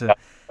different...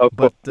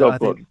 but I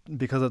think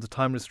because of the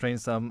time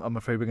restraints, I'm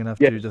afraid we're going to have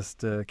to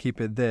just keep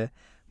it there.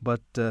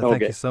 But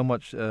thank you so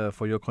much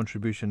for your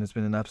contribution. It's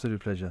been an absolute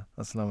pleasure.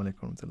 Assalamu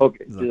alaikum.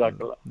 Okay.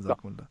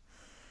 Jazakallah.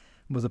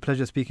 It was a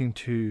pleasure speaking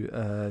to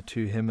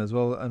him as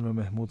well, Anwar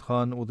Mahmood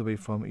Khan, all the way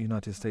from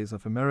United States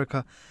of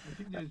America. I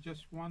think there's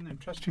just one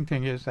interesting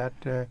thing is that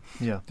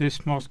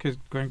this mosque is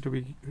going to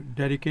be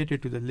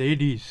dedicated to the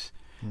ladies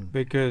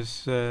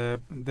because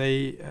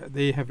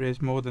they have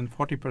raised more than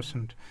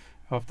 40%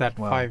 of that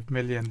 5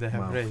 million they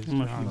have raised.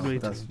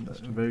 That's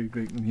a very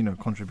great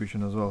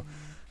contribution as well.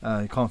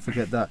 You can't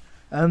forget that.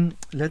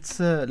 Let's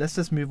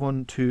just move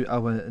on to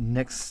our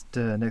next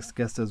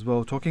guest as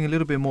well, talking a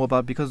little bit more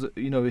about, because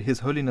His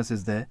Holiness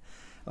is there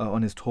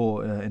on his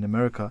tour in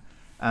America,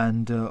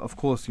 and of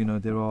course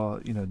there are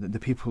the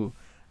people,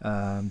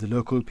 the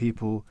local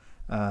people,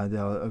 they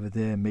are over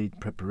there, made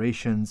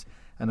preparations,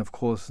 and of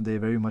course they're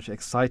very much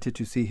excited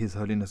to see His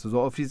Holiness as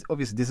well.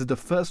 Obviously this is the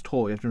first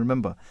tour. You have to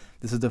remember,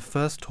 this is the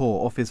first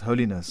tour of His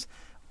Holiness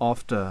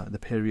after the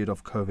period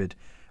of COVID,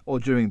 or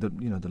during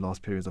the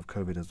last periods of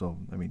COVID as well.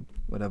 I mean,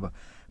 whatever.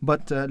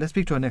 But let's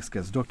speak to our next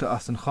guest, Dr.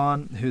 Ahsan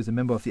Khan, who is a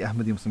member of the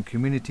Ahmadi Muslim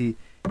community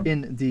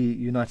in the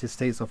United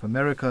States of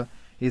America.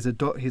 He's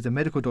a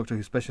medical doctor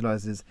who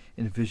specializes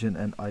in vision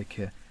and eye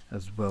care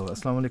as well.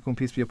 Assalamu alaikum,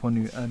 peace be upon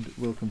you, and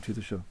welcome to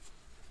the show.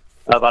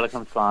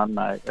 Walaikum salam.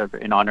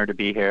 An honor to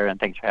be here, and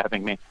thanks for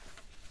having me.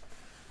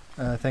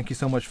 Thank you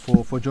so much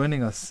for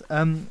joining us.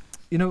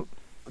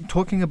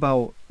 talking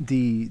about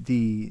the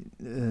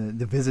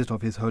visit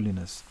of His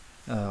Holiness,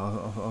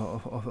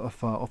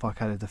 of our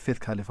Caliph, the fifth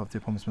Caliph of the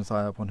Promised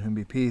Messiah, upon whom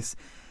be peace,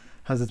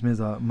 Hazrat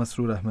Mirza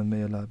Masroor Ahmad,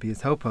 may Allah be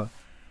his helper.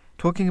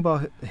 Talking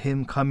about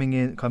him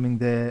coming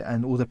there,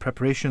 and all the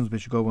preparations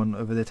which go on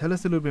over there. Tell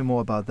us a little bit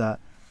more about that.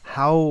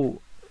 How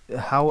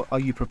are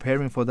you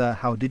preparing for that?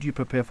 How did you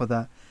prepare for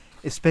that,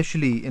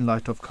 especially in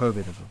light of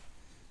COVID as well?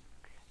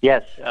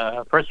 Yes.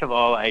 First of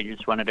all, I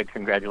just wanted to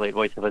congratulate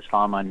Voice of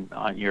Islam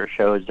on your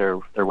shows.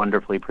 They're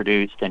wonderfully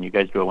produced, and you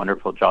guys do a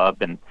wonderful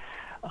job. And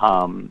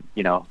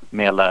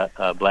may Allah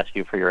bless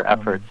you for your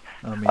efforts.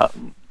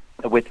 Amen.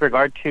 With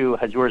regard to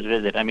Hazur's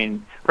visit, I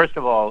mean, first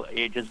of all,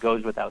 it just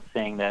goes without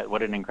saying that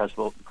what an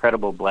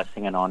incredible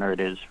blessing and honor it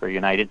is for the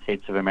United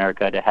States of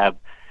America to have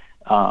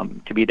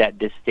to be that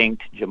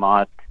distinct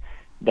Jamaat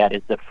that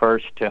is the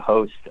first to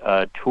host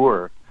a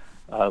tour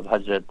of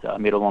Hazrat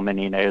Amir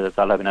al-Mu'mineen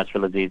Ayatollah bin Nasr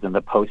al-Aziz in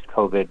the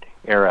post-COVID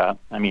era.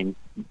 I mean,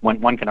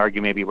 one can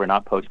argue maybe we're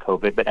not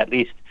post-COVID, but at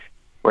least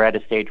we're at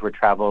a stage where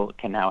travel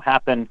can now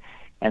happen.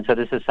 And so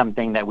this is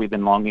something that we've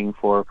been longing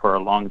for a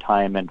long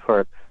time, and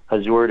for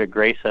Hazur to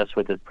grace us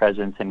with his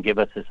presence and give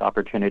us this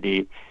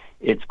opportunity,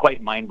 it's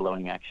quite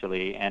mind-blowing,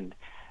 actually. And,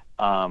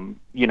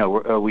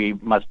 we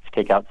must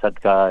take out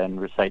Sadaqah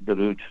and recite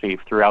Durood Sharif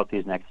throughout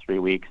these next 3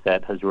 weeks,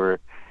 that Hazur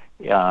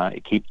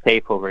keeps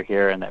safe over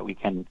here and that we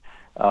can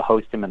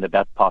host him in the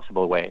best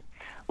possible way.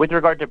 With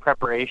regard to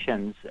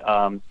preparations,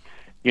 a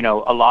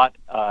lot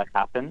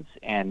happens,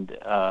 and,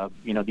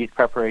 these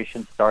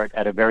preparations start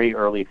at a very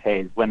early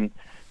phase. When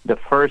the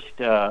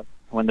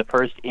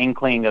first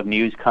inkling of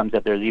news comes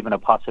that there's even a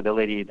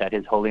possibility that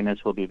His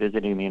Holiness will be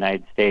visiting the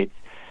United States,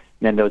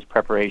 then those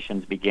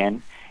preparations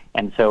begin.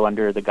 And so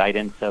under the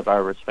guidance of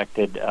our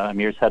respected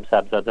Amir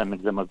Sahibzada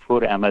Mirza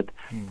Maghfur Ahmad,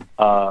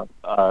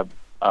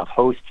 a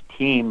host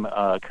team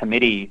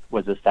committee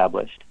was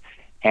established,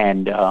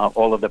 and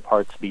all of the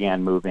parts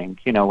began moving.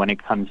 When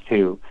it comes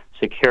to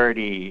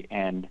security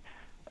and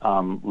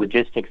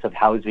logistics of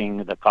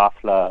housing, the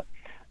qafla,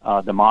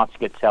 the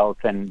mosque itself,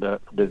 and the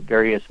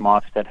various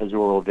mosques that Hazur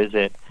will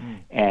visit,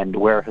 and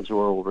where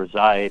Hazur will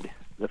reside,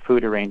 the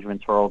food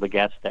arrangements for all the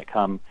guests that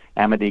come,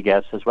 Ahmadi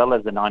guests, as well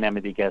as the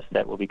non-Ahmadi guests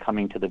that will be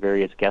coming to the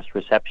various guest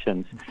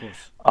receptions,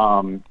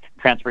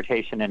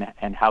 transportation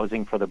and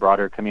housing for the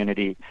broader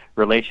community,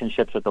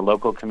 relationships with the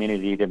local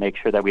community to make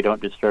sure that we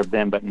don't disturb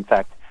them, but in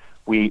fact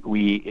we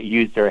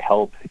use their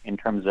help in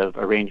terms of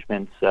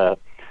arrangements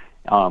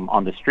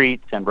on the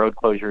streets and road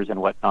closures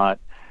and whatnot.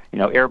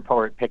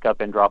 Airport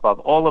pickup and drop off,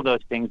 all of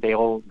those things, they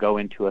all go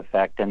into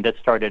effect. And this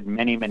started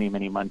many, many,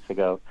 many months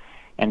ago.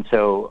 And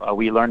so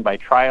we learn by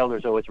trial.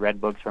 There's always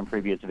red books from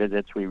previous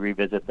visits. We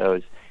revisit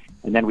those.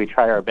 And then we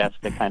try our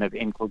best to kind of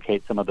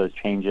inculcate some of those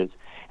changes.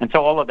 And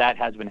so all of that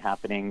has been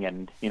happening.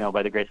 And,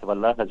 by the grace of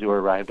Allah, Hazur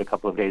arrived a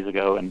couple of days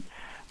ago. And,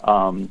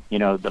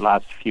 the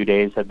last few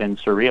days have been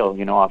surreal,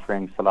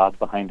 offering salat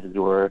behind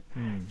Hazur,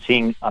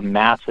 seeing a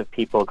mass of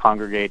people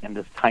congregate in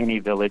this tiny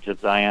village of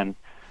Zion,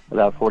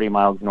 about 40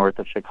 miles north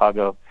of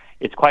Chicago.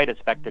 It's quite a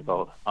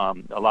spectacle.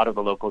 A lot of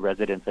the local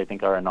residents, I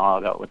think, are in awe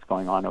about what's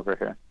going on over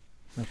here.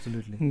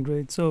 Absolutely.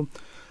 Great. So,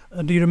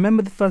 do you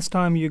remember the first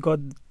time you got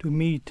to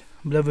meet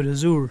beloved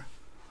Hazur?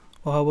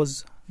 Or how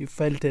you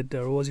felt it,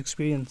 or what was your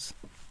experience?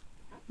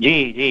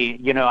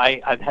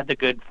 I've had the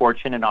good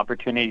fortune and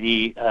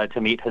opportunity to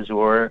meet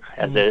Hazur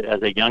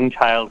as a young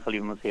child,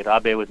 Khalil Masih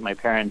Rabe, with my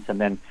parents, and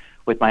then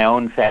with my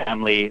own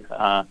family,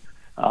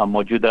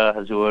 Mawjuda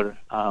Hazur,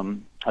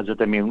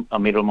 Hazrat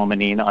Amir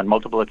al-Mu'mineen, on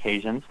multiple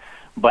occasions.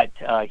 But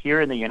here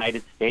in the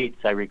United States,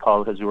 I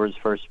recall Hazur's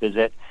first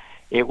visit.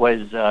 It was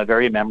a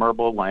very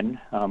memorable one.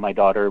 My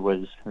daughter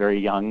was very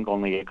young,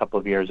 only a couple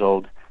of years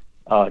old,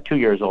 2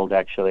 years old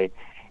actually,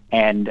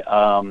 and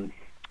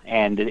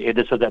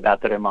this was at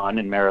Bat Rahman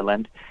in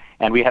Maryland,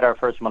 and we had our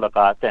first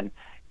mulaqat. And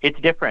it's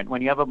different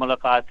when you have a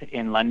mulaqat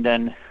in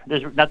London.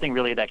 There's nothing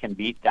really that can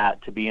beat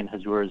that, to be in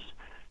Hazur's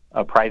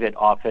private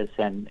office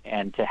and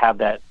to have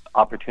that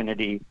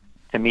opportunity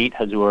to meet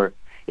Hazur.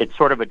 It's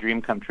sort of a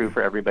dream come true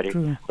for everybody.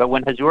 True. But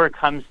when Hazur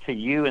comes to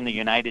you in the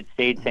United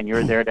States and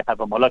you're there to have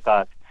a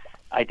mulaqat,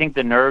 I think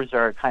the nerves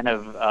are kind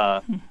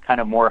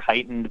of more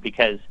heightened,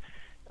 because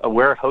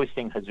we're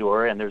hosting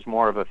Hazur, and there's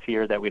more of a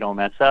fear that we don't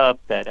mess up,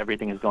 that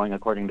everything is going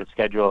according to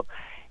schedule.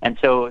 And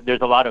so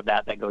there's a lot of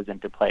that goes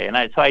into play. And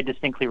so I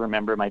distinctly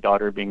remember my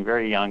daughter being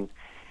very young,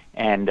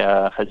 and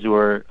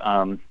Hazur,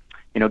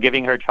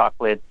 giving her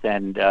chocolates,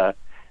 and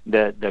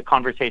the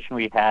conversation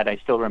we had, I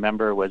still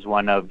remember, was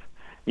one of,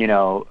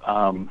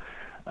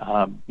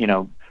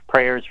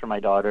 prayers for my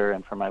daughter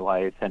and for my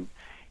wife, and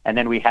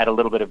then we had a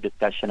little bit of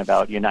discussion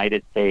about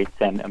United States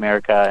and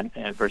America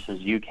versus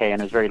UK,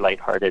 and it was very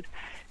lighthearted.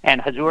 And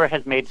Hazur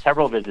has made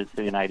several visits to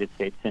the United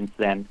States since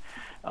then,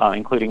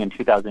 including in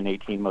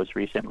 2018 most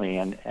recently,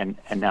 and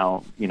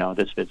now,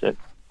 this visit.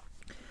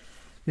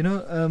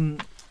 Dr.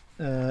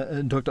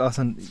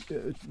 Ahsan,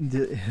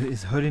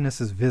 His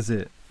Holiness's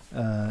visit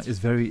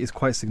is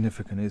quite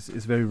significant.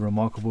 It's very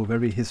remarkable,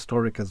 very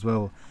historic as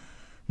well.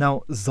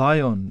 Now,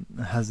 Zion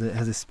has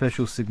a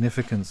special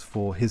significance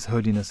for His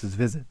Holiness's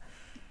visit.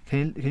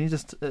 Can you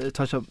just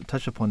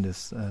touch upon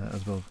this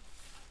as well?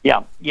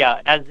 Yeah.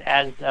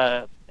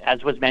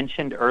 As was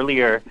mentioned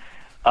earlier,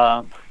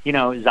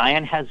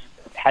 Zion has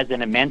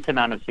an immense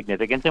amount of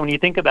significance, and when you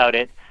think about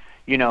it,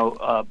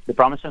 the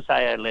promised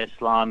Messiah,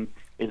 Islam,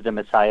 is the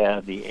Messiah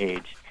of the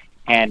age,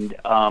 and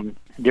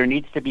there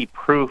needs to be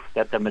proof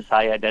that the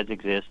Messiah does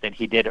exist, that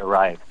he did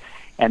arrive.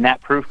 And that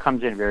proof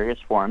comes in various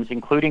forms,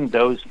 including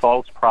those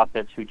false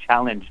prophets who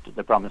challenged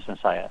the promised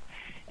Messiah.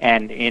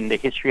 And in the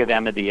history of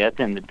Ahmadiyyat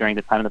and during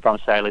the time of the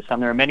promised Messiah,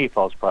 there are many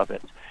false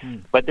prophets.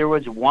 But there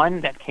was one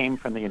that came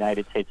from the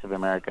United States of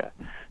America.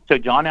 So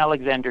John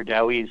Alexander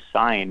Dowie's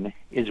sign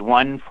is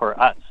one for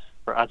us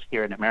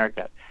here in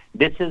America.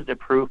 This is the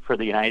proof for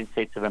the United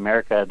States of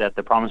America that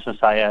the promised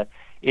Messiah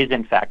is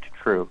in fact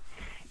true.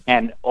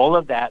 And all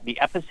of that, the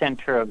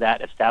epicenter of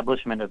that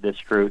establishment of this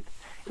truth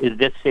is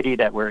this city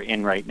that we're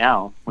in right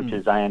now, which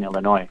is Zion,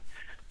 Illinois.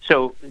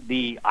 So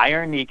the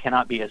irony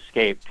cannot be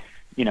escaped,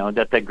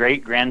 that the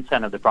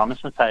great-grandson of the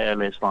promised Messiah,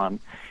 Islam,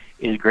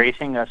 is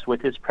gracing us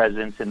with his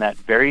presence in that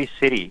very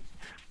city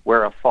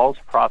where a false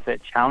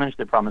prophet challenged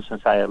the promised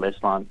Messiah,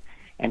 Islam,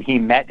 and he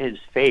met his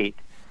fate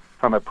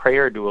from a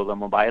prayer duel, a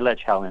Mubayla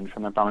challenge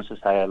from the promised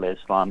Messiah,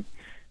 Islam,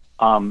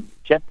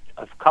 just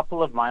a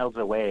couple of miles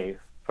away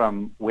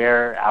from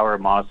where our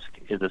mosque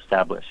is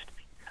established.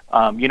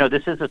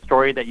 This is a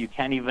story that you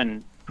can't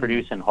even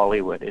produce in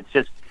Hollywood. It's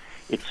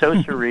so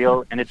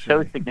surreal and it's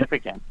so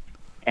significant.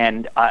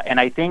 And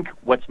I think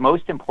what's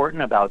most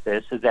important about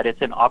this is that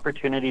it's an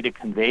opportunity to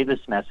convey this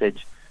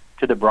message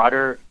to the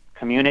broader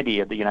community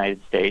of the United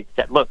States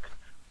that, look,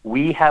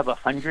 we have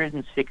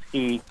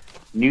 160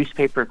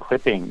 newspaper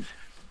clippings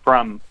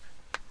from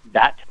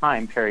that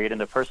time period in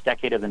the first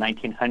decade of the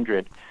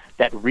 1900s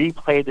that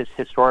replay this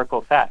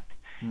historical fact.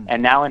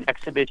 And now an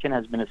exhibition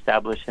has been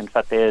established in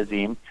Fateh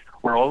Azim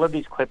where all of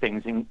these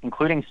clippings,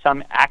 including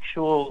some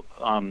actual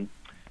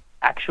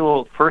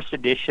first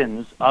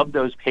editions of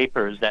those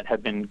papers that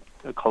have been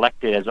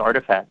collected as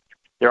artifacts,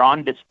 they're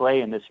on display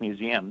in this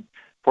museum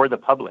for the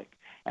public.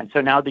 And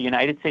so now the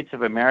United States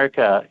of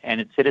America and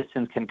its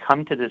citizens can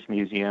come to this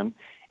museum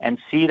and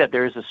see that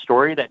there is a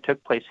story that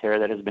took place here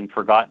that has been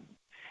forgotten.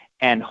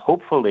 And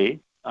hopefully,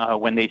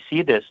 when they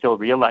see this, they'll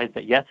realize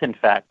that, yes, in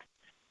fact,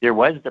 there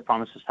was the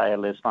promised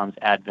Messiah, Islam's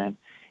advent,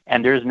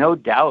 and there's no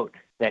doubt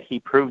that he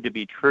proved to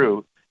be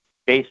true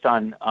based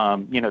on,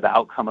 the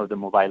outcome of the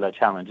Mubayla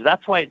challenge.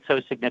 That's why it's so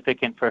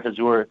significant for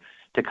Hazur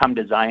to come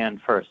to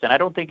Zion first. And I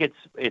don't think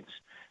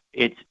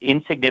it's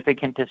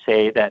insignificant to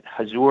say that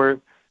Hazur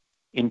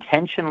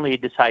intentionally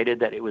decided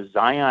that it was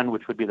Zion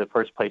which would be the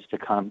first place to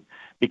come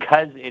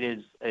because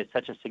it's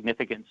such a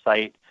significant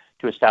site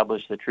to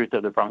establish the truth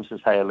of the promised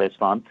Messiah,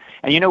 Islam.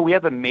 And we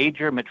have a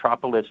major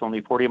metropolis only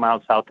 40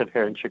 miles south of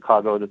here in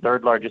Chicago, the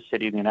third largest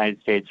city in the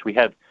United States. We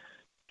have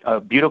a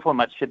beautiful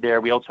masjid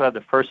there. We also have the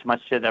first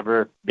masjid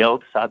ever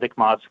built, Sadiq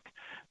Mosque,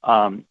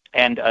 and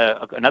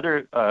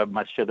another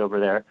masjid over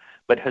there.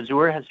 But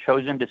Hazur has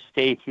chosen to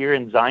stay here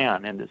in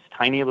Zion, in this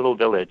tiny little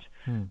village,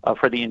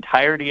 for the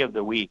entirety of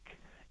the week.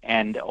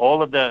 And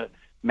all of the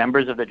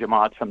members of the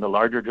Jamaats from the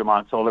larger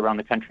Jamaats all around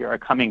the country are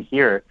coming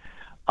here.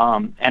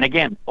 And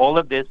again, all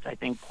of this, I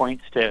think,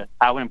 points to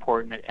how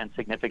important and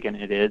significant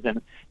it is. And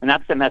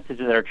that's the message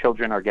that our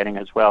children are getting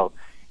as well.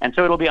 And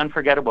so it'll be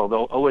unforgettable.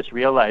 They'll always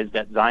realize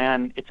that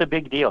Zion, it's a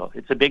big deal.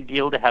 It's a big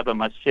deal to have a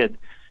masjid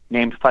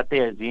named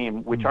Fateh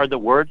Azim, which are the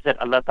words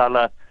that Allah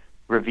Ta'ala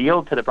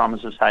revealed to the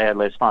promised Messiah,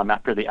 Islam,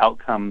 after the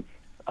outcome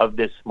of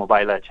this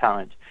Mubayla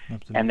challenge.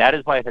 Absolutely. And that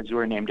is why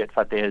Hazur named it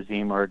Fateh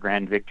Azim, or a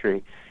grand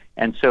victory.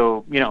 And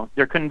so,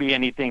 there couldn't be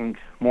anything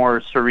more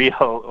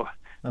surreal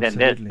than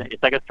this.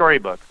 It's like a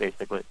storybook,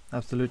 basically.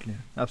 Absolutely.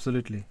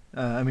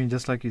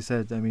 Just like you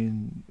said,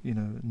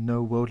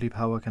 no worldly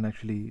power can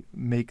actually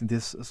make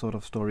this sort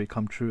of story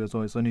come true as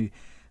well. It's only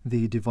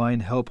the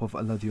divine help of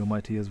Allah the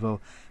Almighty as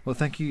well. Well,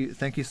 thank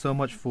you so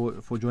much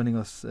for joining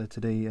us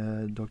today,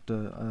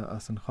 Dr.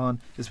 Ahsan Khan.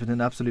 It's been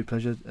an absolute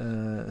pleasure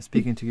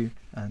speaking to you,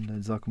 and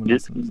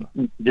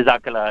Jazakumullah.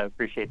 Jazakallah, I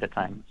appreciate the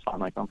time.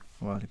 Assalamu alaikum.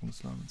 Wa alaikum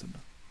assalam.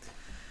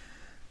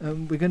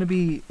 We're going to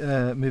be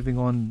moving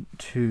on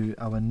to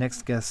our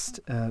next guest,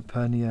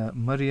 Pernia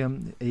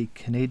Mariam, a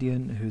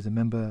Canadian who is a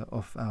member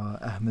of our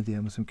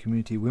Ahmadiyya Muslim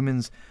Community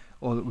Women's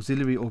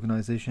Auxiliary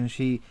Organization.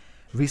 She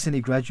recently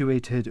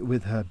graduated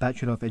with her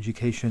Bachelor of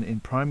Education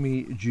in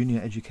Primary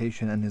Junior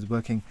Education and is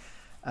working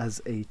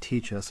as a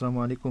teacher.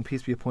 Assalamu alaikum,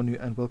 peace be upon you,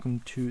 and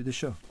welcome to the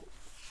show.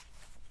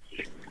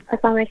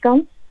 Assalamu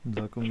alaikum.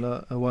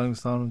 Jazakumullah wa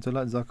alaikum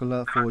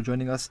Jazakallah for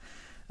joining us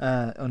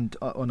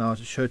on our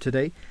show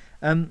today.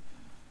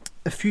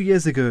 A few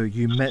years ago,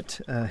 you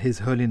met His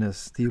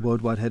Holiness, the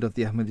worldwide head of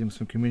the Ahmadiyya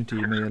Muslim Community,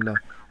 may Allah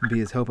be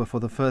his helper, for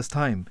the first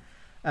time.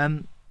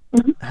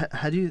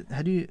 Had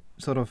you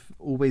sort of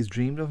always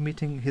dreamed of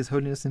meeting His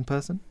Holiness in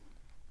person?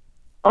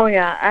 Oh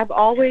yeah, I've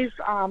always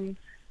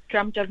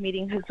dreamt of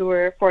meeting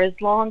Hazur for as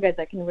long as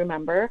I can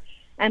remember,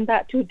 and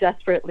that too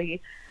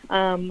desperately.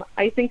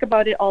 I think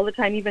about it all the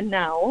time, even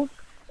now.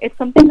 It's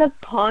something that's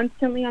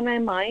constantly on my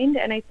mind,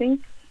 and I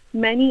think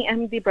many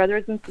Ahmadi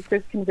brothers and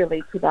sisters can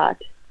relate to that.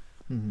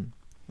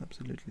 Mm-hmm.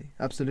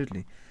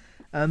 Absolutely.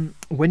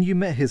 When you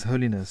met His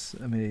Holiness,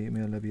 may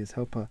Allah be His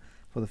helper,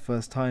 for the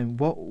first time,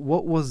 what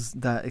was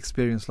that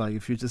experience like?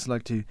 If you'd just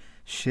like to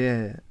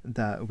share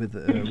that with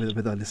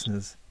our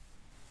listeners.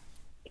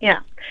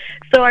 Yeah.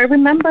 So I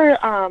remember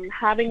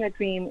having a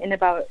dream in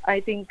about, I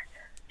think,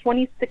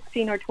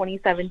 2016 or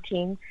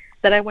 2017,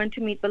 that I went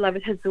to meet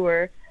beloved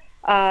Hazur.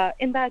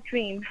 In that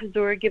dream,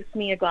 Hazur gives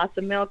me a glass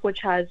of milk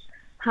which has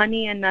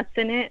honey and nuts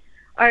in it.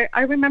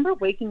 I remember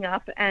waking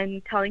up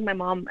and telling my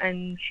mom,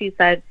 and she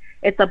said,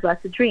 it's a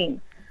blessed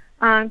dream.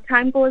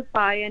 Time goes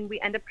by and we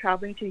end up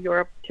traveling to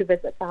Europe to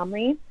visit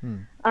family.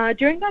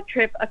 During that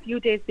trip, a few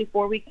days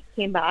before we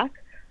came back,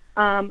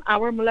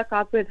 our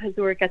mulaqat with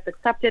Hazur gets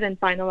accepted and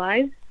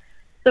finalized.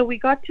 So we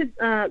go to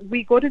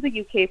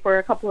the UK for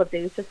a couple of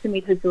days just to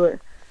meet Hazur.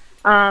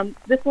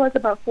 This was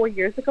about 4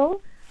 years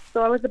ago.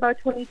 So I was about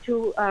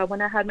 22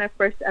 when I had my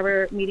first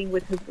ever meeting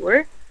with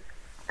Hazur,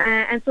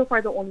 and so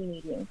far the only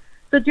meeting.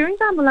 So during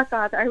that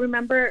mulaqat, I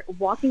remember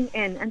walking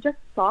in and just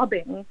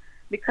sobbing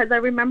because I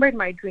remembered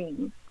my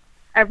dream.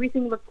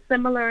 Everything looked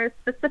similar,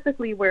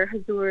 specifically where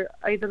Hazur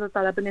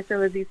Aidatullah bin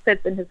Nasir Aziz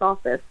sits in his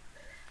office.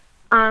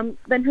 Then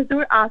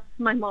Hazur asks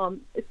my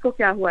mom, "Isko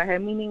kya hua hai?"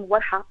 meaning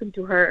what happened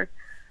to her.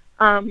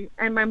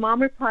 And my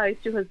mom replies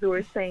to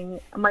Hazur saying,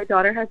 "My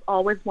daughter has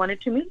always wanted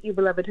to meet you,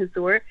 beloved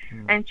Hazur,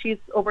 and she's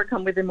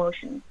overcome with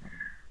emotion."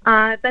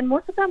 Then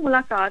most of that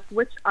mulaqat,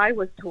 which I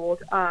was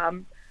told,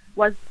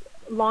 was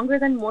longer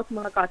than most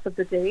mulaqats of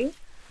the day.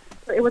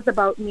 So it was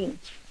about me,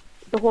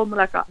 the whole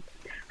mulaqat.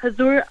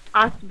 Hazur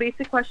asked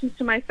basic questions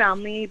to my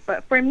family,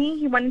 but for me,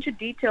 he went into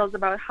details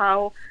about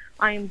how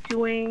I'm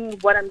doing,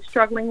 what I'm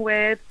struggling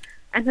with,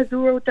 and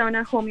Hazur wrote down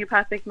a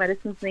homeopathic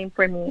medicine's name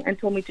for me and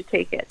told me to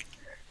take it.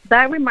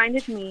 That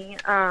reminded me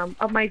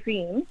of my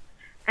dream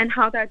and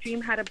how that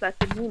dream had a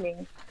blessed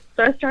meaning.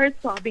 So I started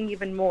sobbing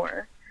even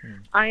more.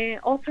 I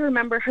also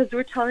remember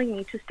Hazur telling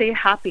me to stay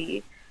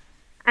happy.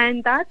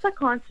 And that's a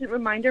constant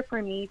reminder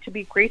for me to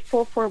be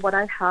grateful for what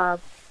I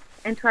have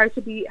and try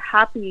to be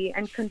happy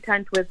and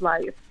content with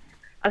life.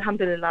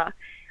 Alhamdulillah.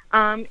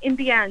 In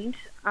the end,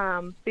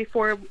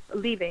 before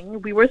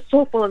leaving, we were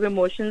so full of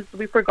emotions,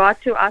 we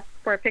forgot to ask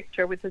for a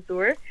picture with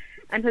Hazur.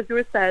 And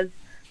Hazur says,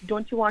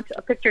 "Don't you want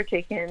a picture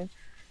taken?"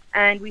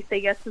 And we say,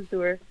 "Yes,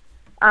 Hazur."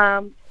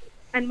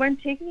 And when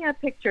taking a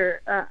picture,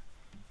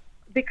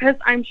 because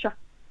I'm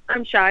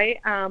shy,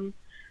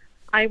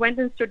 I went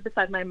and stood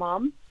beside my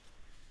mom.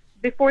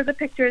 Before the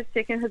picture is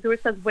taken, Hazur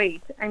says,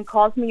 "Wait," and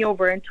calls me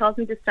over and tells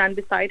me to stand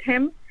beside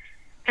him.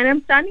 And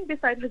I'm standing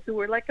beside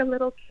Hazur like a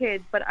little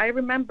kid, but I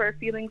remember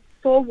feeling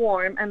so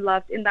warm and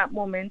loved in that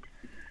moment.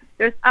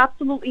 There's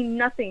absolutely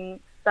nothing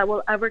that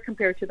will ever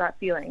compare to that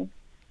feeling.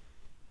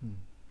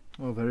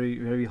 Well, very,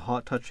 very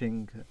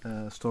heart-touching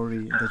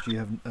story that you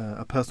have,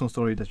 a personal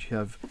story that you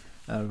have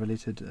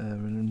narrated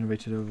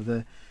over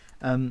there.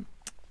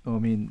 I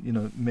mean,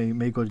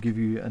 may God give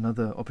you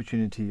another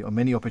opportunity or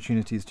many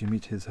opportunities to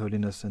meet His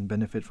Holiness and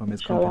benefit from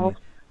His company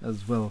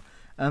as well.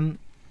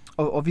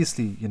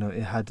 Obviously,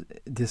 it had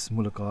this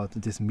mulaqat,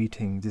 this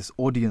meeting, this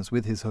audience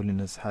with His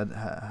Holiness had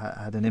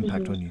an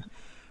impact on you.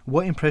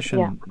 What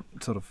impression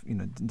sort of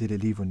did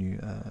it leave on you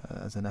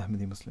as an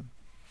Ahmadi Muslim?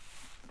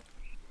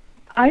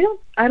 I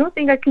don't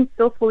think I can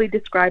still fully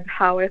describe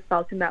how I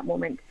felt in that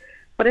moment,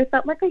 but it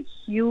felt like a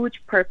huge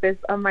purpose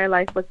of my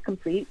life was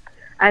complete,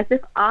 as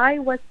if I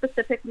was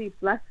specifically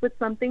blessed with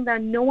something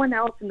that no one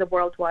else in the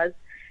world was,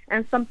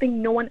 and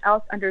something no one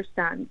else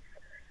understands.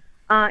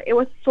 It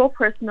was so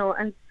personal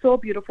and so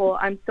beautiful,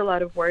 I'm still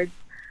out of words.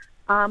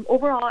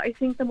 Overall, I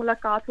think the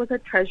mulaqat was a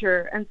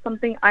treasure and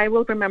something I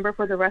will remember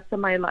for the rest of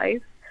my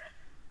life.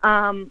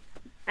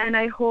 And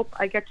I hope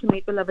I get to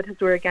meet beloved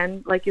Hazur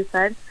again, like you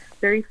said,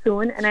 very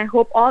soon. And I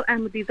hope all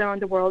Ahmadis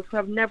around the world who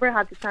have never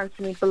had the chance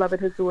to meet beloved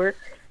Hazur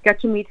get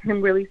to meet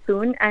him really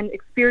soon and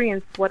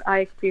experience what I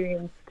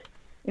experienced,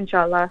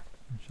 inshallah.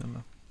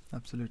 Inshallah.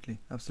 Absolutely.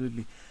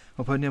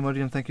 Well, Panya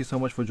Maryam, thank you so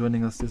much for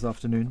joining us this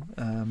afternoon.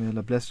 May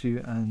Allah bless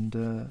you, and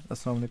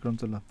Assalamu alaikum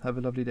warahmatullah. Have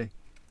a lovely day.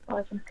 Wa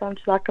alaikum assalam,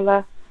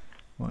 jazakallah.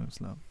 Wa alaikum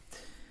assalam.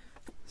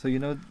 So,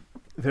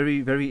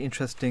 very, very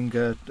interesting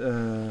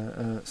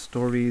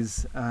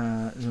stories,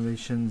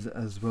 narrations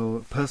as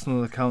well,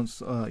 personal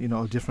accounts,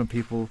 of different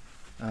people.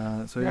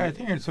 I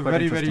think it's a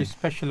very, very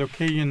special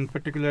occasion,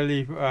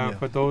 particularly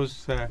for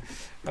those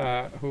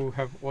who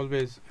have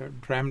always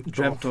dreamt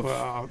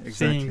of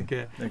seeing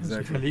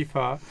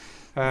Khalifa.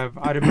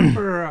 I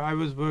remember I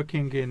was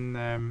working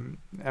in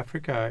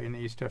Africa, in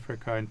East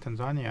Africa, in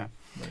Tanzania,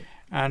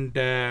 and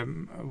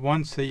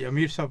once the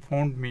Amir Sahib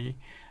phoned me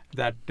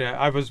that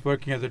I was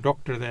working as a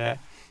doctor there,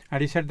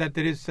 and he said that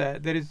there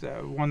is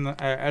one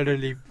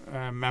elderly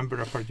member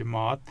of our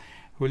Jamaat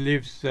who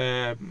lives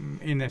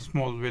in a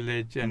small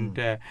village, and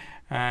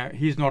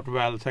he's not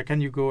well, so can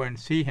you go and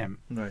see him?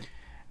 Right.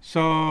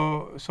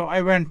 So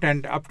I went,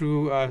 and up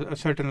to a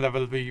certain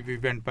level we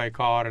went by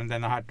car, and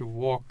then I had to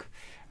walk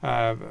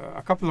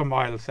a couple of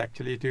miles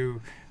actually to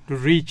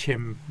reach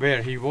him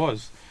where he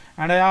was.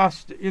 And I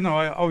asked,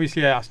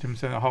 I asked him,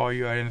 so how are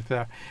you, and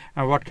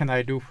what can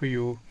I do for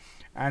you?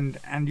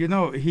 And you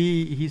know,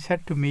 he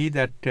said to me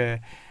that,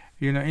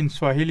 you know, in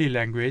Swahili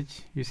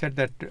language, he said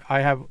that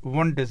I have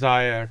one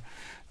desire,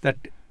 that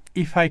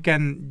if I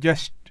can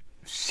just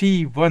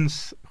see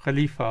once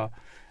Khalifa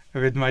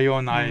with my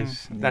own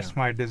eyes, that's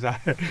my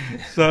desire.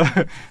 So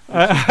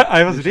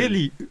I was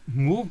really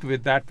moved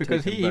with that,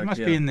 because he must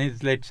be in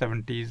his late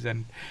 70s,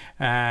 and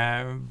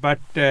but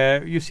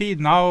you see,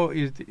 now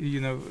is,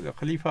 you know,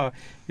 Khalifa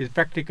is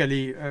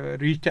practically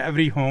reached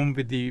every home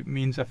with the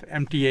means of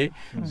MTA,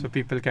 so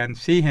people can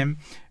see him.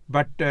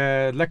 But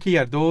lucky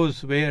are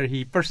those where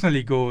he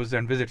personally goes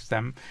and visits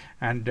them.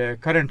 And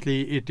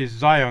currently it is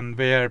Zion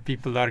where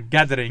people are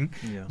gathering,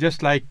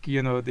 just like,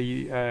 you know,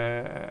 the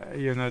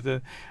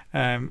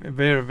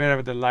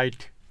wherever the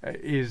light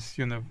is,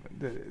 you know,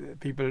 the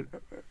people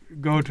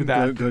go to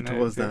that, go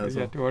towards that as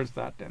well. Towards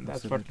that, and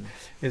that's what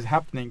is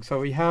happening. So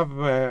we have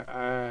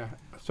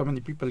so many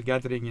people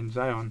gathering in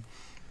Zion.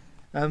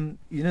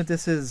 You know,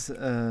 this is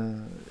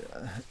a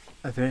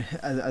very,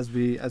 as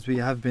we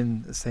have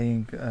been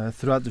saying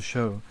throughout the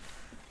show,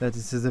 that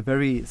this is a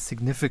very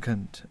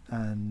significant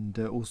and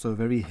also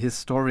very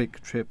historic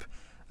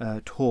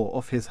tour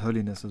of His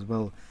Holiness as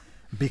well,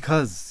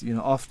 because, you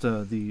know,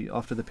 after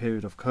the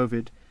period of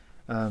COVID,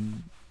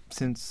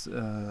 since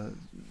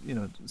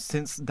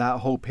that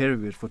whole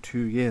period for 2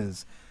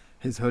 years,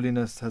 His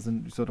Holiness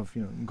hasn't sort of,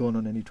 you know, gone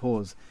on any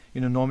tours.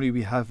 You know, normally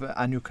we have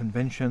annual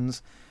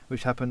conventions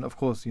which happen, of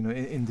course, you know,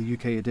 in the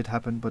UK it did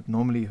happen, but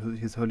normally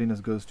His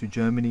Holiness goes to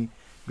Germany,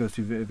 goes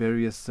to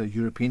various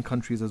European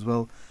countries as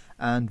well,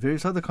 and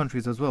various other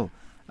countries as well,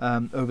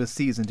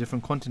 overseas in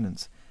different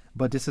continents.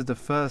 But this is the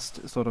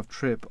first sort of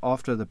trip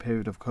after the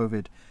period of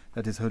COVID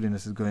that His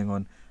Holiness is going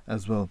on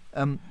as well.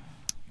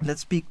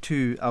 Let's speak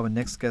to our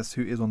next guest,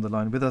 who is on the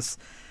line with us,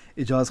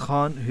 Ijaz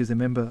Khan, who is a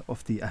member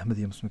of the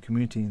Ahmadiyya Muslim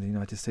community in the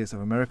United States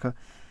of America,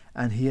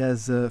 and he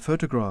has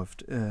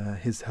photographed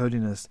His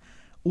Holiness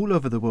all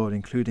over the world,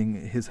 including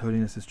His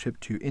Holiness's trip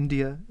to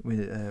India,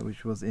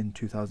 which was in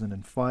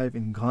 2005,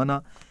 in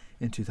Ghana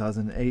in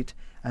 2008,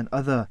 and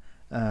other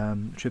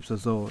trips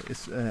as well.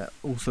 It's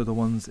also the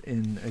ones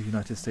in the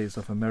United States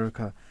of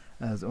America,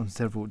 as on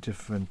several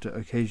different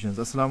occasions.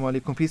 Assalamu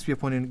alaikum, peace be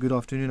upon you, good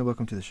afternoon, and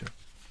welcome to the show.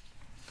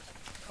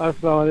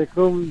 Assalamu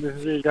alaikum,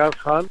 this is Ijaz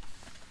Khan.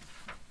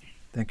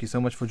 Thank you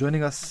so much for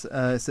joining us.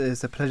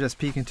 It's a pleasure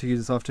speaking to you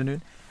this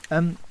afternoon.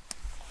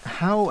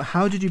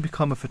 How did you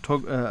become a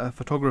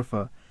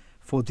photographer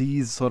for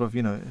these sort of,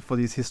 you know, for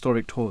these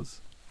historic tours?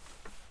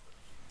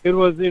 It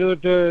was, you know,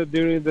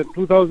 during the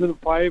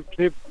 2005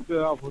 trip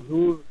of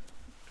Huzur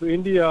to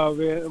India,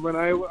 when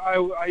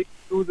I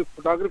do the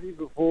photography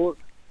before,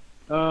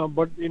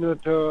 but, you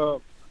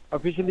know,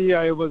 officially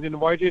I was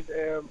invited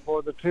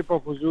for the trip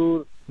of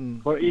Huzur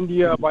for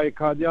India by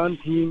Qadian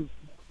team,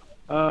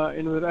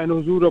 and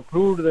Huzur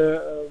approved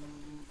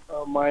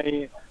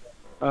my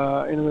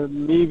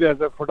me as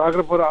a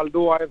photographer,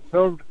 although I have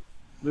served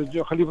the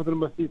Khalifatul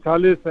Masih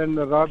Salis and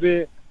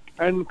Rabi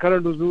and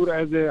current Huzur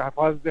as a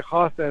Hafaz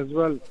Khas as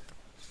well.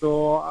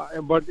 So,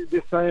 but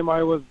this time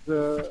I was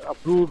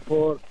approved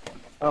for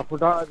the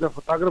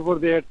photographer.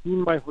 They had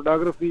seen my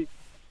photography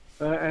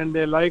and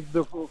they liked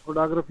the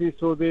photography,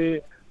 so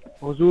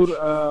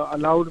Huzur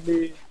allowed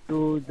me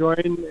to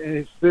join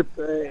his trip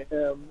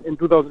in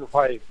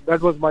 2005.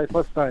 That was my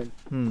first time.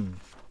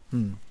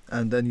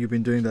 And then you've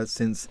been doing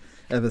that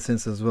ever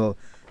since as well.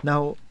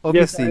 Now,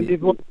 obviously,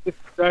 yes, and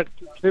that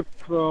trip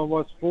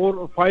was 4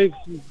 or 5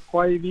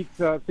 weeks,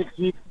 6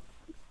 weeks.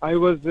 I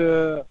was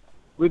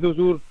with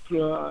Huzur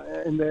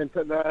in the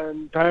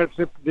entire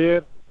trip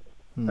there,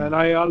 and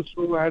I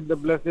also had the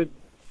blessed,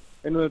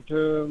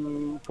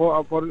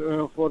 for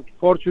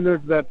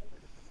fortunate that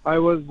I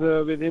was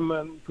with him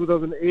on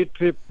 2008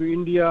 trip to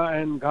India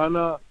and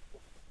Ghana,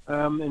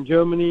 and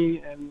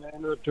Germany, and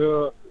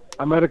to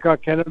America,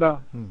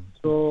 Canada.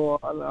 So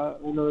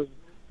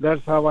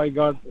that's how I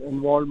got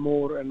involved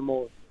more and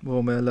more.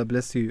 Well, may Allah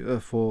bless you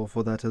for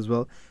that as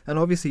well. And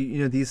obviously, you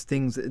know, these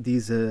things,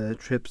 these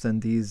trips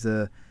and these,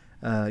 you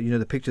know,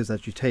 the pictures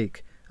that you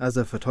take as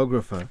a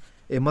photographer,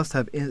 it must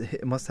have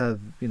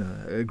you know,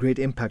 a great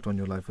impact on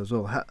your life as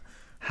well.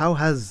 How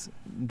has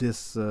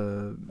this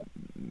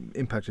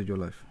impacted your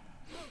life?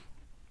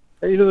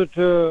 You know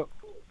that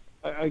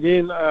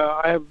again,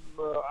 I've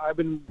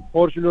been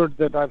fortunate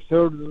that I've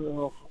served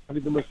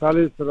Khalifatul Masih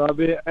Salis,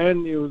 Rabi,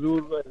 and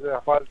Huzur as a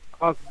Hafaz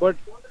Khas, but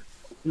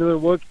you know,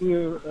 working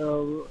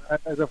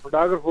as a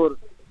photographer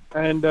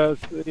and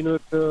you know,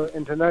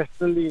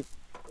 internationally,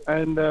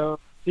 and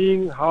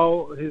seeing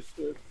how his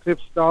trip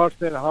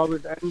starts and how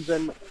it ends,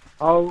 and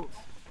how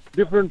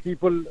different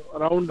people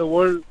around the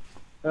world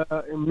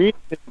meet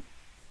him,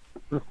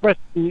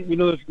 especially, you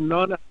know,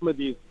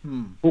 non-Ahmadis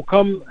who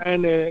come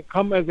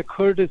as a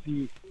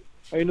courtesy,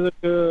 you know,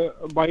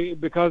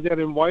 because they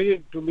are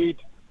invited to meet.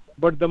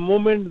 But the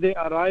moment they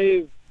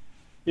arrive,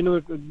 you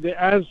know,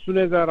 as soon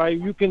as they arrive,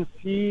 you can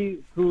see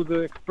through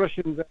the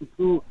expressions and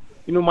through,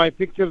 you know, my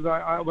pictures.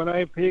 When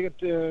I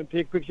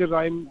take pictures,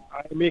 I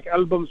make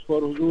albums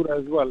for Huzur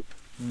as well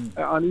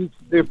on each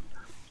trip.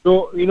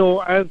 So, you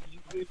know, as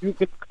you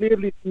can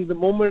clearly see the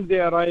moment they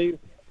arrive,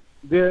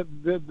 there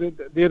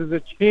is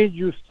a change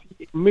you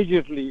see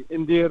immediately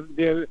in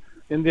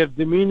their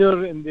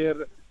demeanor, in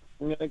their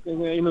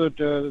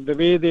the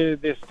way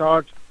they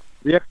start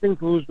reacting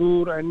to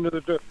Huzur,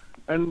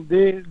 and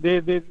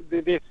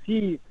they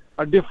see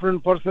a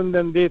different person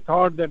than they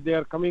thought, that they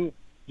are coming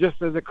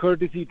just as a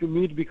courtesy to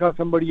meet because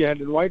somebody had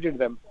invited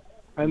them.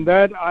 And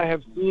that I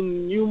have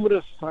seen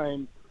numerous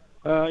times.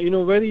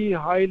 Very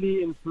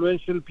highly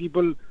influential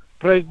people,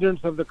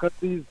 presidents of the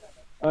countries,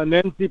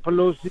 Nancy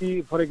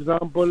Pelosi, for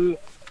example,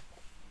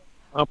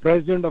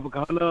 president of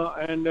Ghana,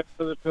 and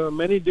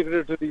many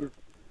dignitaries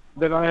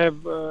that I have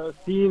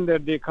seen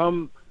that they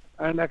come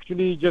and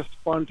actually just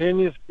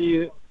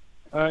spontaneously,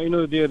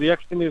 their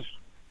reaction is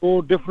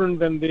so different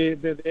than they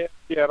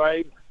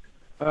arrive.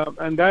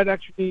 And that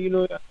actually,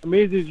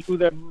 amazes you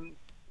that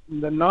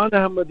the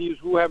non-Ahmadis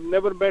who have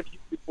never met you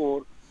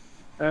before,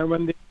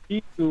 when they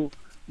see you,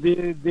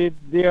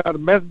 they are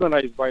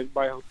mesmerized by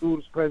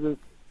Huzur's presence,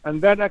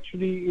 and that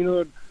actually,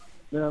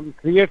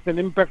 creates an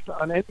impact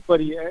on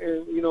anybody.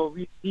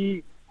 We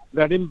see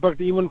that impact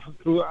even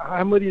through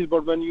Ahmadis,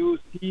 but when you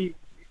see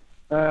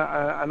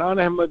a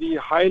non-Ahmadi,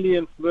 highly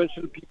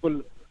influential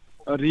people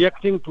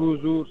reacting to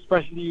Huzur,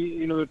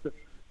 especially,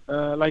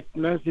 like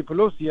Nancy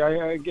Pelosi,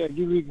 I give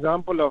you an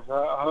example of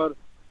her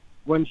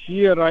when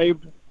she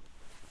arrived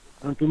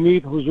to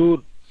meet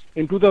Huzur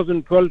in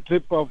 2012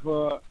 trip of,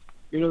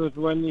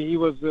 when he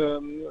was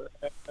to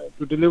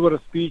deliver a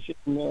speech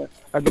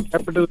at the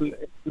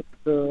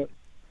Capitol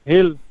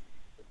Hill.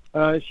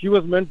 She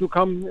was meant to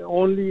come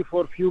only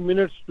for a few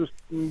minutes to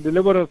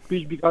deliver her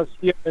speech because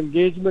she had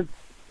engagement.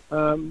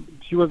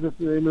 She was,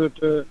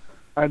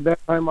 at that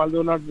time,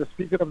 although not the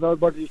Speaker of the House,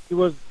 but she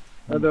was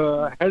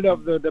the head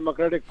of the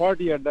Democratic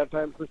Party at that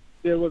time. So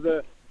there was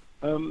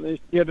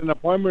she had an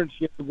appointment.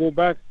 She had to go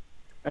back,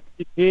 and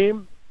she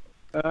came.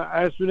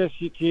 As soon as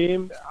she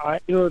came,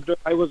 I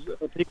was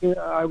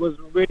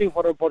waiting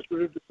for an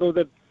opportunity so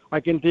that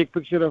I can take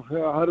picture of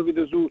her with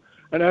Huzur.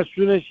 And as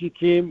soon as she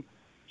came,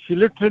 she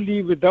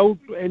literally, without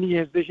any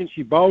hesitation,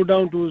 she bowed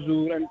down to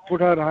Huzur and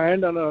put her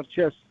hand on her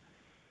chest.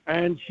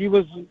 And she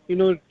was,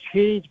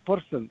 changed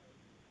person.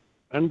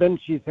 And then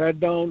she sat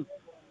down.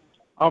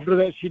 After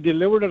that, she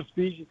delivered her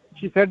speech.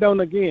 She sat down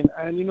again.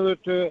 And,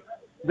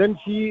 then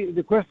she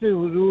requested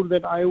Huzur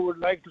that I would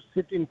like to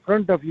sit in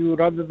front of you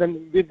rather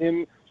than with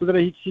him so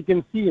that she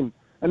can see him.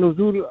 And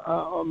Huzur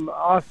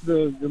asked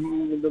the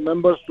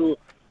members to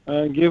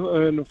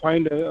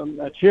find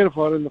a chair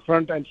for her in the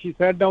front, and she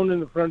sat down in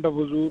the front of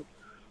Huzur.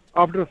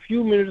 After a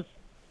few minutes,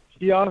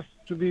 she asked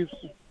to be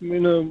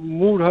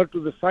moved her to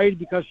the side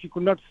because she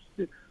could not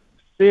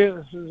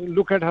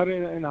look at her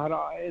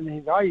in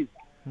his eyes.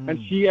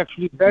 And she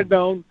actually sat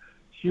down.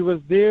 She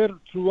was there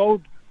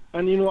throughout.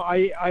 And,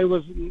 I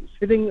was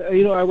sitting,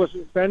 I was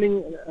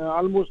standing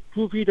almost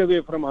 2 feet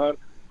away from her,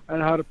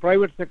 and her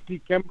private secretary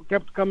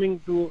kept coming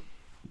to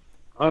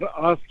her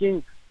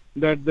asking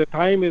that the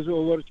time is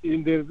over,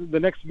 the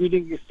next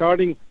meeting is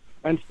starting,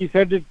 and she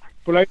said it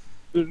politely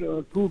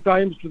 2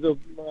 times to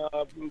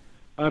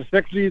her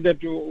secretary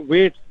that you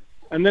wait,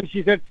 and then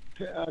she said,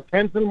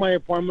 cancel my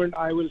appointment,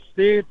 I will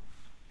stay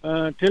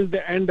till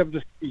the end of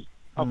the speech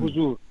of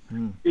Huzur.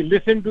 He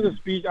listened to the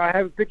speech. I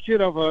have a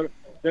picture of her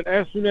that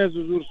as soon as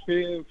Huzur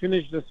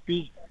finished the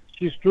speech,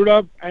 she stood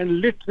up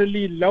and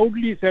literally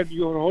loudly said,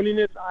 Your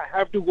Holiness, I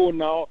have to go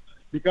now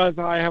because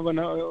I have an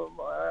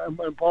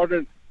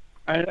important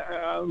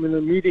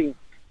meeting,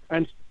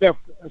 and she left.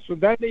 So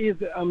that is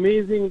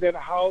amazing that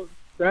how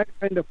that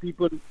kind of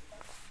people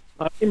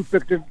are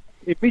impacted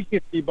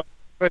immediately by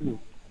presence.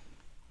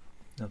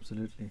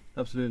 Absolutely.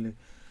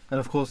 And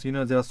of course,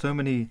 there are so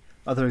many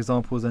other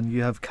examples, and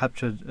you have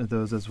captured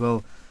those as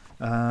well.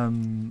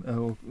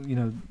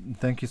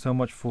 Thank you so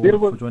much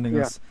for joining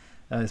us.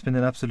 It's been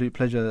an absolute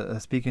pleasure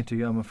speaking to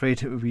you. I'm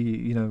afraid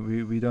we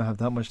don't have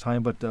that much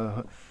time, but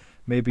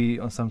maybe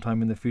on some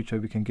time in the future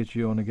we can get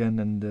you on again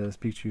and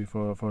speak to you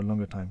for a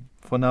longer time.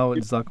 For now,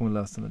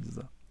 Jazakumullah ahsanal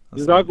jaza.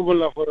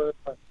 Jazakumullah for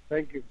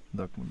thank you.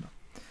 Jazakumullah.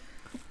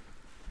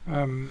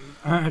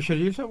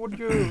 Sharif, would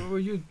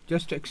you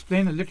just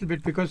explain a little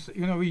bit, because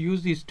we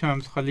use these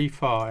terms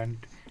Khalifa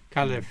and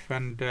Caliph,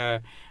 and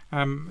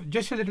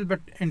just a little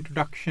bit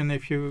introduction,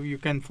 if you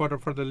can, for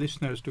the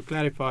listeners, to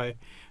clarify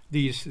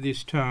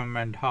these term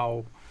and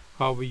how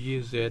we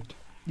use it.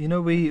 We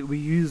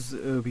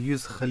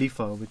use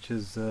Khalifa, which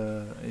is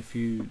if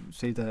you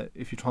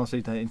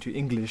translate that into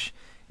English,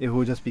 it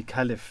will just be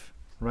Caliph,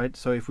 right?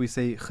 So if we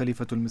say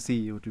Khalifatul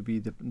Masih, it would be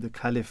the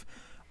Caliph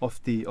of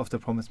the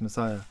promised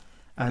Messiah.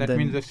 And that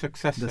means the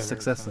successor.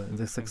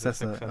 The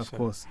successor, of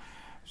course.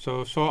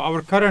 So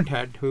our current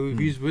head, who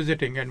he's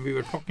visiting, and we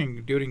were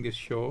talking during this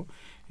show,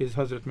 is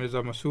Hazrat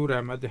Mirza Masroor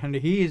Ahmad, and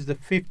he is the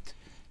 5th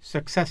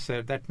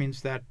successor. That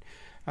means that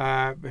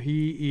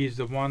he is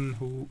the one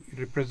who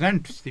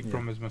represents the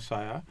promised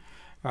Messiah,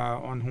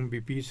 on whom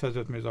be peace,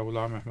 Hazrat Mirza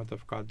Ghulam Ahmad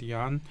of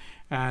Qadian,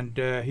 and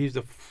he's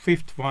the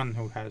 5th one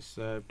who has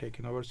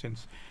taken over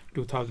since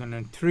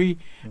 2003,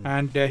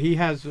 and he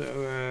has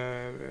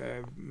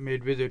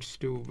made visits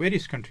to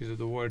various countries of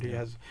the world. He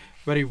has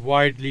very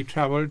widely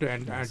traveled,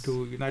 and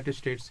to United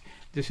States.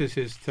 This is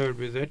his third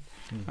visit,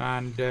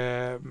 and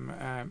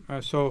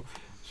so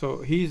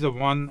he's the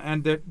one.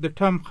 And the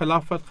term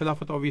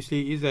Khilafat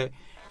obviously is a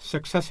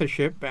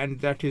successorship,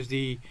 and that is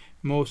the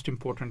most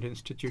important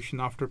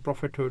institution after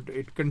prophethood.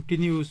 It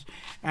continues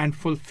and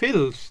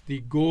fulfills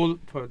the goal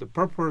for the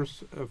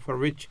purpose for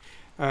which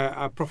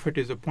a prophet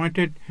is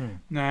appointed.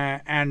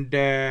 And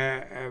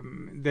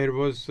there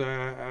was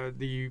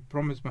the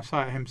promised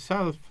Messiah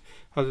himself,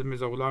 Hazrat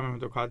Mirza Ghulam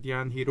Ahmad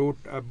Qadian. He wrote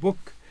a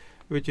book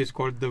which is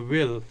called The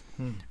Will,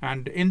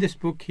 and in this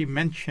book he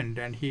mentioned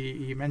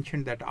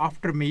that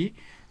after me,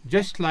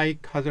 just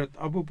like Hazrat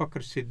Abu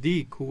Bakr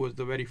Siddiq, who was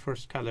the very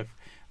first caliph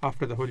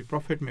after the Holy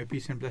Prophet, may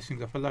peace and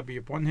blessings of Allah be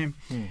upon him,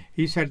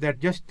 he said that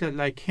just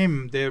like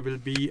him, there will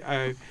be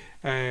a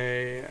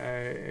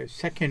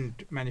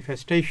second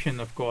manifestation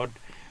of God.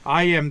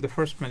 I am the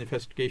first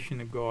manifestation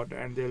of God,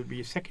 and there will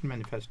be a second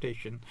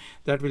manifestation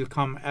that will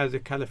come as a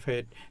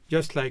caliphate,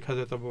 just like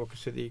Hazrat Abu Bakr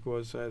Siddiq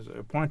was as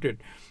appointed.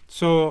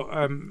 So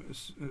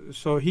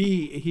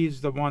he's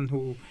the one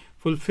who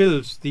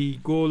fulfills the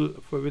goal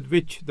with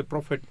which the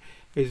Prophet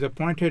is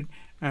appointed,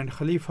 and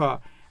Khalifa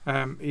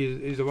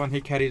is the one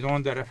who carries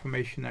on the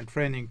reformation and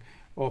training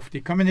of the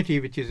community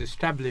which is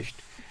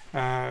established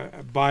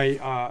by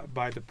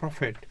the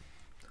Prophet.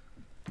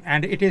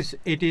 And it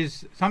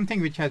is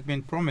something which has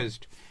been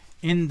promised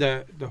in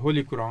the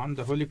Holy Quran.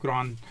 The Holy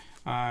Quran,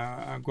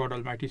 God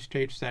Almighty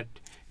states that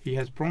He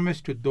has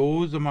promised to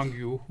those among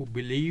you who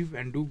believe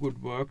and do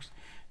good works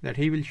that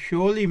He will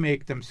surely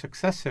make them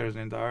successors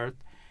in the earth,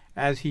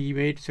 as He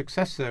made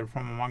successor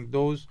from among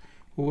those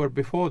who were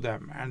before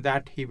them, and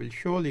that He will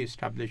surely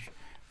establish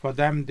for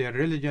them their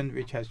religion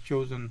which has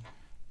chosen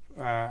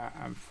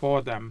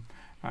for them.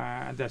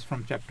 That's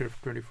from chapter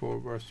 24,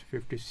 verse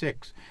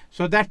 56.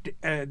 So that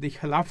the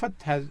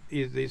Khilafat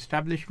is the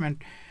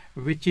establishment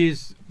which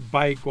is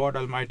by God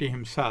Almighty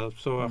Himself.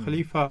 So a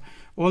Khalifa,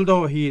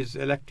 although he is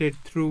elected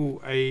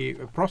through a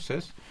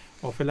process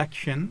of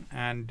election,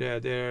 and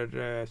there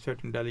are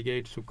certain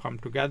delegates who come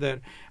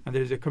together, and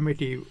there is a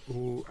committee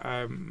who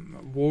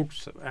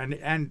votes,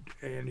 and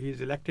he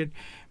is elected.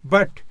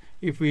 But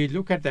if we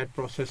look at that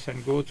process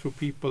and go through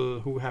people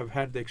who have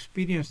had the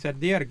experience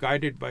that they are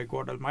guided by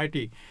God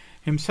Almighty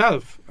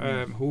Himself,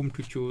 whom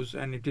to choose,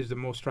 and it is the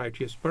most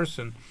righteous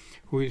person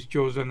who is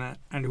chosen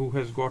and who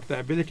has got the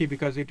ability,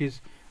 because it is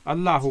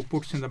Allah who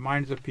puts in the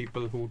minds of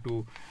people who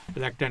to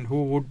elect and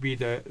who would be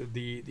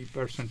the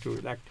person to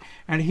elect.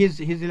 And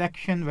his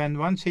election, when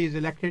once he is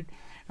elected,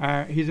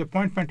 his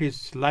appointment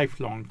is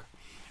lifelong.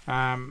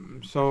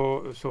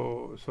 So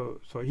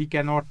he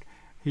cannot.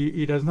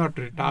 He does not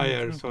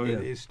retire, so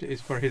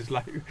it's for his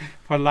life,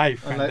 for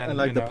life.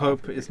 Unlike the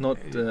Pope, it's not.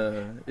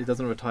 It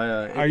doesn't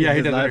retire. He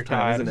doesn't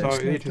retire. So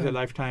it is a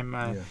lifetime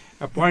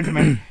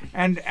appointment,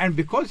 and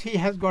because he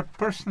has got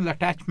personal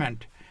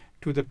attachment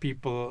to the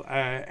people,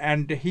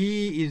 and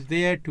he is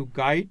there to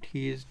guide.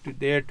 He is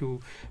there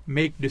to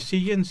make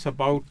decisions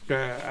about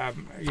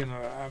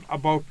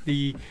about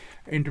the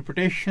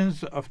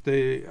interpretations of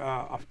the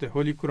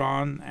Holy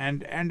Quran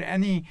and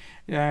any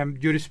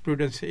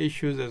jurisprudence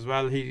issues as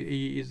well.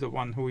 He is the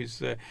one who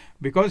is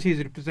because he is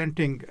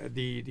representing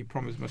the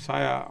promised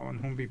Messiah, on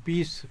whom be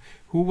peace,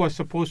 who was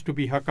supposed to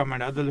be Hakam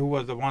and Adl, who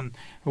was the one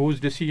whose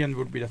decision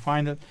would be the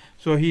final.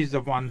 So he is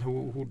the one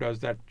who does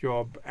that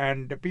job,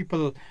 and the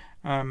people.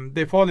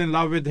 They fall in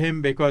love with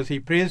him because he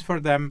prays for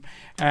them,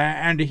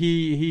 and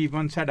he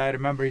once said, I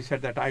remember he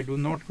said that I do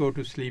not go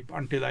to sleep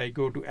until I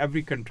go to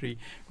every country,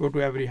 go to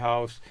every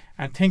house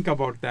and think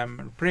about them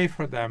and pray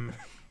for them.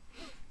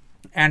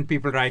 And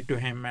people write to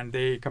him and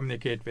they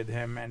communicate with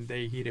him, and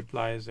he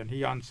replies, and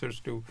he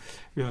answers to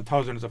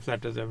thousands of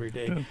letters every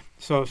day.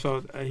 So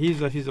he's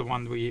the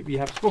one we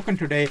have spoken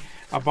today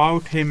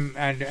about him,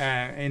 and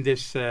in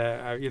this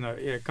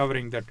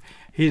covering that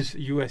his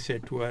USA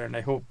tour, and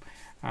I hope.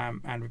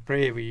 And we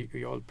pray,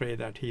 we all pray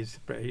that his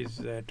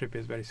trip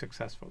is very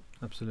successful.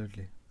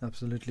 Absolutely.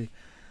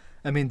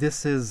 I mean,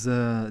 this is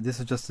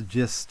just a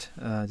gist,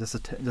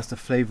 just a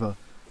flavor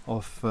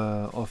of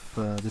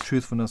the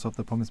truthfulness of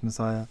the promised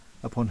Messiah,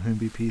 upon whom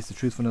be peace, the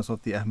truthfulness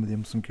of the Ahmadiyya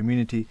Muslim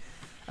community,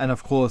 and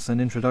of course an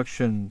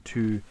introduction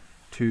to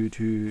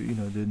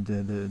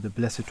the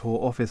blessed tour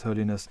of His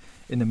Holiness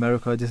in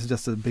America. This is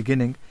just a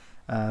beginning.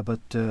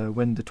 But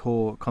when the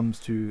tour comes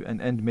to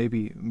an end,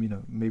 maybe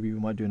we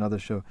might do another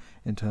show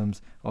in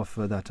terms of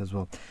that as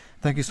well.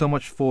 Thank you so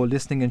much for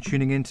listening and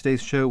tuning in.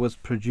 Today's show was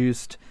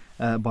produced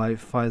by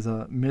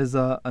Faiza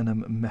Mirza,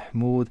 Anam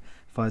Mahmood,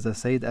 Faiza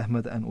Saeed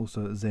Ahmed, and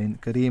also Zain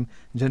Kareem.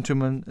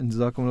 Gentlemen,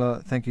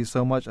 Jazakumullah, thank you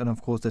so much, and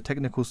of course the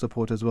technical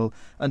support as well.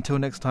 Until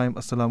next time,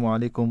 Assalamu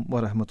alaikum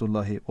wa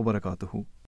rahmatullahi wa barakatuhu.